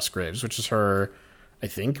Casey Musgraves, which is her, I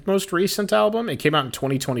think, most recent album. It came out in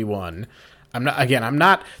 2021. I'm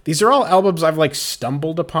not, these are all albums I've like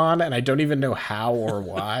stumbled upon, and I don't even know how or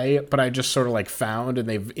why, but I just sort of like found, and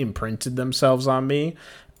they've imprinted themselves on me.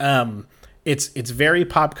 it's very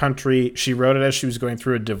pop country. She wrote it as she was going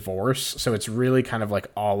through a divorce, so it's really kind of like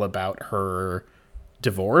all about her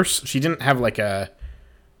divorce. She didn't have like a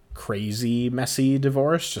crazy messy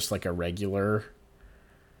divorce, just like a regular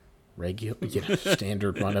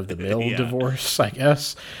standard run of the mill divorce, I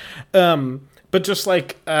guess. But just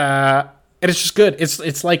like and it's just good.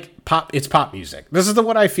 It's like pop. It's pop music. This is the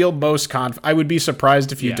one I feel most I would be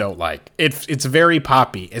surprised if you don't like. It's very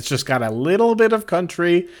poppy. It's just got a little bit of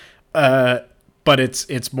country, but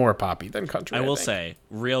it's more poppy than country. I will say,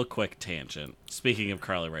 real quick tangent. Speaking of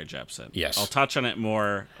Carly Rae Jepsen, yes, I'll touch on it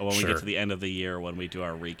more when we get to the end of the year when we do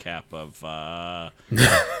our recap of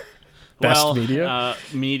best media,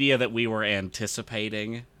 media that we were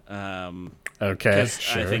anticipating. Okay,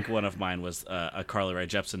 sure. I think one of mine was a Carly Rae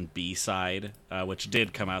Jepsen B-side, which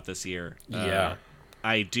did come out this year.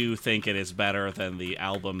 I do think it is better than the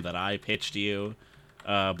album that I pitched you,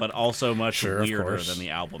 but also much weirder than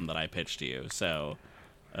the album that I pitched to you. So,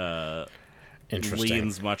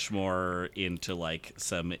 leans much more into like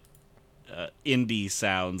some indie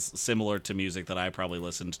sounds similar to music that I probably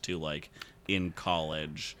listened to like in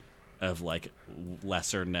college, of like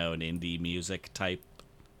lesser known indie music type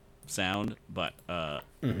sound, but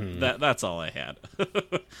that's all I had.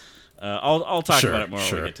 I'll talk about it more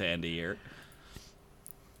when we get to end of year.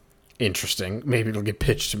 Interesting. Maybe it'll get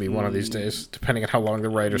pitched to me one of these days, depending on how long the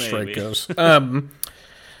writer's strike goes.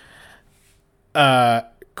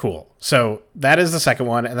 Cool. So that is the second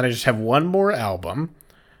one, and then I just have one more album,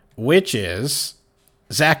 which is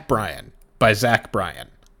Zach Bryan by Zach Bryan.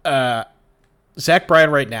 Zach Bryan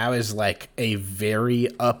right now is like a very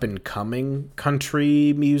up and coming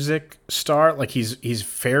country music star. Like he's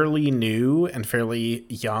fairly new and fairly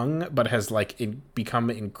young, but has like become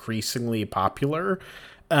increasingly popular.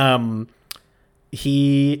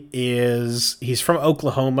 He's from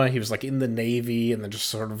Oklahoma. He was like in the Navy and then just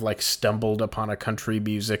sort of like stumbled upon a country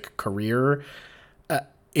music career.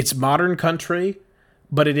 It's modern country,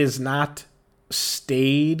 but it is not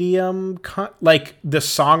stadium like the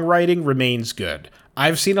songwriting remains good.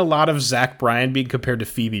 I've seen a lot of Zach Bryan being compared to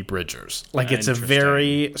Phoebe Bridgers. Like it's a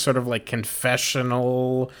very sort of like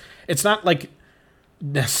confessional. It's not like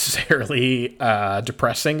necessarily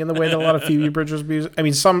depressing in the way that a lot of Phoebe Bridgers music. I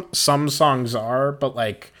mean, some songs are, but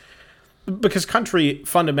like because country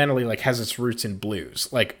fundamentally like has its roots in blues.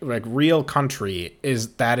 Like real country is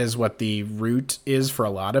what the root is for a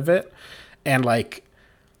lot of it, and like.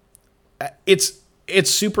 It's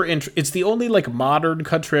super it's the only like modern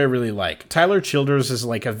country I really like. Tyler Childers is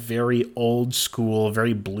like a very old school,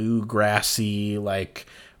 very bluegrassy, like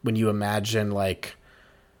when you imagine like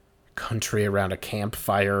country around a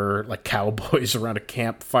campfire, like cowboys around a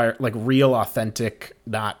campfire, like real authentic,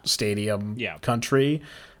 not stadium country.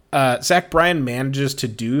 Zach Bryan manages to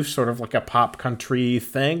do sort of like a pop country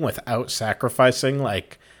thing without sacrificing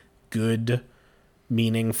like good,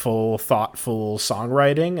 meaningful, thoughtful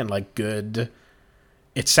songwriting and like good.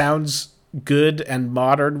 It sounds good and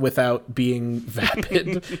modern without being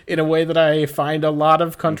vapid in a way that I find a lot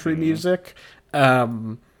of country music.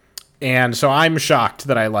 And so I'm shocked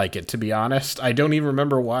that I like it, to be honest. I don't even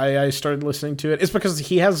remember why I started listening to it. It's because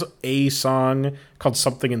he has a song called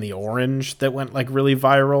Something in the Orange that went like really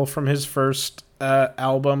viral from his first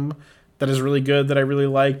album. That is really good, that I really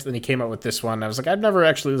liked. Then he came out with this one. I was like, I've never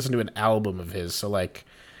actually listened to an album of his, so like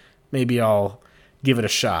maybe I'll give it a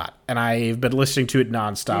shot. And I've been listening to it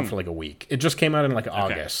nonstop for like a week. It just came out in like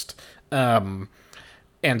August. And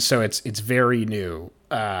so it's very new,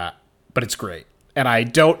 but it's great. And I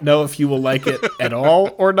don't know if you will like it at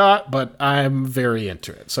all or not, but I'm very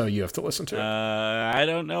into it. So you have to listen to it. I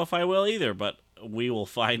don't know if I will either, but we will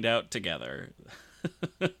find out together.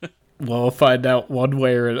 We'll find out one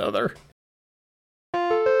way or another.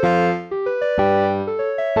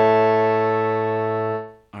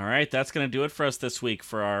 All right, that's going to do it for us this week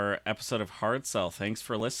for our episode of Hard Sell. Thanks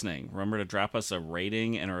for listening. Remember to drop us a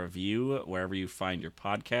rating and a review wherever you find your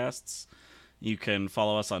podcasts. You can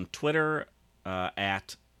follow us on Twitter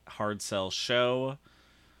at Hard Sell Show.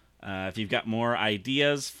 If you've got more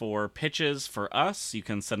ideas for pitches for us, you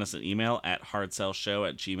can send us an email at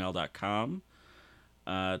hardsellshow@gmail.com.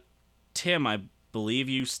 Tim, I believe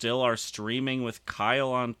you still are streaming with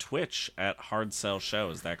Kyle on Twitch at Hard Sell Show.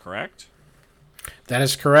 Is that correct? That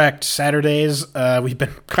is correct. Saturdays, we've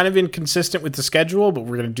been kind of inconsistent with the schedule, but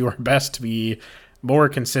we're going to do our best to be more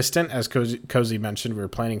consistent. As Cozy mentioned, we were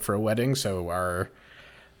planning for a wedding, so our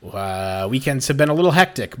weekends have been a little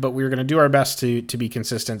hectic, but we're going to do our best to be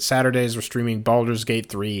consistent. Saturdays, we're streaming Baldur's Gate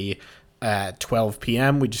 3 at 12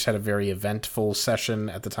 p.m. We just had a very eventful session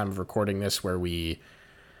at the time of recording this where we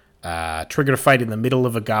Triggered a fight in the middle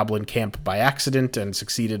of a goblin camp by accident and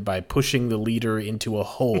succeeded by pushing the leader into a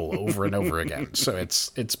hole over and over again. So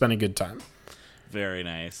it's been a good time. Very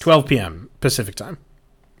nice. 12 p.m. Pacific time.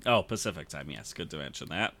 Oh, Pacific time. Yes, good to mention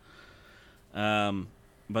that.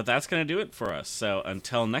 But that's going to do it for us. So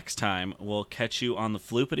until next time, we'll catch you on the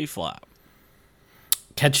floopity flop.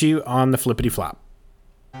 Catch you on the flippity flop.